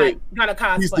he's not gonna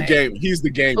cosplay? He's the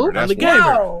gamer. I'm the gamer.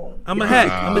 No. I'm a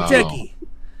hack. I'm a techie.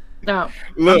 No.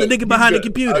 Look, I'm the nigga behind the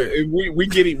computer. We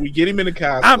get him in the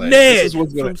cosplay. I'm Ned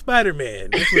from Spider-Man.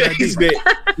 That's what I do. He's the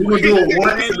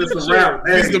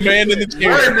man in the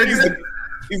chair.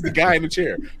 He's the guy in the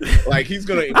chair. Like he's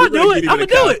gonna. I'm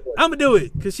gonna do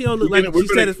it because she don't look like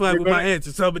she's satisfied with my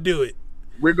answer. So I'm gonna do it.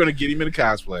 We're gonna get him in a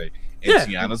cosplay, and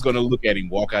Tiana's gonna look at him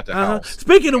walk out the house.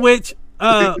 Speaking of which,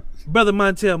 brother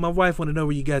Montel, my wife want to know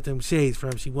where you got them shades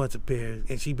from. She wants a pair,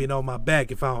 and she been on my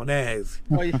back if I don't ask.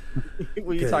 What are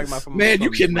you talking about? Man,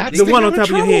 you cannot. The one on top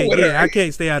of your head. Yeah, I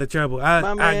can't stay out of trouble.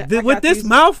 I with this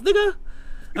mouth, nigga.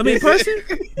 I mean, person,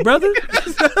 brother.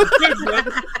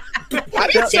 I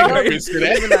didn't take no risk for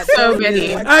that. So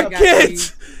many. I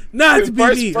can't not to be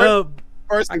me.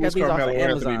 First it was Carmelo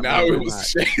Anthony. Now it was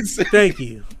Shades. Thank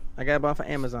you. I got it off of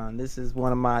Amazon. This is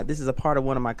a part of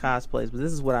one of my cosplays, but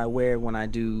this is what I wear when I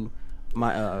do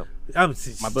my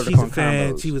she's BlurderCon a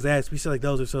fan. combos. She was asking me, she's like,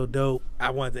 those are so dope.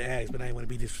 I wanted to ask, but I didn't want to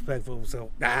be disrespectful.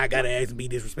 So I gotta ask and be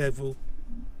disrespectful.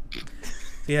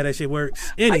 See how that shit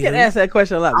works. Anyway, I get asked that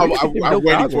question a lot. I'm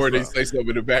waiting for her to say something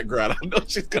in the background. I know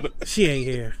she's gonna. She ain't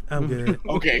here. I'm good.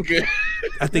 Okay, good.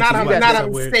 I think I'm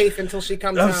somewhere. safe until she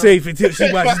comes. I'm safe until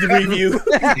she watches the review.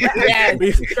 Yeah,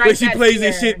 when she plays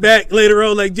this shit back later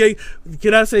on, like Jay,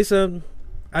 can I say something?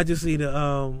 I just see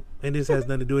the and this has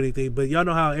nothing to do with anything, but y'all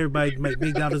know how everybody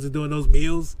McDonald's is doing those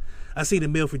meals. I see the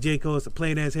meal for J. Cole. It's a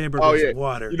plain ass hamburger with some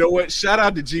water. You know what? Shout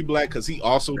out to G Black because he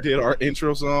also did our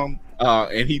intro song,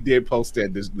 and he did post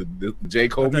that the J.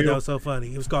 Cole meal. That was so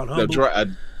funny. It was called Humble.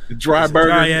 The dry burger,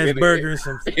 dry ass burger, and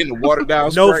some in the watered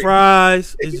down. No Sprite.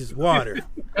 fries. It's just water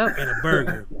and a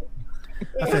burger.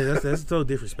 I think that's so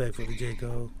disrespectful to J.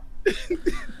 Cole.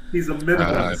 He's a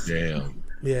minimalist. Damn.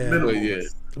 Yeah.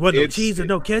 Minimalist. What, no cheese and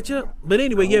no ketchup? But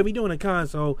anyway, yeah, we doing a con,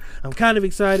 so I'm kind of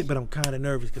excited, but I'm kind of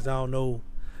nervous because I don't know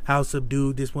how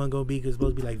subdued this one gonna be because it's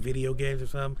supposed to be like video games or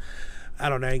something. I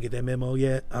don't know. I didn't get that memo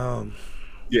yet.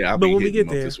 Yeah, but when we get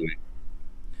there, so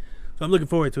I'm looking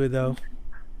forward to it though.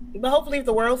 But hopefully, if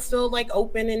the world's still like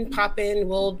open and popping,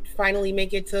 we'll finally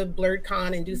make it to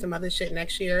BlurredCon and do some other shit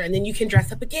next year, and then you can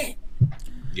dress up again.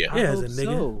 Yeah, as a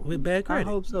nigga with bad credit. I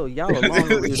hope so. Y'all are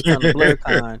long overdue to come to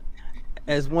BlurredCon.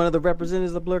 As one of the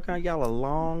representatives of BlurredCon, y'all are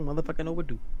long motherfucking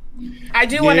overdue. I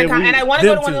do want to come, and I want to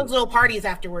go to one of those little parties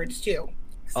afterwards too.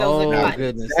 So oh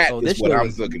goodness! This year I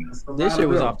was was looking. This year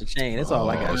was off the chain. That's all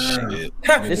I got. Shit.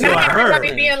 This Not year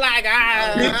everybody being like,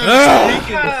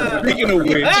 Speaking of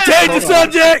which, change the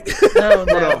subject.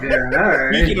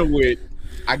 Speaking of which,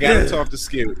 I gotta talk to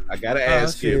Skip. I gotta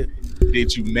ask Skip,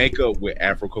 did you make up with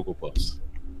Afro Cocoa Puffs?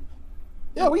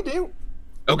 Yeah, we do.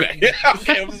 Okay.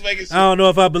 Okay, I'm just making sure. I don't know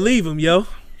if I believe him, yo.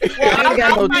 I ain't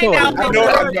got no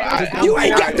choice. You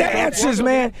ain't got the answers,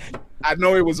 man. I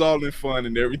know it was all in fun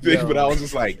and everything, but I was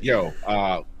just like, yo,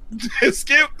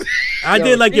 Skip. I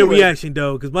did like your reaction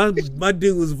though, because my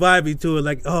dude was vibing to it,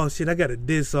 like, oh shit, I got a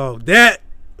diss song. That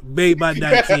made my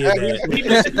night seeing that.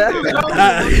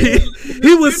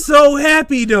 He was so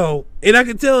happy though, and I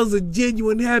could tell it was a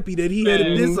genuine happy that he had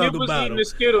a diss song about him. The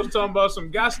Skittles talking about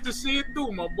some got to see it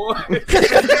through, my boy.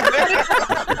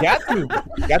 Got to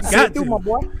see it through, my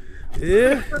boy.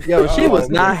 Yeah. Yo, she was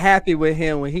not happy with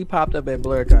him when he popped up at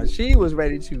BlurredCon. She was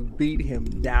ready to beat him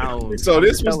down. So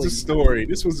this was the story.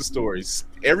 This was the story.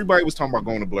 Everybody was talking about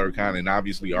going to BlurredCon, and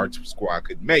obviously our squad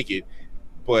couldn't make it.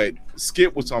 But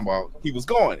Skip was talking about he was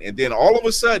going, and then all of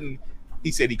a sudden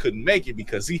he said he couldn't make it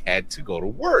because he had to go to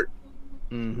work.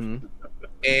 Mm-hmm.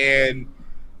 And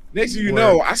next thing you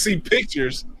know, I see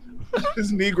pictures of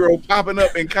this Negro popping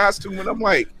up in costume, and I'm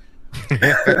like,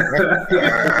 again,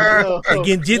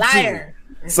 jitsu.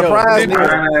 Surprise,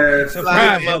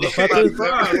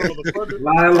 motherfucker.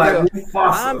 Lying like Mufasa.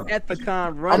 I'm at the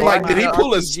con running. I'm like, did he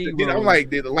pull a? RPG I'm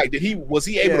like, did he? Was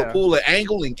he able to pull an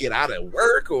angle and get out of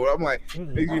work? Or I'm like,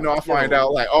 you know, I find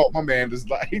out like, oh, my man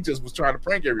just like he just was trying to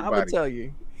prank everybody. I would tell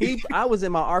you, I was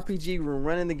in my RPG room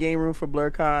running the game room for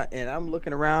BlurredCon, and I'm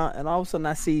looking around, and all of a sudden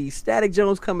I see Static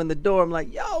Jones come in the door. I'm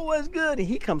like, yo, what's good? And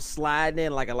he comes sliding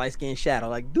in like a light skinned shadow,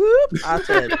 like, doop. I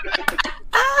said,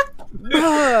 and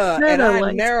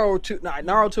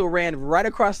Naruto ran right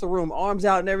across the room, arms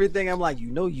out and everything. I'm like, you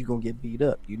know, you're gonna get beat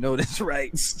up. You know this,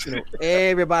 right? You know,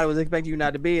 everybody was expecting you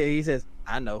not to be here. He says,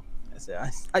 I know.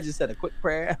 I just said a quick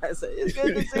prayer. I said, it's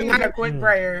good to see you. Not a quick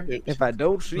prayer. If I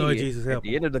don't see Lord you Jesus, at help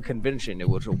the end of the convention, it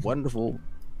was a wonderful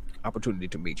opportunity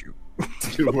to meet you.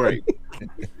 Right.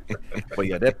 But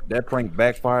yeah, that prank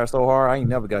backfired so hard. I ain't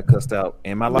never got cussed out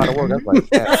in my line of work. I was like,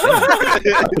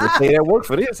 I could have stayed at work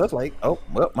for this. I was like, oh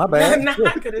well, my bad. No,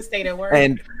 I could have stayed at work.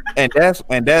 And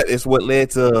that is what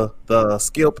led to the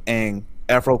Skip and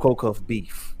Afro Cocoa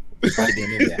beef. Right then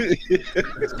and there.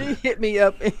 She hit me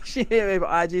up and she hit me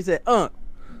on IG and said,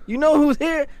 you know who's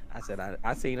here? I said,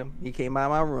 I seen him. He came by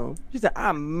my room. She said,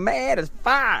 I'm mad as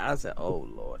fire. I said, oh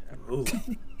Lord.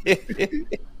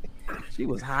 She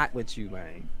was hot with you,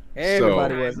 man.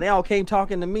 Everybody was. They all came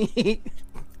talking to me.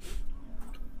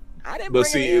 I didn't. But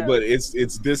see, but it's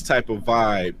this type of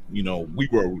vibe. You know, we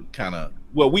were kind of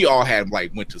we all had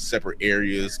like went to separate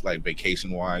areas, like vacation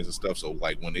wise and stuff. So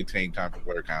like when it came time for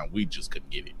BlurredCon, we just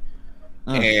couldn't get it.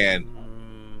 And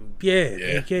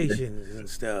vacations and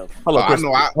stuff. I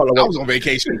know. I was on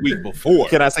vacation the week before.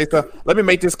 Can I say something? Let me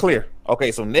make this clear.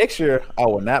 Okay, so next year I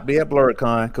will not be at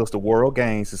BlurredCon because the World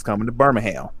Games is coming to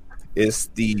Birmingham. It's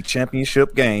the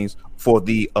championship games for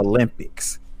the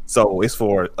Olympics. So it's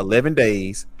for 11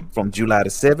 days from July the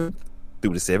 7th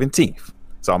through the 17th.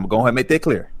 So I'm going to go ahead and make that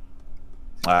clear.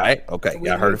 All right. Okay.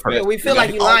 Y'all heard it first. We feel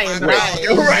like you lying, but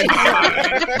right.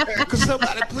 Could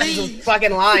somebody please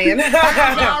fucking lying. get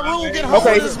hold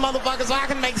of this motherfucker so I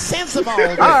can make sense of all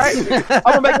this. All right.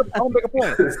 I'm gonna make a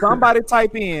point. Somebody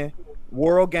type in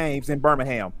World Games in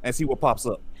Birmingham and see what pops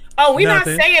up. Oh, we're not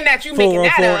saying that you making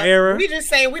that up. Error. We just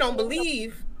saying we don't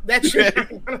believe that you.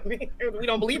 We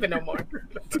don't believe it no more.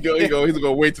 He's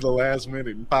gonna wait till the last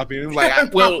minute and pop in. He's like,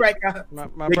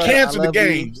 they canceled the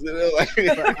games.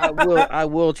 I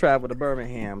will travel to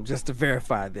Birmingham just to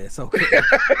verify this. Okay,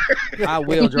 I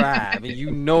will drive, and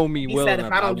you know me well enough. He said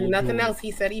if I don't do nothing else,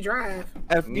 he said he drive.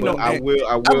 I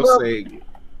will say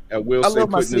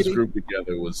putting this group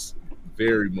together was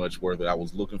very much worth it. I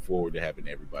was looking forward to having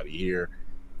everybody here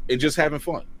and just having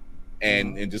fun.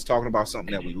 And just talking about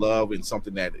something that we love and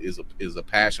something that is a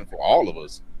passion for all of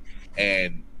us,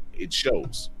 and it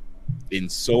shows in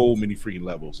so many freaking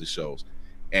levels. It shows,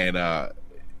 and I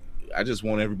just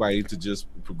want everybody to just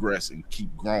progress and keep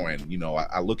growing. You know,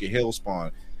 I look at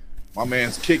Hellspawn, my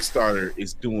man's Kickstarter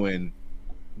is doing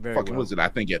fucking what is it? I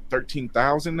think at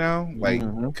 13,000 now, like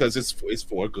because it's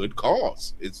for a good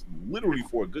cause. It's literally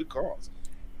for a good cause,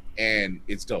 and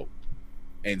it's dope.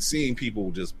 And seeing people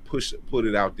just put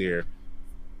it out there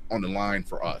on the line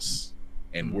for us,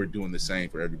 and we're doing the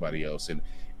same for everybody else, and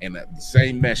the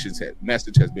same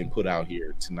message has been put out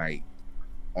here tonight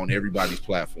on everybody's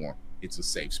platform. It's a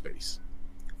safe space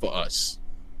for us.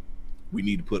 We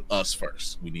need to put us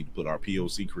first. We need to put our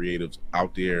POC creatives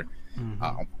out there.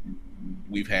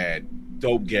 We've had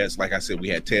dope guests. Like I said, we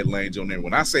had Ted Lange on there.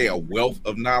 When I say a wealth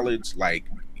of knowledge, like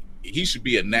he should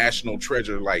be a national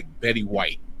treasure, like Betty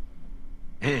White.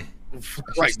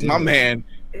 Like my man,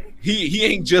 he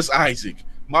ain't just Isaac.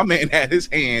 My man had his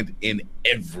hand in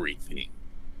everything.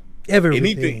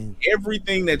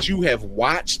 Everything that you have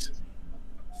watched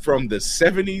from the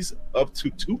 70s up to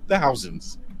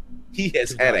 2000s, he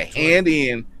has had a hand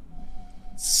in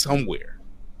somewhere.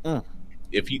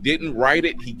 If he didn't write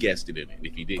it, he guessed it in it.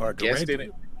 If he didn't guess in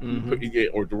it,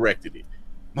 or directed it.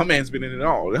 My man's been in it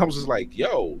all. And I was just like,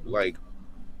 yo, like,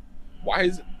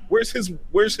 where's his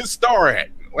star at?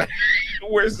 Like,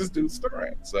 where's this dude's star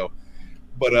at? So,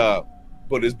 but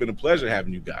it's been a pleasure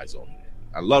having you guys on here.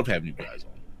 I loved having you guys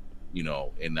on, you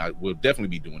know, and I will definitely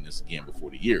be doing this again before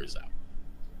the year is out.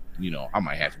 You know, I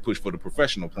might have to push for the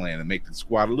professional plan and make the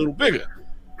squad a little bigger.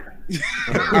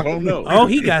 I don't know. Oh,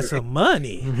 he got some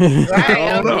money. Right, he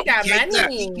got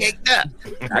money.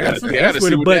 That's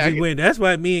where the budget went. That's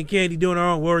why me and Candy doing our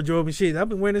own wardrobe and shit. I've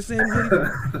been wearing the same hoodie.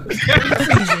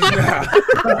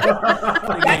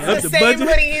 That's the same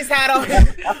hoodie he's had on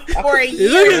for a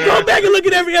year. Go back and look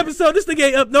at every episode. This nigga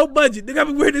ain't up no budget. Nigga, I've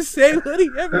been wearing the same hoodie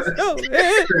every show,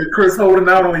 man. Chris holding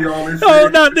out on y'all and shit. Oh,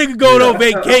 no, nigga going on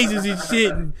vacations and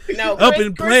shit and up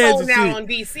in plans and shit. Chris holding out on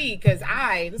DC because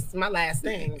this is my last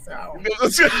thing, so.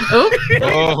 Doesn't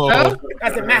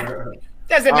matter.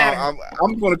 Doesn't matter.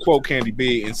 I'm going to quote Candy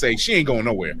B and say she ain't going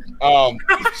nowhere. She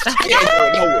ain't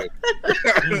going nowhere.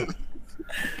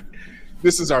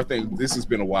 This is our thing. This has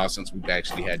been a while since we've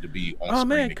actually had to be on screen. Oh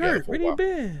man, Kurt, where you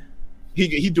been?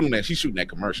 He doing that. He's shooting that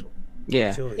commercial.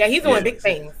 Yeah, he's doing big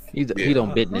things. He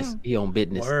on business. He on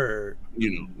business. Word.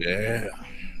 You know, yeah.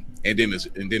 And then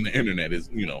the internet is,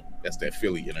 you know, that's that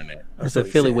Philly internet. It's a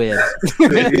Philly web.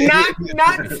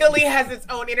 not Philly has its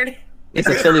own internet. It's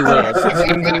a Philly web.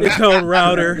 Its own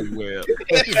router.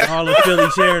 All of Philly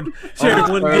sharing 1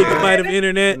 gigabyte of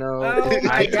internet. No. Oh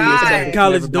my God.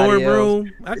 College dorm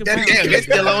room. They're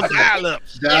still on dial-up.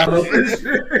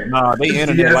 Nah, they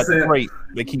internet like a crate.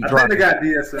 They keep dropping. I think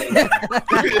they got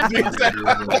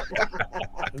DSL.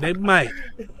 They might.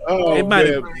 They might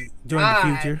during the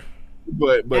future.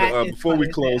 But before we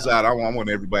close out, I want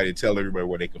everybody to tell everybody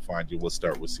where they can find you. We'll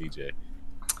start with CJ.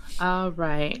 All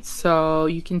right. So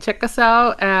you can check us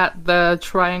out at the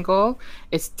Triangle.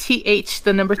 It's TH,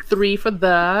 the number 3 for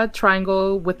the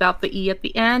Triangle without the E at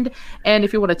the end. And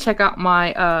if you want to check out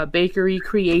my bakery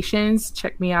creations,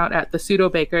 check me out at the Pseudo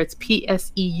Baker. It's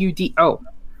PSEUDO.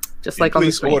 Just like on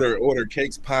the screen. Order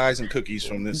cakes, pies, and cookies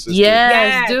from this sister.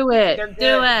 Yes, do it.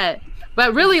 Do it.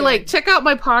 But really, like, check out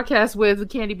my podcast with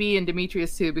Candy B and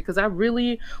Demetrius too, because I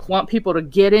really want people to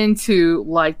get into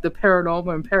like the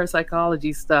paranormal and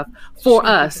parapsychology stuff for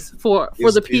us, for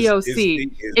the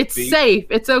POC. It's safe.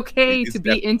 It's okay to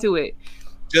be into it.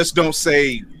 Just don't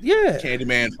say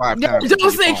Candyman 5 times.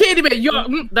 Don't say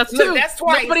Candyman. That's 2. That's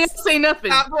twice. Nobody else say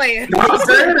nothing. Stop playing. Don't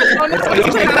say it.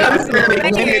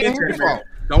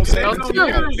 Don't say no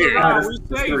mirrors around. We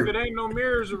safe. It ain't no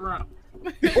mirrors around.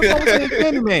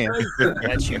 Candyman?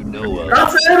 That you know of. I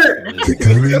said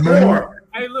it. More.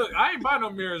 Hey, look, I ain't buying no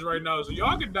mirrors right now, so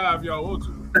y'all can die if y'all want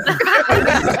to.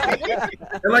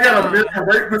 And I got a mirror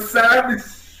right beside me.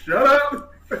 Shut up.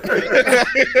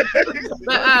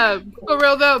 But for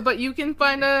real though, but you can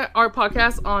find our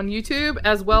podcast on YouTube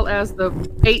as well as the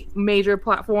 8 major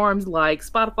platforms like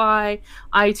Spotify,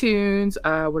 iTunes,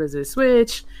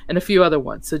 Switch, and a few other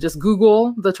ones. So just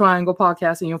Google the Triangle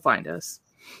Podcast and you'll find us.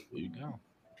 There you go.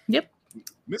 Yep.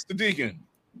 Mr. Deacon.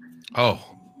 Oh,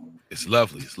 it's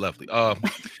lovely. It's lovely. You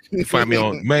can find me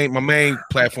on my main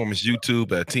platform is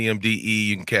YouTube at TMDE.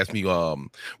 You can catch me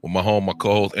with my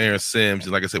co-host Aaron Sims.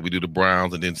 And like I said, we do the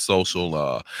Browns and then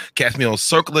social. Catch me on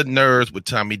Circle of Nerds with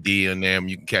Tommy D and them.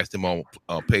 You can catch them on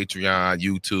Patreon,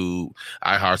 YouTube,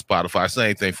 iHeart, Spotify.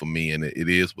 Same thing for me, and it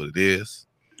is what it is.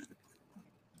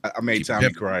 I made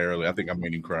Tommy cry earlier. I think I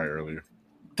made him cry earlier.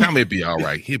 Tommy be all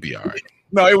right. He'll be all right.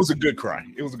 No, it was a good cry.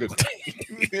 It was a good cry.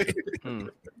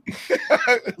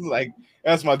 Like,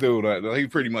 that's my dude. He's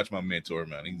pretty much my mentor,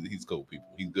 man. He's cool people.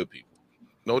 He's good people.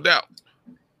 No doubt.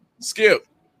 Skip.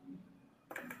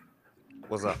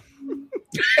 What's up?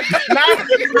 Not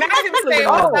him saying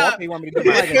what's up. You want me to do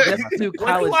like a two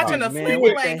college watching a man? film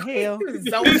What like, the hell?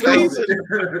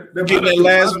 Getting the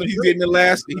last one. He's getting the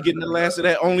last of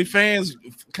that OnlyFans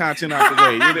content out the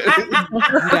way.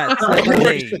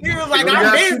 He was like,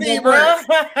 I'm busy, bro.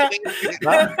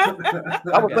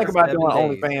 I was thinking about doing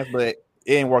OnlyFans, but it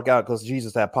didn't work out because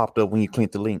Jesus had popped up when you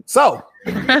clicked the link. So,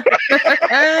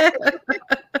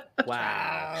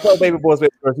 wow. So, baby boys,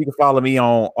 baby girls, you can follow me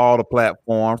on all the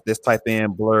platforms. Just type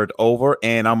in Blurred Over,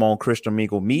 and I'm on Christian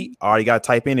Mingle Meet. All you got to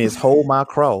type in is Hold My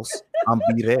Cross. I'm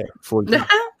be there for you. Man.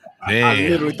 I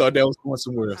literally thought that was going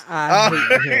somewhere else. I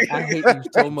hate you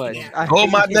so much.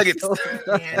 Hold my nuggets. On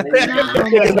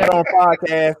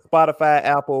podcast, Spotify,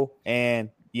 Apple, and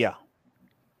yeah.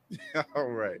 All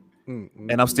right.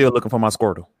 And I'm still looking for my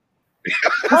Squirtle.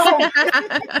 I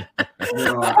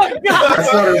saw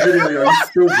that video. You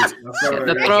stupid.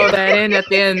 To throw that in at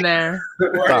the end there.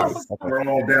 We're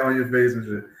all down on your face and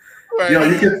shit. Right. Yo,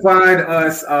 you can find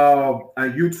us on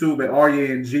YouTube at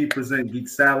RENG Present Geek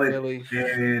Salad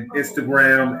and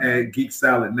Instagram at Geek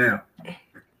Salad Now.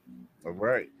 All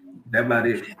right. That's about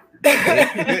it.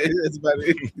 That's about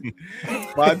it.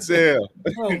 Montel.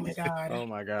 Oh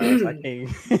my gosh. I can't.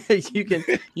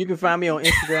 you can find me on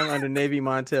Instagram under Navy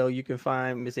Montel. You can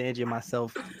find Miss Angie and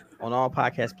myself on all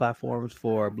podcast platforms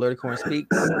for Blurred Corn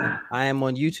Speaks. I am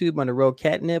on YouTube under Road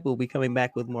Catnip. We'll be coming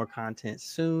back with more content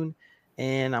soon.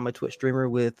 And I'm a Twitch streamer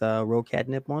with Road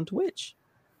Catnip on Twitch.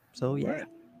 So yeah. Right.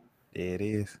 There it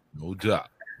is. No doubt.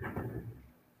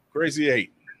 Crazy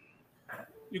 8.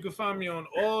 You can find me on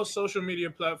all social media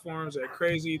platforms at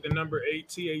Crazy, the number 8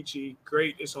 THE.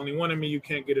 Great. It's only one of me. You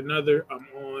can't get another. I'm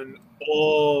on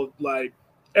all, like,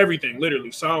 everything,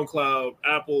 literally. SoundCloud,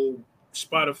 Apple,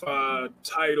 Spotify,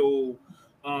 Tidal.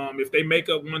 If they make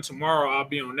up one tomorrow, I'll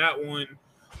be on that one.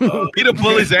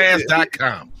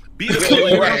 BeTheBulliesAss.com.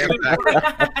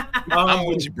 I'm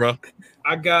with you, bro.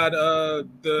 I got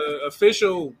the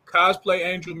official Cosplay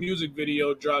Angel music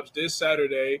video drops this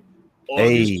Saturday.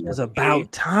 Hey, it's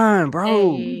about time,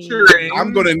 bro.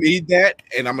 I'm gonna need that,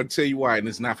 and I'm gonna tell you why. And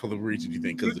it's not for the reason you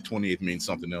think, because the 28th means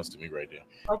something else to me right now.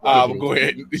 But go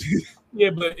ahead.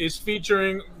 Yeah, but it's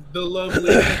featuring the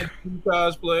lovely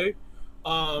cosplay,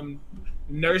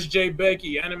 Nurse J.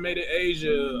 Becky, Animated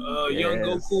Asia, Young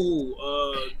Goku.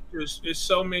 There's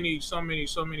so many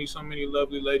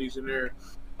lovely ladies in there.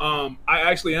 I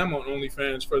actually am on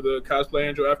OnlyFans for the Cosplay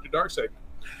Angel After Dark segment.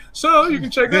 So you can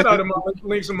check that out in my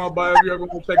links in my bio if you ever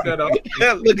want to check that out.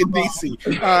 Look at DC.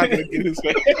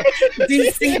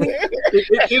 DC.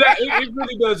 It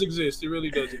really does exist. It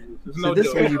really does exist. There's no this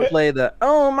joke. when you play the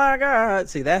oh my god.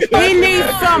 See that's He needs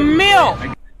some milk.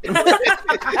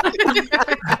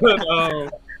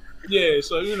 But, yeah,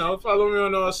 so follow me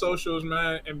on all socials,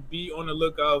 man, and be on the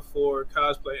lookout for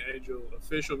Cosplay Angel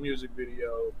official music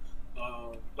video.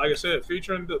 Like I said,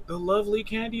 featuring the lovely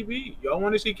Candy B. Y'all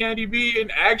want to see Candy B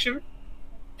in action?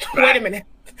 Wait a minute.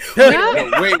 Wait.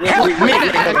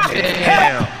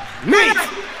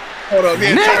 Hold on,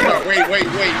 man. Wait.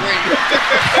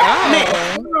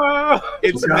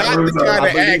 It's not the kind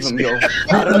of action. You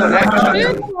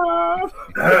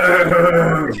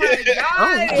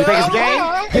think it's a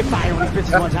game? Hit fire on this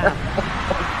bitch one time.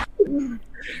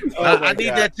 I need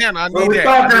that channel. I need what we that.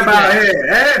 talking about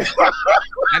here?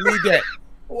 I need that.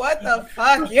 What the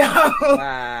fuck, yo?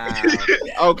 Wow.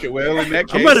 Okay, well, in that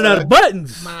case, I'm running out of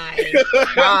buttons. My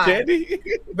God. Candy?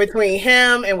 Between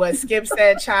him and what Skip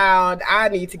said, child, I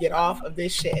need to get off of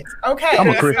this shit. Okay.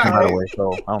 I'm a Christian, by the way,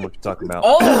 so I don't know what you're talking about.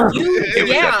 Oh, you, It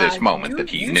was yeah. at this moment that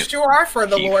he You knew sure are for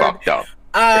the he Lord. fucked up.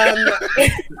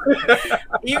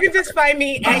 You can just find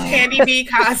me at Candy B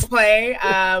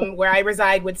Cosplay, where I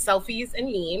reside with selfies and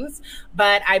memes.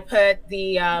 But I put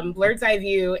the Blurred's Eye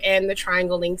View and the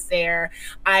triangle links there.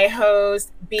 I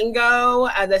host bingo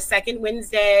the second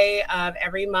Wednesday of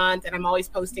every month, and I'm always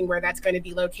posting where that's going to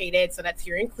be located. So that's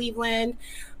here in Cleveland.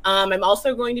 I'm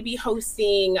also going to be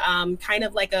hosting kind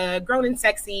of like a grown and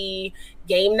sexy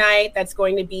game night that's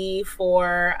going to be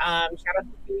for shout out to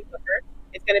Stevie Booker.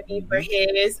 It's going to be for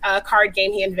his card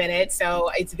game he invented. So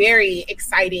it's very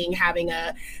exciting having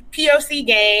a POC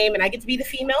game, and I get to be the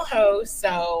female host.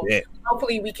 So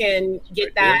hopefully we can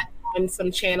get that on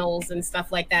some channels and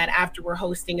stuff like that after we're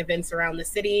hosting events around the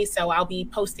city. So I'll be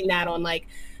posting that on like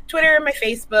Twitter, my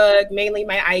Facebook, mainly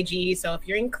my IG. So if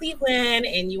you're in Cleveland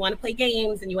and you want to play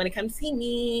games and you want to come see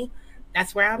me,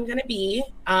 that's where I'm gonna be.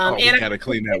 We gotta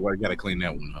clean that one. Gotta clean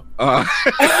that one up.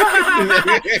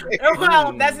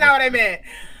 Well, that's not what I meant.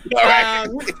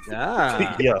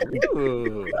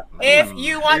 If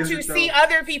you want to see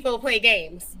other people play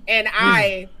games, and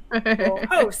I will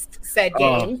host said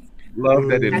games. Love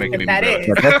that didn't make it any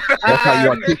better. That's how you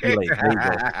articulate.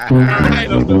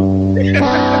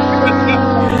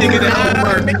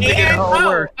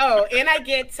 And I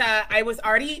get I was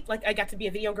already I got to be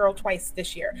a video girl twice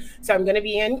this year, so I'm gonna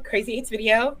be in Crazy 8's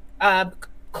video,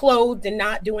 clothed and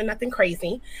not doing nothing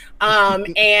crazy.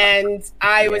 And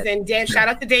I was in shout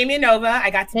out to Damien Nova. I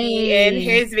got to be in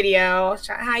his video.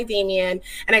 Hi Damien.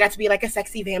 And I got to be like a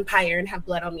sexy vampire and have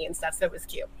blood on me and stuff. So it was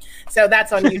cute. So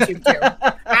that's on YouTube too.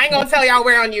 I ain't gonna tell y'all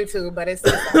where on YouTube, but it's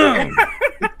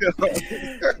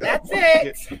that's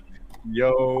it.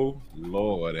 Yo,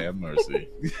 Lord have mercy.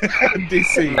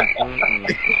 DC.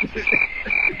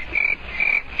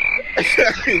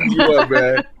 You up,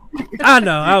 man? I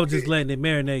know. I was just letting it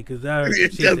marinate because I heard some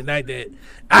shit tonight that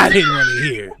I didn't want to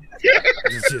hear.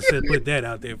 Just to put that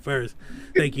out there first.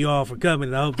 Thank you all for coming.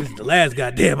 And I hope this is the last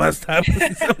goddamn I stop.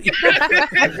 The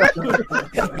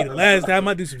last time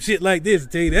I do some shit like this, I'll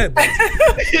tell you that.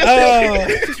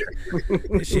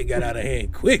 This shit got out of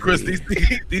hand quick. Chris,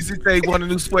 DC say want a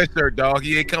new sweatshirt, dog.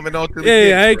 He ain't coming on to the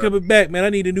I ain't bro. coming back, man. I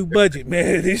need a new budget,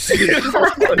 man. This shit.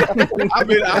 I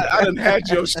mean, I done had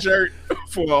your shirt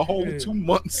for a whole 2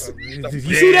 months. You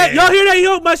see that? Y'all hear that? He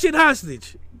held my shit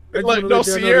hostage. Like, no,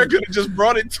 Sierra could have just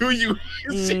brought it to you.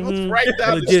 She was right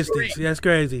down Logistics. the street. That's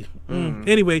crazy.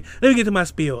 Anyway, let me get to my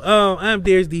spiel. I'm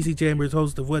Darius DC Chambers,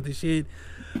 host of What the Shit.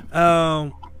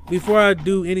 Before I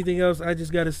do anything else, I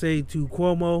just gotta say to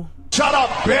Cuomo, Shut up,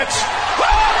 bitch!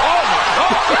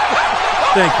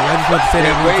 Thank you. I just want to say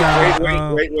that one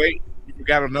time. Wait. You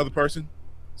forgot another person?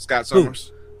 Scott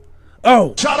Summers.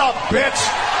 Oh! Shut up, bitch!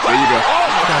 There you go.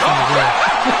 Scott Summers, yeah.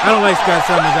 I don't like Scott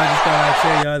Summers. I just thought I'd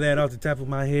share y'all that off the top of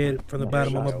my head from the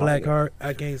bottom of my black heart.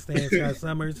 I can't stand Scott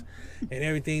Summers and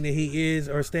everything that he is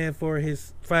or stand for,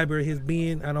 his fiber, his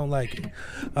being. I don't like it.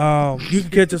 You can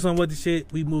catch us on What the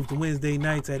Shit. We move to Wednesday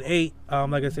nights at 8.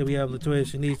 Like I said, we have Latoya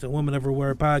Shanice, a Woman of Her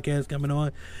Word podcast coming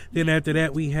on. Then after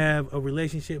that, we have a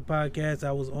relationship podcast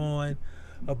I was on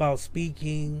about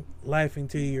speaking life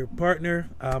into your partner.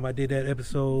 I did that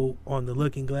episode on the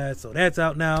Looking Glass, so that's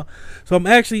out now. So I'm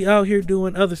actually out here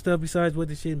doing other stuff besides What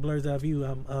the Shit and Blurred's Eye View.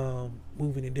 I'm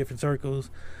moving in different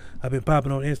circles. I've been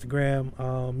popping on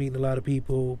Instagram, meeting a lot of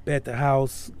people at the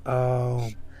house.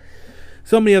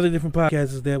 So many other different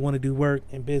podcasters that want to do work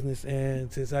and business,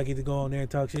 and since I get to go on there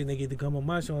and talk shit and they get to come on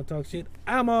my show and talk shit,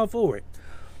 I'm all for it.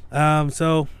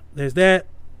 So there's that.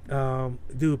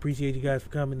 Do appreciate you guys for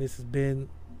coming. This has been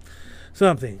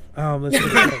something. Let's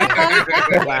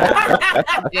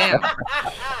Damn.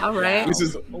 All right. This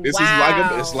is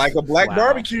like a black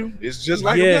barbecue. It's just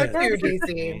like a black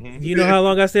barbecue. You know how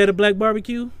long I stayed at a black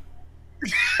barbecue?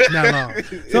 Not long.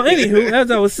 So anywho, as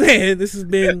I was saying, this has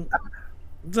been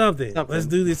something. Let's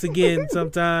do this again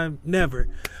sometime. Never.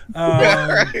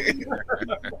 I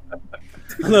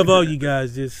love all you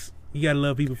guys. Just you gotta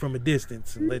love people from a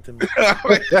distance and let them. Why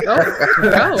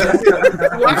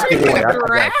are you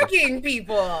dragging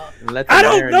people? I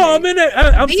don't know. I'm in there.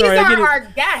 I'm These sorry. are our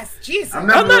guests. Jesus. I'm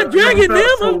not dragging them.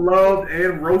 So loved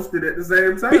and roasted at the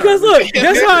same time. Because look,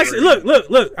 that's why I say,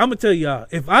 look. I'm gonna tell y'all.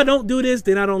 If I don't do this,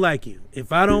 then I don't like you.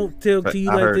 If I don't tell to you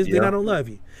like this, then I don't love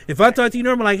you. If I talk to you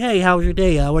normal, like, hey, how was your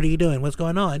day? What are you doing? What's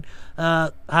going on?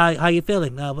 How you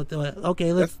feeling?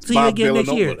 Okay, let's see you again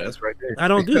next year. That's right there. I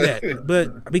don't do that,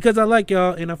 but because I like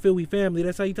y'all and I feel we family,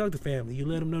 that's how you talk to family. You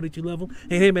let them know that you love them,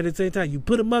 and him at the same time. You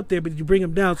put them up there, but you bring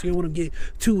them down so you don't want to get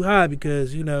too high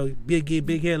because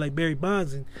big head like Barry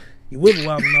Bonds and you wibble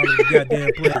wobbling all over the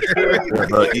goddamn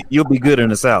place. You'll be good in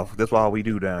the South. That's all we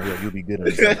do down here. You'll be good in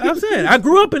the South. I'm saying I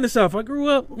grew up in the South. I grew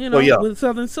up, with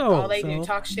Southern soul. All they do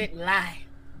talk shit and lie.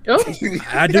 Oh.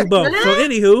 I do both. So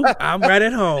anywho, I'm right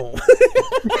at home.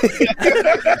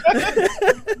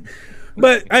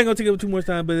 But I ain't gonna take up too much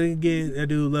time. But again, I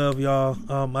do love y'all.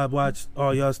 I watched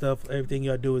all y'all stuff. Everything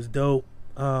y'all do is dope.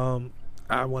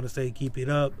 I want to say keep it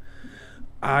up.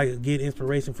 I get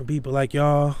inspiration from people like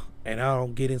y'all, and I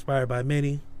don't get inspired by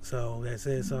many. So that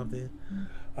says something.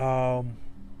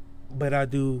 But I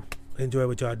do enjoy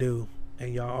what y'all do,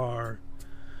 and y'all are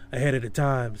ahead of the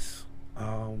times.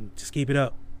 Just keep it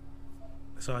up.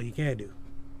 That's all you can do.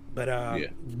 But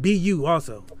be you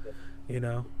also.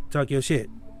 Talk your shit.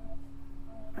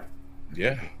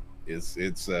 Yeah, it's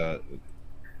a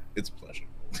pleasure.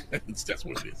 That's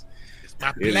what it is. It's my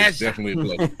It pleasure. is definitely a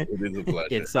pleasure. It is a pleasure.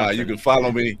 It's You can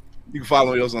follow me. You can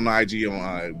follow us on IG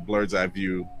on Blurred's Eye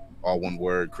View, all one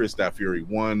word.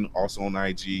 Chris.Fury1 also on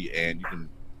IG, and you can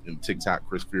in TikTok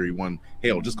Chris Fury 1.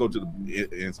 Hell, just go to the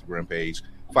Instagram page,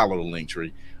 follow the link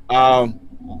tree. Thank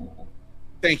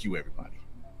you everybody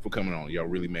for coming on. Y'all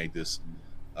really made this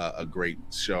a great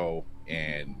show,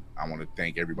 and I want to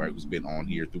thank everybody who's been on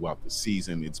here throughout the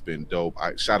season. It's been dope.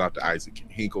 Shout out to Isaac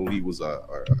Hinkle. He was a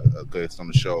guest on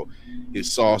the show.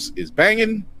 His sauce is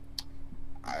banging.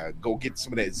 Go get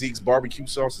some of that Zeke's barbecue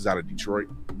sauce. It's out of Detroit.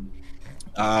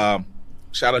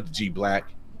 Shout out to G Black.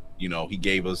 He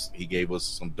gave us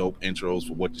some dope intros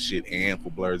for What the Shit and for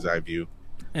Blurred's Eye View.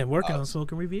 And working on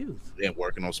smoking reviews.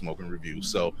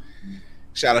 So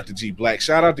shout out to G Black.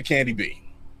 Shout out to Candy B.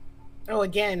 Oh,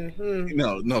 again.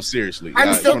 No, seriously.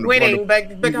 I'm still quitting,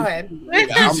 but go ahead.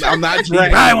 I'm not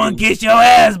dragging. I want to kiss your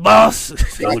ass, boss.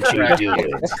 Don't you do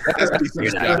it.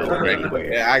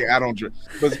 I don't drink.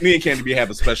 But me and Candy B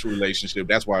have a special relationship.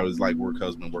 That's why it was like work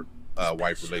husband, work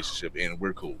wife relationship, and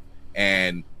we're cool.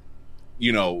 And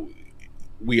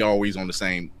we always on the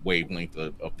same wavelength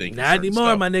of thinking. Not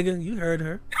anymore, my nigga. You heard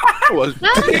her. Well,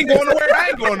 she ain't going nowhere. I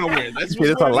ain't going nowhere. That's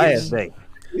It's our last day.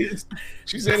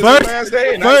 She said it's her last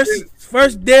day. And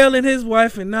first Dale and his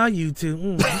wife, and now you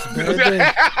two. Sad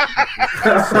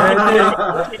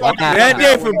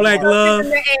day for Black Love.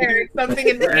 Something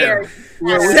in the air.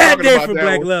 Sad day for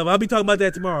Black Love. I'll be talking about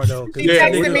that tomorrow, though. She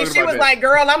texted me. She was like,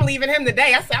 "Girl, I'm leaving him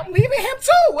today." I said, "I'm leaving him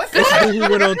too." What's up? He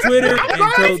went on Twitter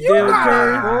and told Dale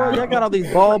Curry. Oh, y'all got all these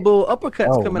ball bull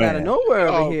uppercuts coming out of nowhere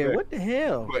over here. Man. What the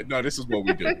hell? But no, this is what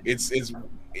we do. It's.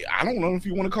 I don't know if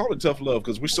you want to call it tough love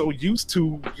because we're so used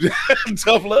to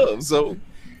tough love. So,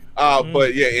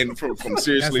 but yeah, and from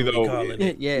seriously though,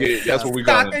 that's what we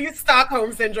call it.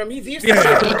 Stockholm syndrome. He's used to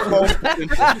it. He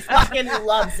fucking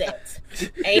loves it.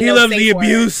 He loves the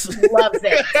abuse. He loves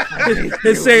it.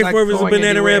 His safe word was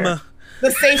Bananarama.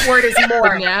 The safe word is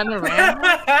more.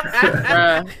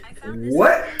 Bananarama.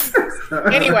 What?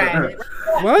 Anyway.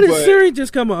 Why did Siri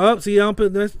just come up? See, that's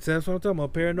what I'm talking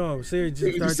about. Paranormal. Siri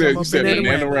just started talking about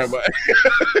Bananarama.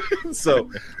 So,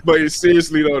 but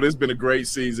seriously though, this has been a great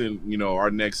season.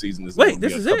 Our next season is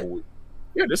this is it.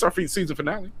 Yeah, this is our season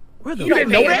finale. You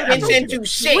don't pay attention to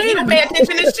shit. You don't pay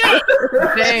attention to shit.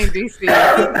 Dang, DC. You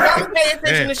don't pay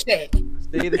attention to shit.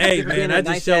 Hey man, I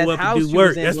just show up and do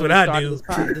work. That's what I do.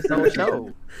 This whole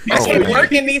show. I can't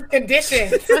work in these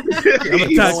conditions. I'm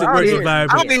a toxic work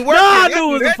environment. No, I knew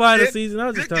it was the final season. I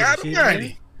was just talking shit.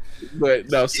 Man. But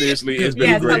no, seriously, it's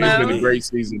been It's been a great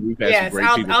season. We've had some great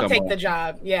people I'll come take on. the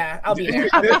job. Yeah, I'll be there.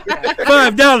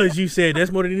 $5, you said.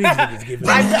 That's more than these niggas giving.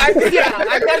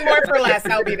 I've done more for less.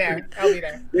 I'll be there.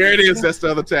 There it is. That's the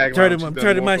other tag. I'm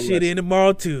turning my shit in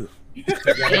tomorrow too.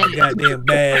 Goddamn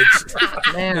badge.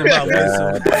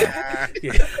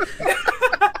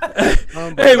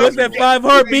 Hey, what's that? 5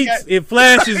 heartbeats. If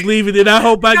Flash is leaving, then I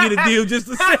hope I get a deal just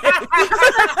to say.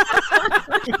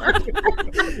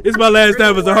 It's my last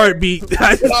time as a heartbeat.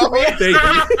 Thank you.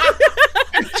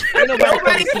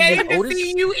 Nobody came to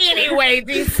see you anyway,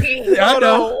 DC. I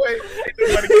know.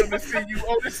 Nobody came to see you,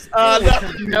 Otis.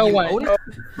 No one.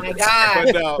 My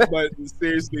God. But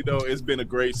seriously though, it's been a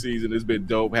great season. It's been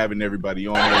dope having everybody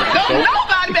on here.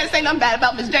 Nobody better say nothing bad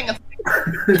about Miss Jenkins.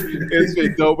 It's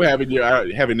been dope having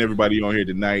everybody on here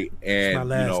tonight. And my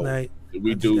last night.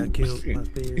 We do.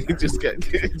 It just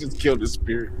killed the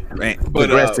spirit. Man,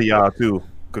 congrats to y'all too.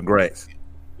 Congrats.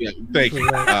 Yeah, thank you.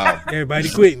 Everybody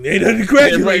quitting. Ain't nothing to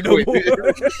graduate no more.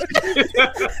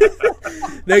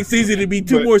 Next season, it'll be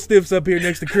two more stiffs up here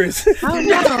next to Chris. Oh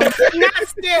no, not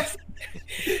stiff.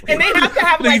 And they have to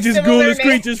have like just ghoulish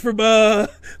creatures from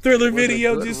Thriller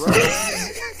video. Just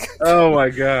oh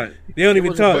my god, they don't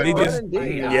even talk. They just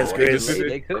yes, Chris.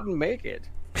 They couldn't make it.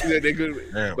 Yeah, they could.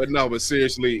 But no, but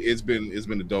seriously, it's been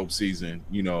a dope season.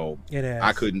 You know, it has.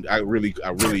 I really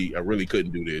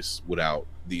couldn't do this without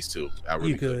these two. I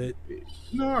really could.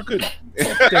 No, I couldn't.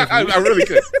 I really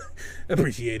could.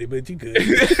 Appreciate it, but you could.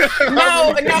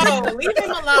 No, leave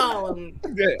him alone.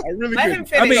 Yeah, I really Let could. him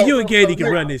finish. I mean, you and Candy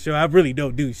can run this show. I really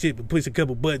don't do shit but push a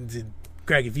couple buttons and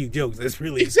crack a few jokes. That's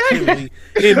really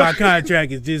in my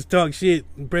contract is just talk shit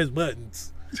and press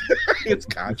buttons. It's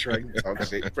contract, talk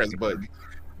shit, press buttons.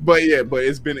 But yeah, but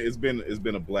it's been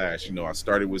a blast. You know, I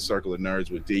started with Circle of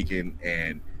Nerds with Deacon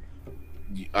and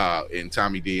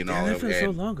Tommy D and all that of feels that. so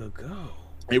long ago.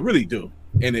 It really do.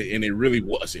 And it really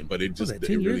wasn't, but it just Was that it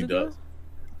 10 really years ago? does.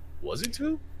 Was it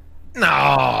 2?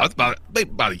 No, it's about a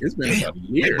year. It's been about a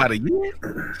year. About a year.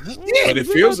 Yeah, but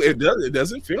it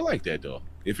doesn't feel like that though.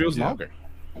 It feels longer.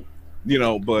 You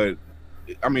know, but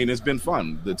I mean, it's been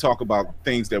fun to talk about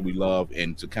things that we love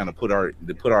and to kind of put our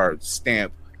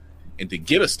stamp and to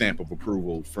get a stamp of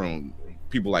approval from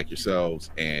people like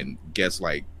yourselves and guests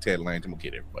like Ted Lane. I'm gonna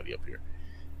get everybody up here.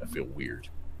 I feel weird.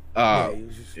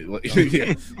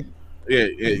 Yeah,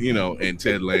 you know, and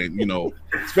Ted Lane, you know,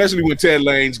 especially when Ted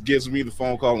Lane gives me the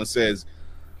phone call and says,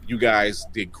 "You guys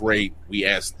did great. We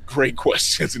asked great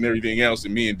questions and everything else,"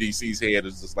 and me and DC's head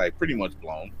is just like pretty much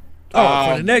blown.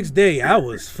 For the next day, I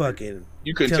was fucking.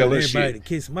 You couldn't telling tell us everybody shit. to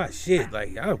kiss my shit.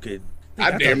 Like I could.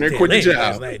 I damn near quit the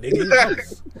job.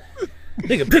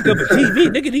 Nigga, pick up a TV.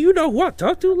 Nigga, do you know who I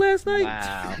talked to last night?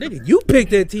 Wow. Nigga, you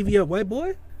picked that TV up, white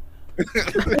boy.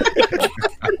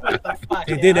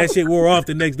 And then that shit wore off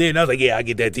the next day, and I was like, "Yeah, I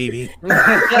get that TV."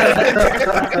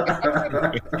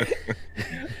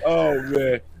 Oh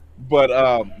man!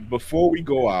 But before we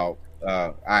go out,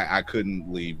 I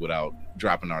couldn't leave without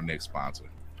dropping our next sponsor.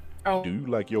 Do you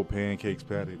like your pancakes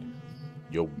patted,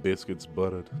 your biscuits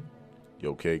buttered,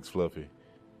 your cakes fluffy?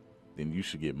 Then you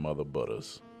should get Mother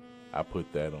Butters. I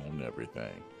put that on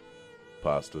everything: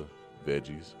 pasta,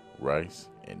 veggies, rice,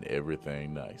 and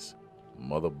everything nice.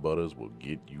 Mother Butters will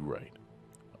get you right.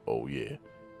 Oh yeah,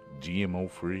 GMO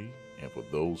free, and for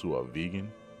those who are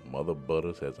vegan, Mother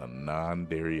Butters has a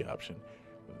non-dairy option.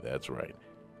 That's right,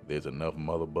 there's enough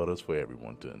Mother Butters for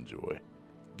everyone to enjoy.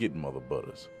 Get Mother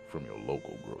Butters from your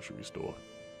local grocery store.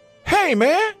 Hey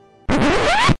man,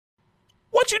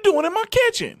 what you doing in my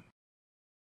kitchen?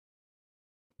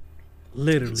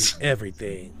 Literally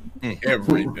everything.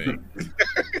 Everything.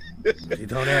 You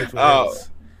don't ask for this.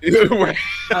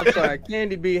 I'm sorry,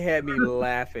 Candy B had me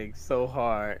laughing so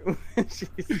hard when she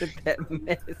said that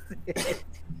message.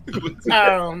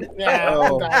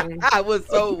 I was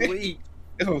so weak.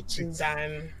 Oh,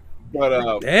 Done.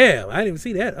 But damn, I didn't even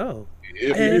see that. Oh,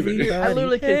 I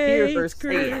literally could hear her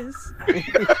say it.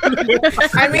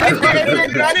 I mean,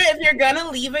 if you're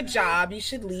gonna leave a job, you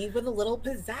should leave with a little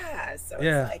pizzazz. So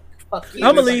Yeah. it's like, fuck you.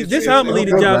 I'm gonna leave. This is how I'm gonna leave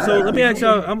the job. So let me ask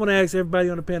y'all. I'm gonna ask everybody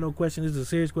on the panel a question. This is a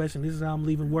serious question. This is how I'm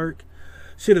leaving work.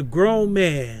 Should a grown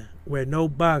man wear no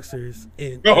boxers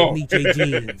and Nietzsche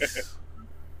jeans?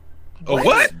 Oh,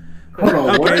 what? Hold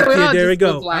on, Okay, what? yeah, there we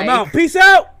go. I'm out. Peace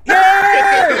out.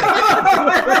 Yeah.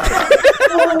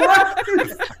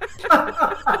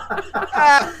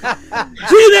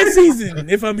 See you next season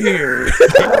if I'm here.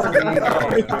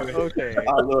 Okay.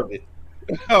 I love it.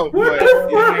 Oh boy.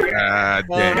 God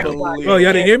damn. Oh,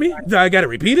 y'all didn't hear me? I gotta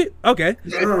repeat it? Okay.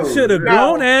 Should a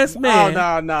grown ass man.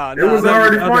 No. It was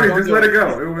already funny. Okay. Just let it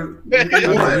go. It was.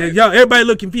 Y'all, everybody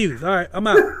look confused. All right, I'm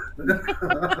out.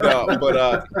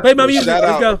 Play my music.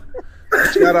 Let's go.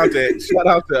 Shout out to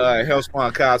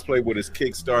Hellspawn Cosplay with his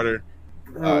Kickstarter.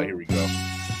 Here we go.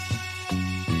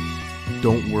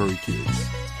 Don't worry, kids.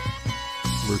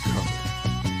 We're coming.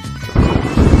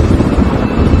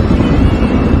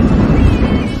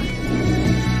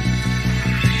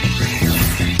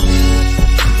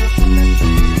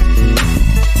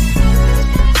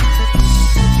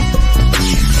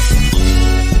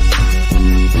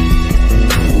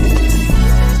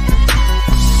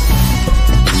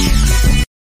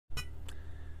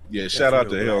 Yeah, shout out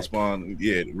to Hellspawn.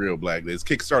 Yeah, real black. It's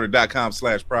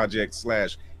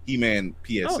kickstarter.com/project/He-Man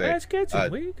PSA. Oh, Ash Ketchum,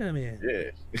 where you come in?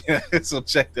 Yeah. So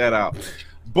check that out.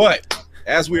 But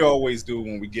as we always do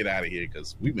when we get out of here,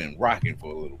 because we've been rocking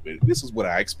for a little bit, this is what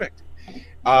I expected.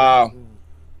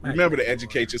 Remember to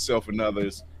educate yourself and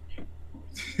others.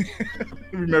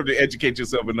 Remember to educate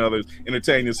yourself and others,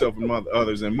 entertain yourself and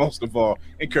others, and most of all,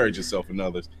 encourage yourself and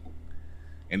others.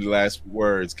 Any last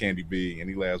words, Candy B?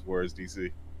 Any last words,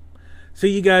 DC? See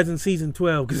you guys in season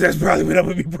 12, because that's probably when I'm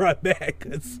going to be brought back.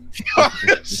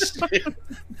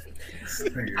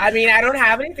 I mean, I don't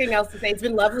have anything else to say. It's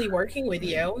been lovely working with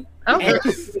you. Oh. I'm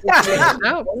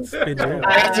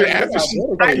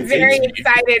very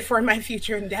excited for my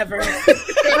future endeavors.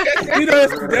 You know,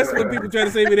 that's what people try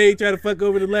to say when they try to fuck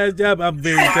over the last job. I'm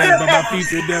very excited about my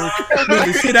future endeavors.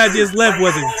 The shit I just left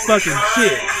wasn't fucking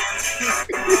shit.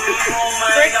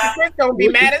 Chris gonna be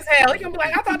mad as hell. He gonna be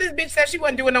like, I thought this bitch said she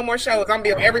wasn't doing no more shows. I'm gonna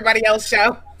be on everybody else's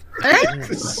show.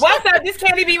 What's up? This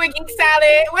Candy B with Geek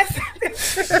Salad. What's up?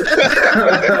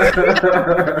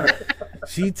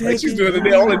 She's doing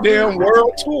the damn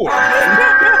world tour.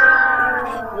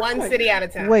 One city at a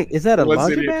time. Wait, is that a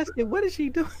laundry basket? What is she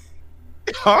doing?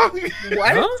 Huh?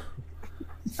 What?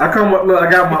 I come with, look,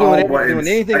 I got my own buttons. Doing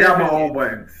anything I got my own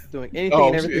buttons. Doing anything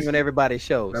and everything on everybody's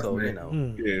show. So, you know.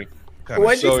 Yeah.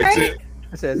 What'd you say?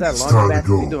 I said, is that a laundry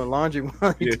basket? You doing laundry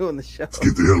while you're doing the show? Let's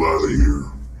get the hell out of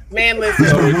here. Man, listen. I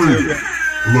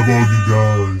love all you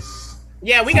guys.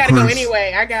 Yeah, we gotta go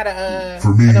anyway. I got an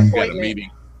appointment.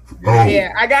 Oh.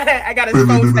 Yeah, I got a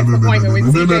phone sex appointment with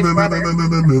CJ's brother.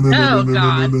 Oh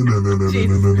God!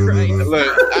 Jesus Christ!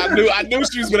 Look, I knew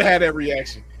she was gonna have that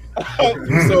reaction.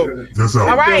 So, that's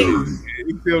all right.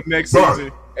 Until next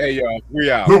season. Hey y'all, we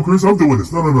out. No, Chris, I'm doing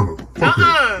this. No.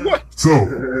 What? So,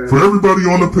 for everybody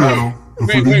on the panel, and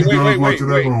for you guys watching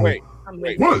at home,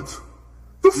 what?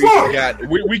 The fuck?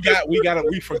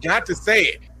 We forgot to say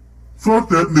it. Fuck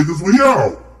that, niggas. We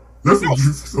out. That's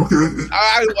okay.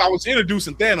 I was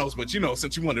introducing Thanos, but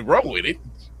since you wanted to roll with it.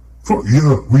 Fuck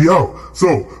yeah, we out.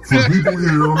 So, for people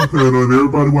here on the panel and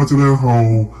everybody watching at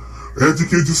home,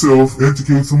 educate yourself,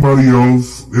 educate somebody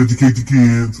else, educate your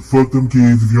kids. Fuck them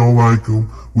kids if you don't like them.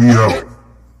 We out.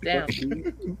 Damn.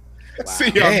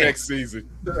 See y'all next season.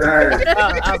 All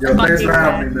right. Yo, thanks for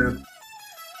having me, man.